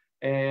safe,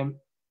 and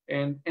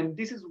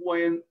this is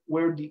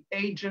where the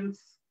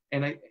agents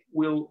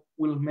will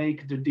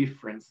make the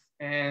difference.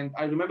 And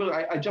I remember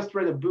I just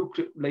read a book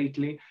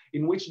lately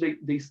in which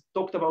they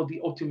talked about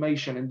the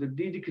automation and the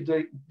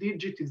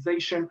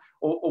digitization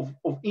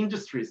of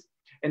industries.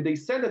 And they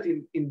said that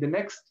in the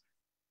next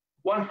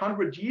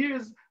 100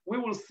 years, we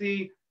will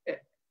see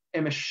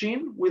a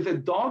machine with a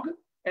dog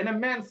and a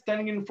man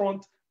standing in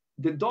front.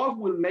 The dog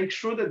will make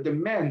sure that the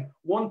man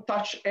won't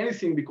touch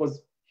anything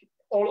because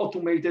all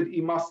automated,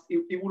 he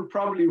will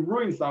probably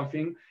ruin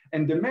something,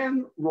 and the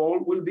man role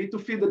will be to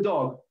feed the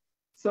dog.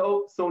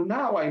 So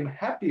now I'm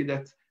happy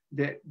that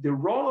the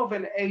role of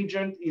an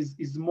agent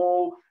is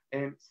more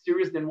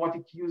serious than what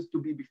it used to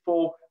be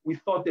before. We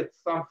thought that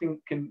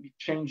something can be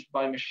changed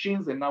by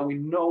machines, and now we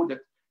know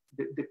that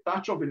the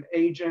touch of an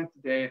agent,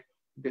 the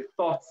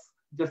thoughts,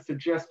 the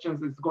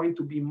suggestions is going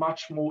to be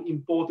much more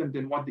important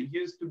than what they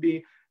used to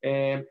be.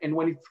 And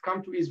when it's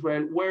come to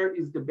Israel, where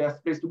is the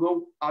best place to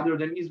go other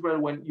than Israel,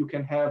 when you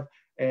can have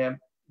the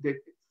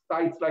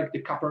sites like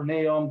the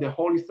Capernaum, the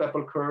Holy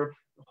Sepulchre,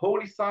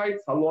 holy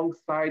sites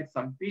alongside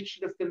some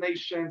beach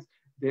destinations,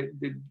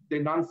 the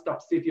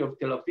non-stop city of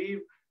Tel Aviv,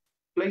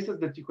 places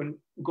that you can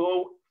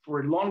go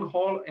for a long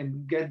haul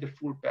and get the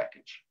full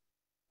package.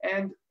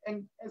 And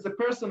as a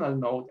personal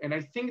note, and I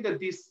think that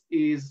this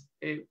is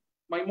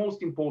my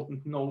most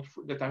important note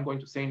that I'm going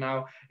to say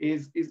now,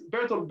 is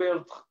Bertolt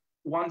Brecht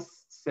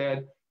once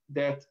said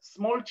that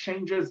small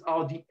changes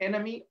are the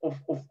enemy of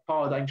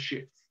paradigm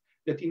shifts.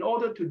 That in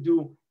order to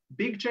do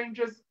big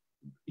changes,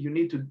 you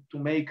need to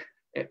make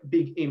a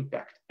big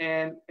impact.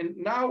 And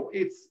now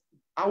it's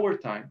our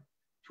time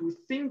to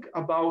think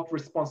about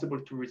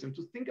responsible tourism,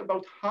 to think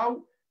about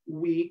how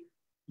we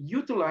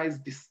utilize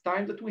this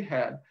time that we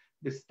had,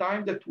 this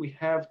time that we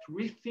have to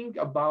rethink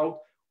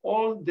about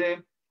all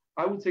the,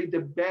 I would say,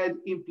 the bad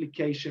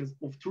implications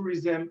of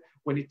tourism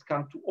when it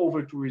comes to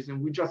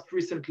over-tourism. We just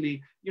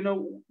recently,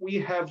 we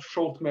have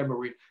short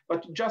memory,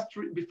 but just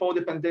before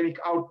the pandemic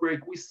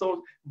outbreak, we saw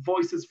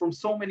voices from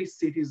so many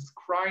cities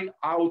crying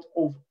out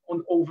on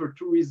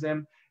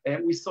over-tourism.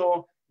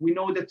 We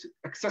know that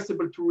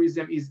accessible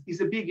tourism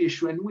is a big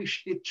issue, and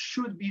it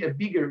should be a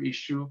bigger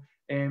issue.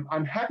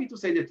 I'm happy to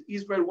say that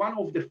Israel, one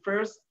of the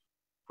first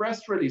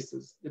press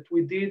releases that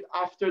we did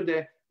after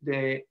the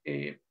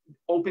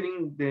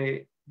opening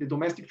the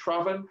domestic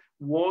travel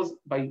was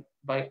by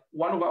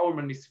one of our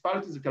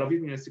municipalities, the Tel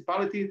Aviv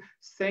municipality,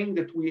 saying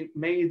that we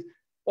made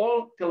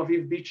all Tel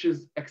Aviv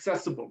beaches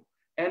accessible.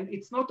 And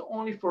it's not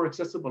only for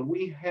accessible,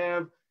 we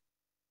have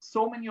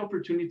so many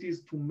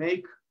opportunities to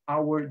make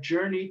our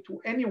journey to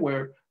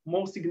anywhere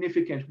more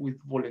significant with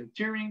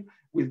volunteering,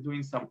 with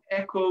doing some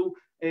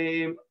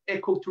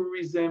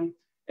eco-tourism.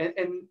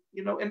 And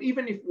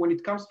even if when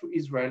it comes to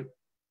Israel,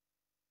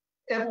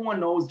 everyone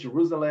knows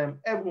Jerusalem,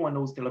 everyone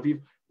knows Tel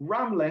Aviv.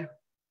 Ramleh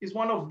is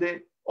one of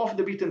the off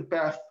the beaten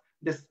path,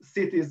 the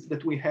cities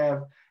that we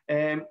have.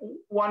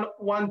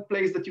 One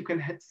place that you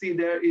can see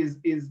there is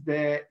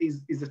a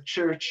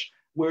church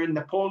where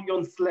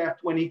Napoleon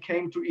slept when he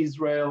came to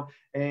Israel.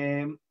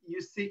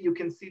 You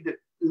can see the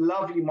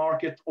lovely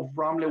market of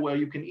Ramleh where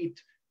you can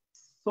eat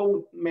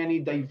so many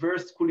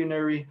diverse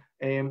culinary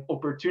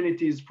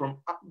opportunities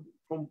from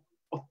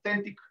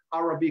authentic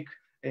Arabic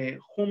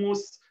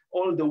hummus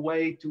all the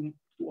way to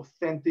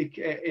authentic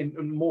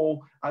and more,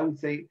 I would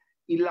say,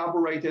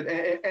 elaborated,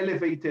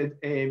 elevated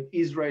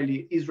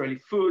Israeli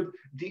food.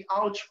 The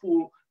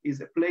Archpool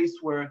is a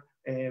place where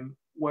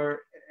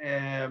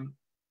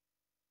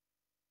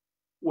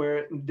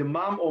the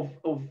mom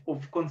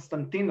of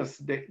Constantinus,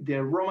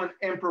 the Roman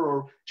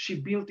emperor, she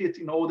built it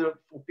in order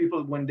for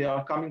people when they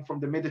are coming from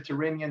the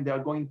Mediterranean, they are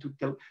going to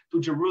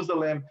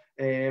Jerusalem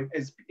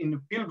as in a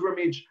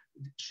pilgrimage.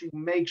 She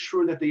makes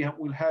sure that they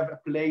will have a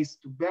place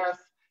to bath.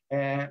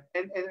 And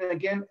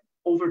again,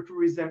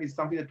 over-tourism is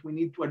something that we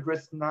need to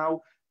address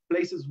now.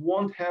 Places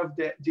won't have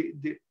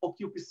the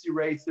occupancy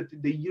rates that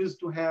they used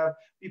to have.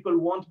 People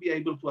won't be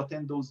able to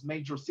attend those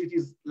major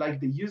cities like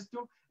they used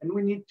to. And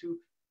we need to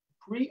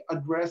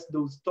pre-address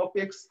those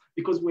topics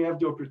because we have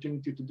the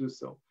opportunity to do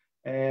so.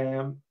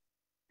 And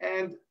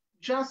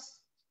just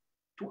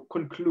to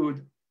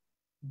conclude,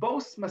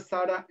 both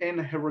Masada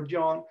and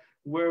Herodion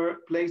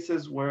were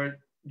places where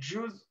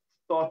Jews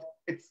thought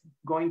it's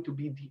going to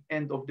be the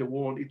end of the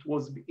world. It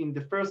was in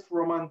the first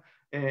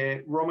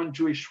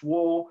Roman-Jewish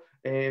war.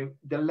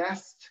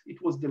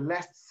 It was the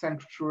last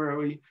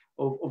sanctuary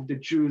of the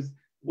Jews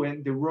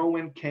when the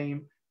Roman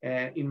came.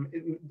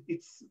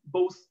 It's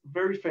both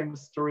very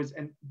famous stories,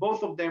 and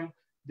both of them,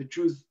 the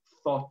Jews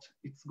thought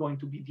it's going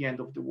to be the end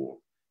of the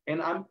world.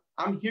 And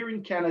I'm here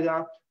in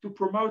Canada to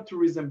promote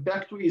tourism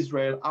back to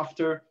Israel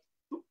after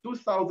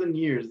 2,000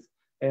 years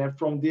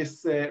from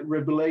this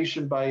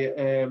revelation by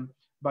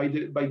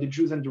the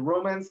Jews and the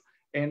Romans.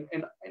 And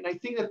I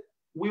think that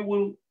we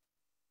will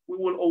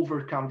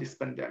overcome this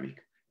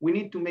pandemic. We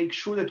need to make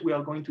sure that we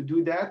are going to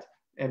do that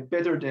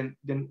better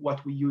than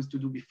what we used to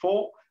do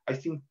before. I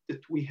think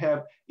that we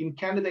have in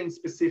Canada in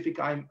specific.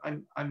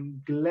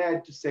 I'm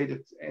glad to say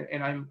that,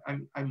 and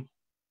I'm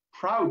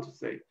proud to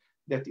say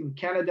that in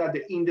Canada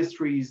the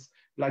industry is,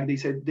 like they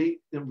said,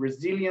 they're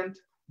resilient.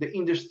 The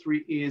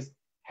industry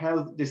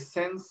has the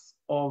sense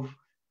of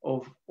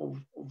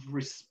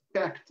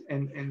respect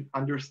and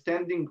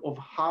understanding of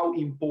how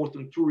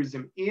important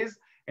tourism is.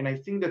 And I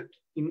think that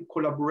in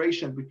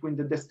collaboration between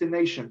the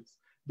destinations,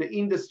 the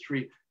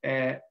industry,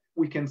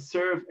 we can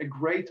serve a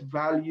great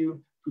value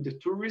to the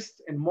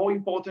tourists, and more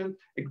important,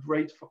 a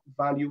great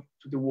value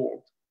to the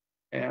world.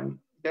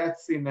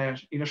 That's in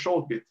a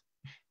short bit.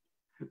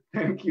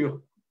 Thank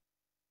you.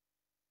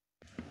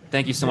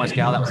 Thank you so much,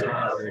 Gal. That was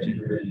very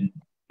encouraging.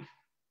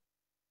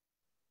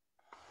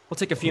 We'll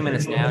take a few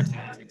minutes now to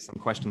take some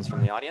questions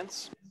from the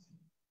audience.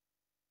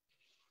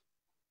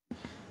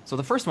 So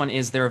the first one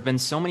is, there have been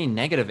so many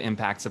negative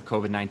impacts of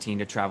COVID-19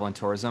 to travel and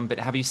tourism, but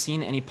have you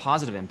seen any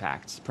positive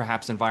impacts,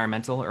 perhaps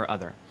environmental or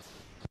other?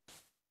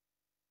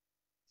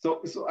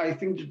 So I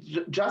think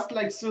just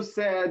like Sue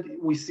said,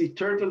 we see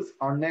turtles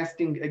are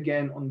nesting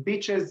again on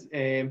beaches.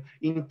 In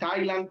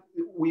Thailand,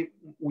 we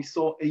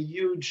saw a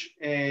huge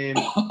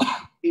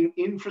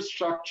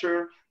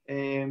infrastructure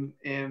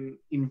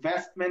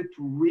investment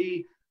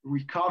to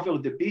recover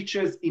the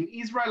beaches. In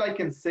Israel, I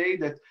can say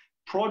that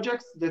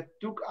projects that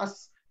took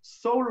us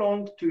so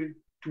long to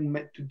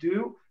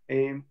do,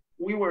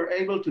 we were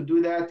able to do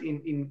that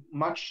in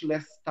much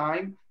less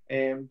time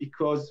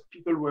because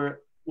people were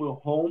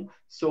home.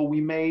 So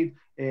we made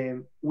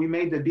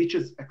the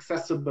beaches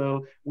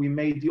accessible. We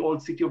made the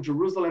old city of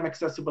Jerusalem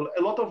accessible.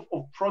 A lot of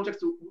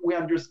projects, we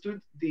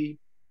understood the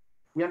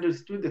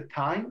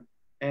time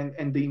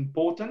and the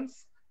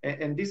importance,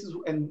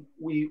 and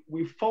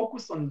we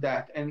focus on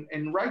that.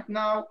 And right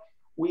now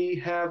we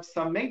have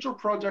some major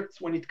projects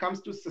when it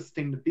comes to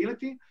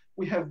sustainability.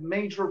 We have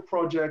major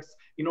projects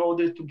in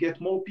order to get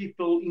more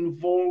people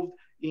involved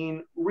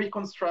in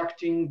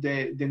reconstructing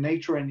the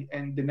nature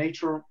and the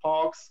nature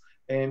parks.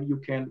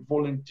 You can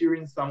volunteer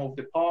in some of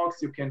the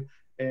parks. You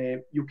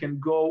can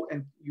go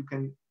and you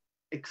can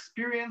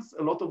experience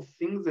a lot of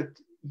things that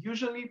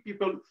usually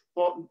people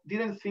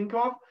didn't think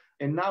of,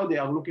 and now they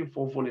are looking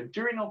for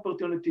volunteering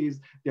opportunities.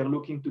 They are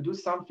looking to do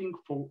something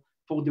for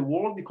the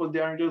world, because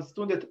they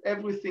understood that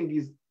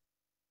everything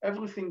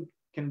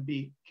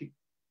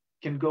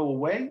can go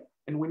away,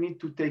 and we need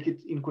to take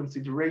it in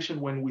consideration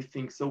when we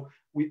think. So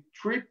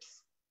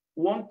trips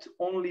won't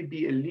only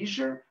be a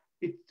leisure,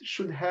 it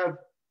should have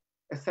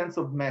a sense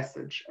of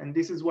message. And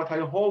this is what I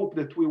hope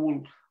that we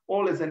will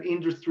all as an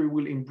industry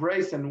will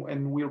embrace and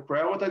will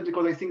prioritize,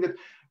 because I think that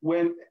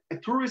when a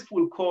tourist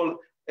will call,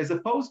 as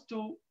opposed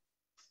to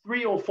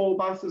 3 or 4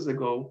 months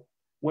ago,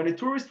 when a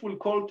tourist will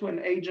call to an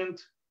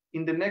agent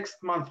in the next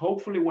month,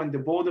 hopefully when the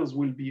borders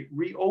will be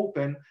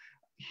reopened,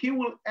 he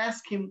will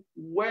ask him,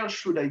 where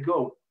should I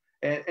go?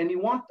 And he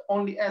won't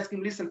only ask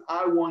him, listen,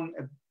 I want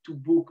to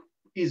book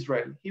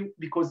Israel,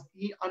 because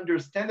he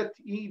understands that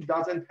he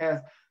doesn't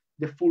have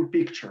the full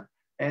picture.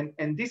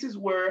 And this is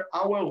where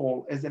our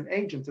role as an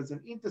agent, as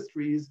an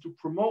industry, is to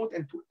promote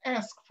and to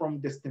ask from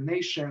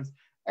destinations,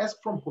 ask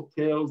from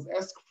hotels,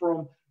 ask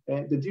from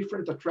the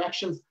different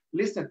attractions.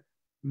 Listen,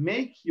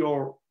 make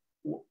your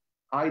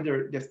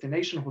either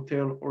destination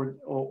hotel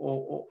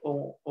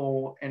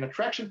or an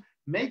attraction,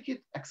 make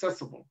it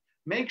accessible.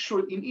 Make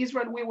sure, in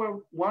Israel, we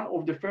were one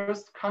of the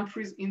first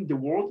countries in the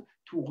world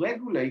to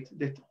regulate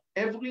that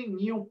every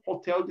new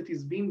hotel that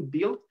is being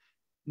built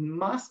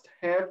must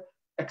have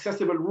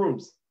accessible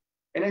rooms.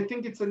 And I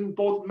think it's an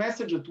important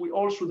message that we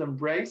all should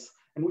embrace,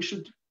 and we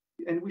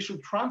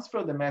should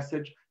transfer the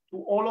message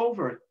to all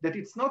over, that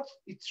it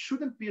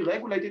shouldn't be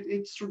regulated,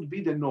 it should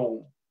be the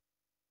norm.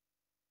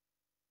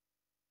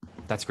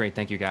 That's great,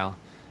 thank you, Gal.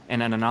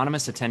 And an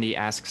anonymous attendee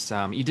asks,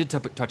 you did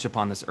touch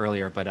upon this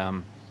earlier, but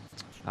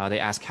they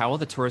ask, how will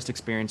the tourist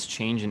experience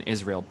change in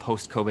Israel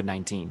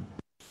post-COVID-19?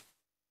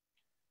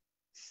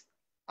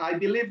 I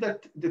believe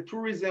that the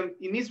tourism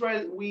in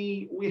Israel,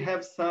 we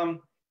have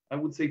some, I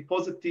would say,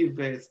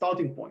 positive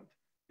starting point.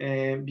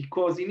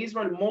 Because in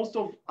Israel, most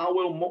of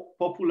our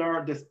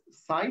popular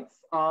sites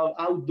are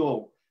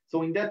outdoor.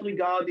 So in that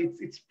regard,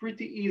 it's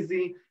pretty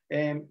easy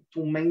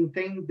to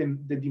maintain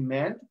the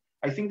demand.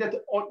 I think that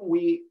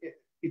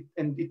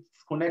and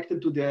it's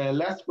connected to the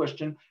last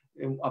question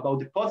about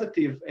the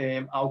positive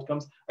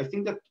outcomes. I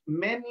think that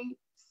many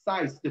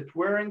sites that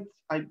weren't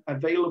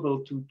available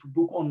to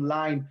book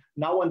online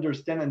now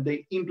understand, and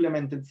they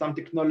implemented some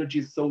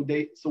technologies so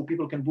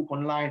people can book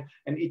online,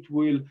 and it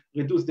will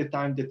reduce the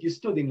time that you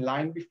stood in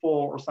line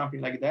before or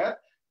something like that.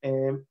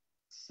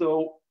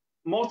 So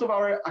most of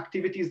our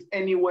activities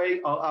anyway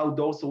are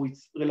outdoors, so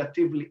it's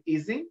relatively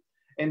easy.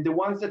 And the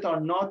ones that are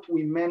not,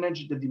 we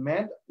manage the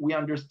demand. We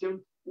understood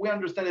we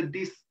understand that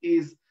this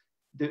is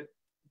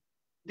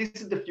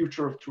the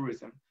future of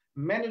tourism,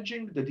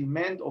 managing the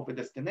demand of a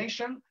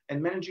destination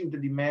and managing the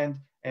demand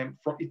and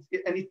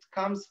it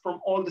comes from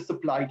all the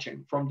supply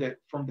chain, from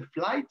the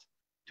flight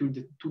to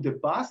the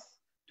bus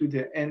to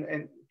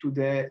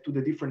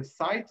the different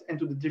sites and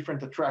to the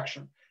different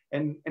attraction.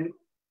 And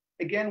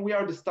again, we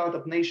are the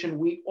startup nation.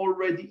 We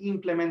already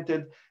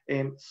implemented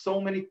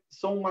so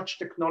much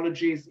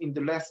technologies in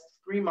the last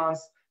 3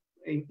 months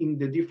in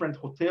the different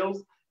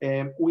hotels.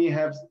 We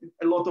have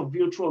a lot of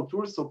virtual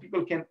tours, so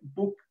people can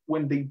book.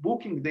 When they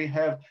booking, they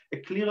have a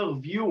clearer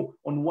view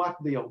on what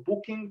they are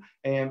booking.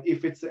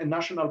 If it's a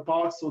national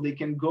park, so they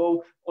can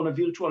go on a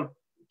virtual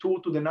tour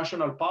to the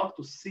national park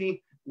to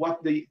see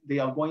what they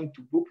are going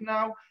to book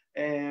now.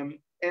 And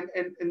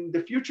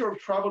the future of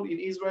travel in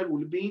Israel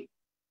will be,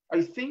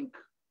 I think,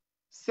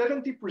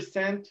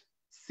 70%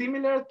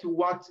 similar to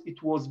what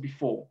it was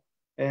before.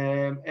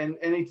 And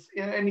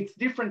it's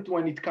different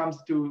when it comes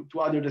to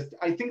other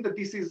destinations. I think that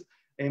this is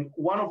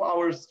one of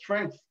our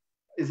strengths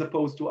as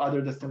opposed to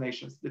other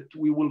destinations, that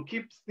we will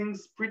keep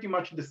things pretty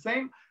much the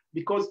same,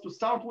 because to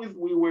start with,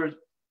 we were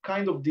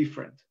kind of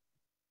different.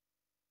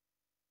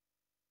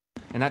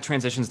 And that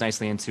transitions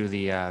nicely into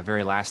the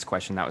very last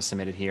question that was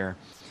submitted here.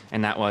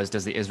 And that was,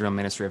 does the Israel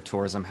Ministry of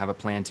Tourism have a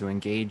plan to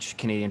engage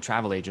Canadian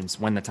travel agents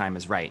when the time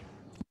is right?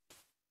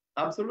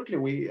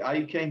 Absolutely.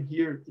 I came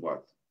here,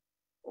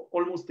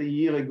 almost a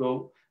year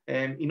ago,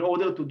 in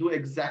order to do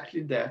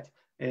exactly that.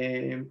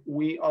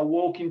 We are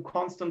working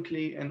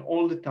constantly and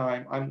all the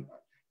time.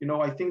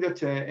 I think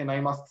that, and I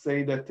must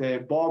say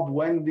that Bob,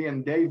 Wendy,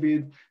 and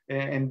David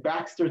and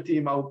Baxter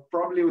team are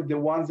probably the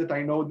ones that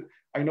I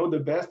know the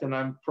best, and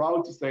I'm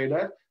proud to say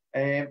that.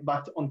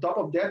 But on top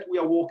of that, we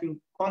are working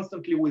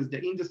constantly with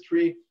the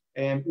industry,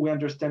 and we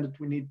understand that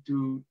we need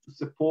to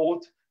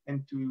support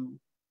and to,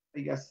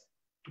 I guess,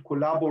 to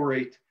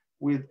collaborate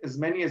with as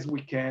many as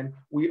we can.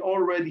 We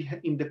already,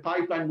 in the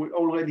pipeline, we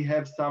already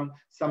have some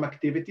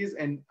activities,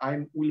 and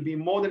I will be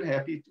more than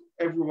happy to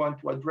everyone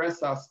to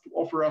address us, to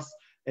offer us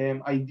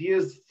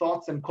ideas,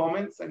 thoughts, and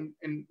comments, and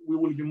we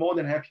will be more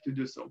than happy to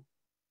do so.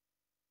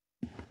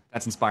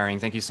 That's inspiring.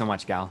 Thank you so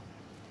much, Gal.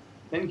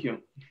 Thank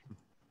you.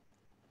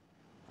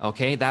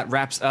 Okay, that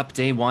wraps up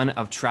day 1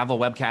 of Travel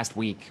Webcast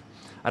Week.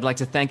 I'd like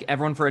to thank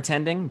everyone for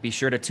attending. Be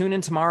sure to tune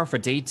in tomorrow for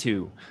day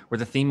 2, where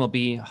the theme will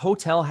be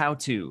Hotel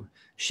How-To,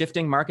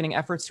 shifting marketing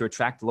efforts to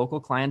attract local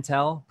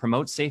clientele,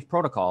 promote safe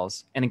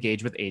protocols, and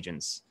engage with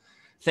agents.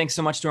 Thanks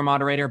so much to our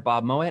moderator,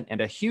 Bob Mowat, and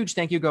a huge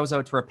thank you goes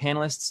out to our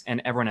panelists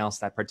and everyone else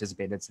that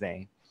participated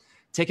today.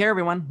 Take care,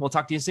 everyone. We'll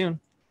talk to you soon.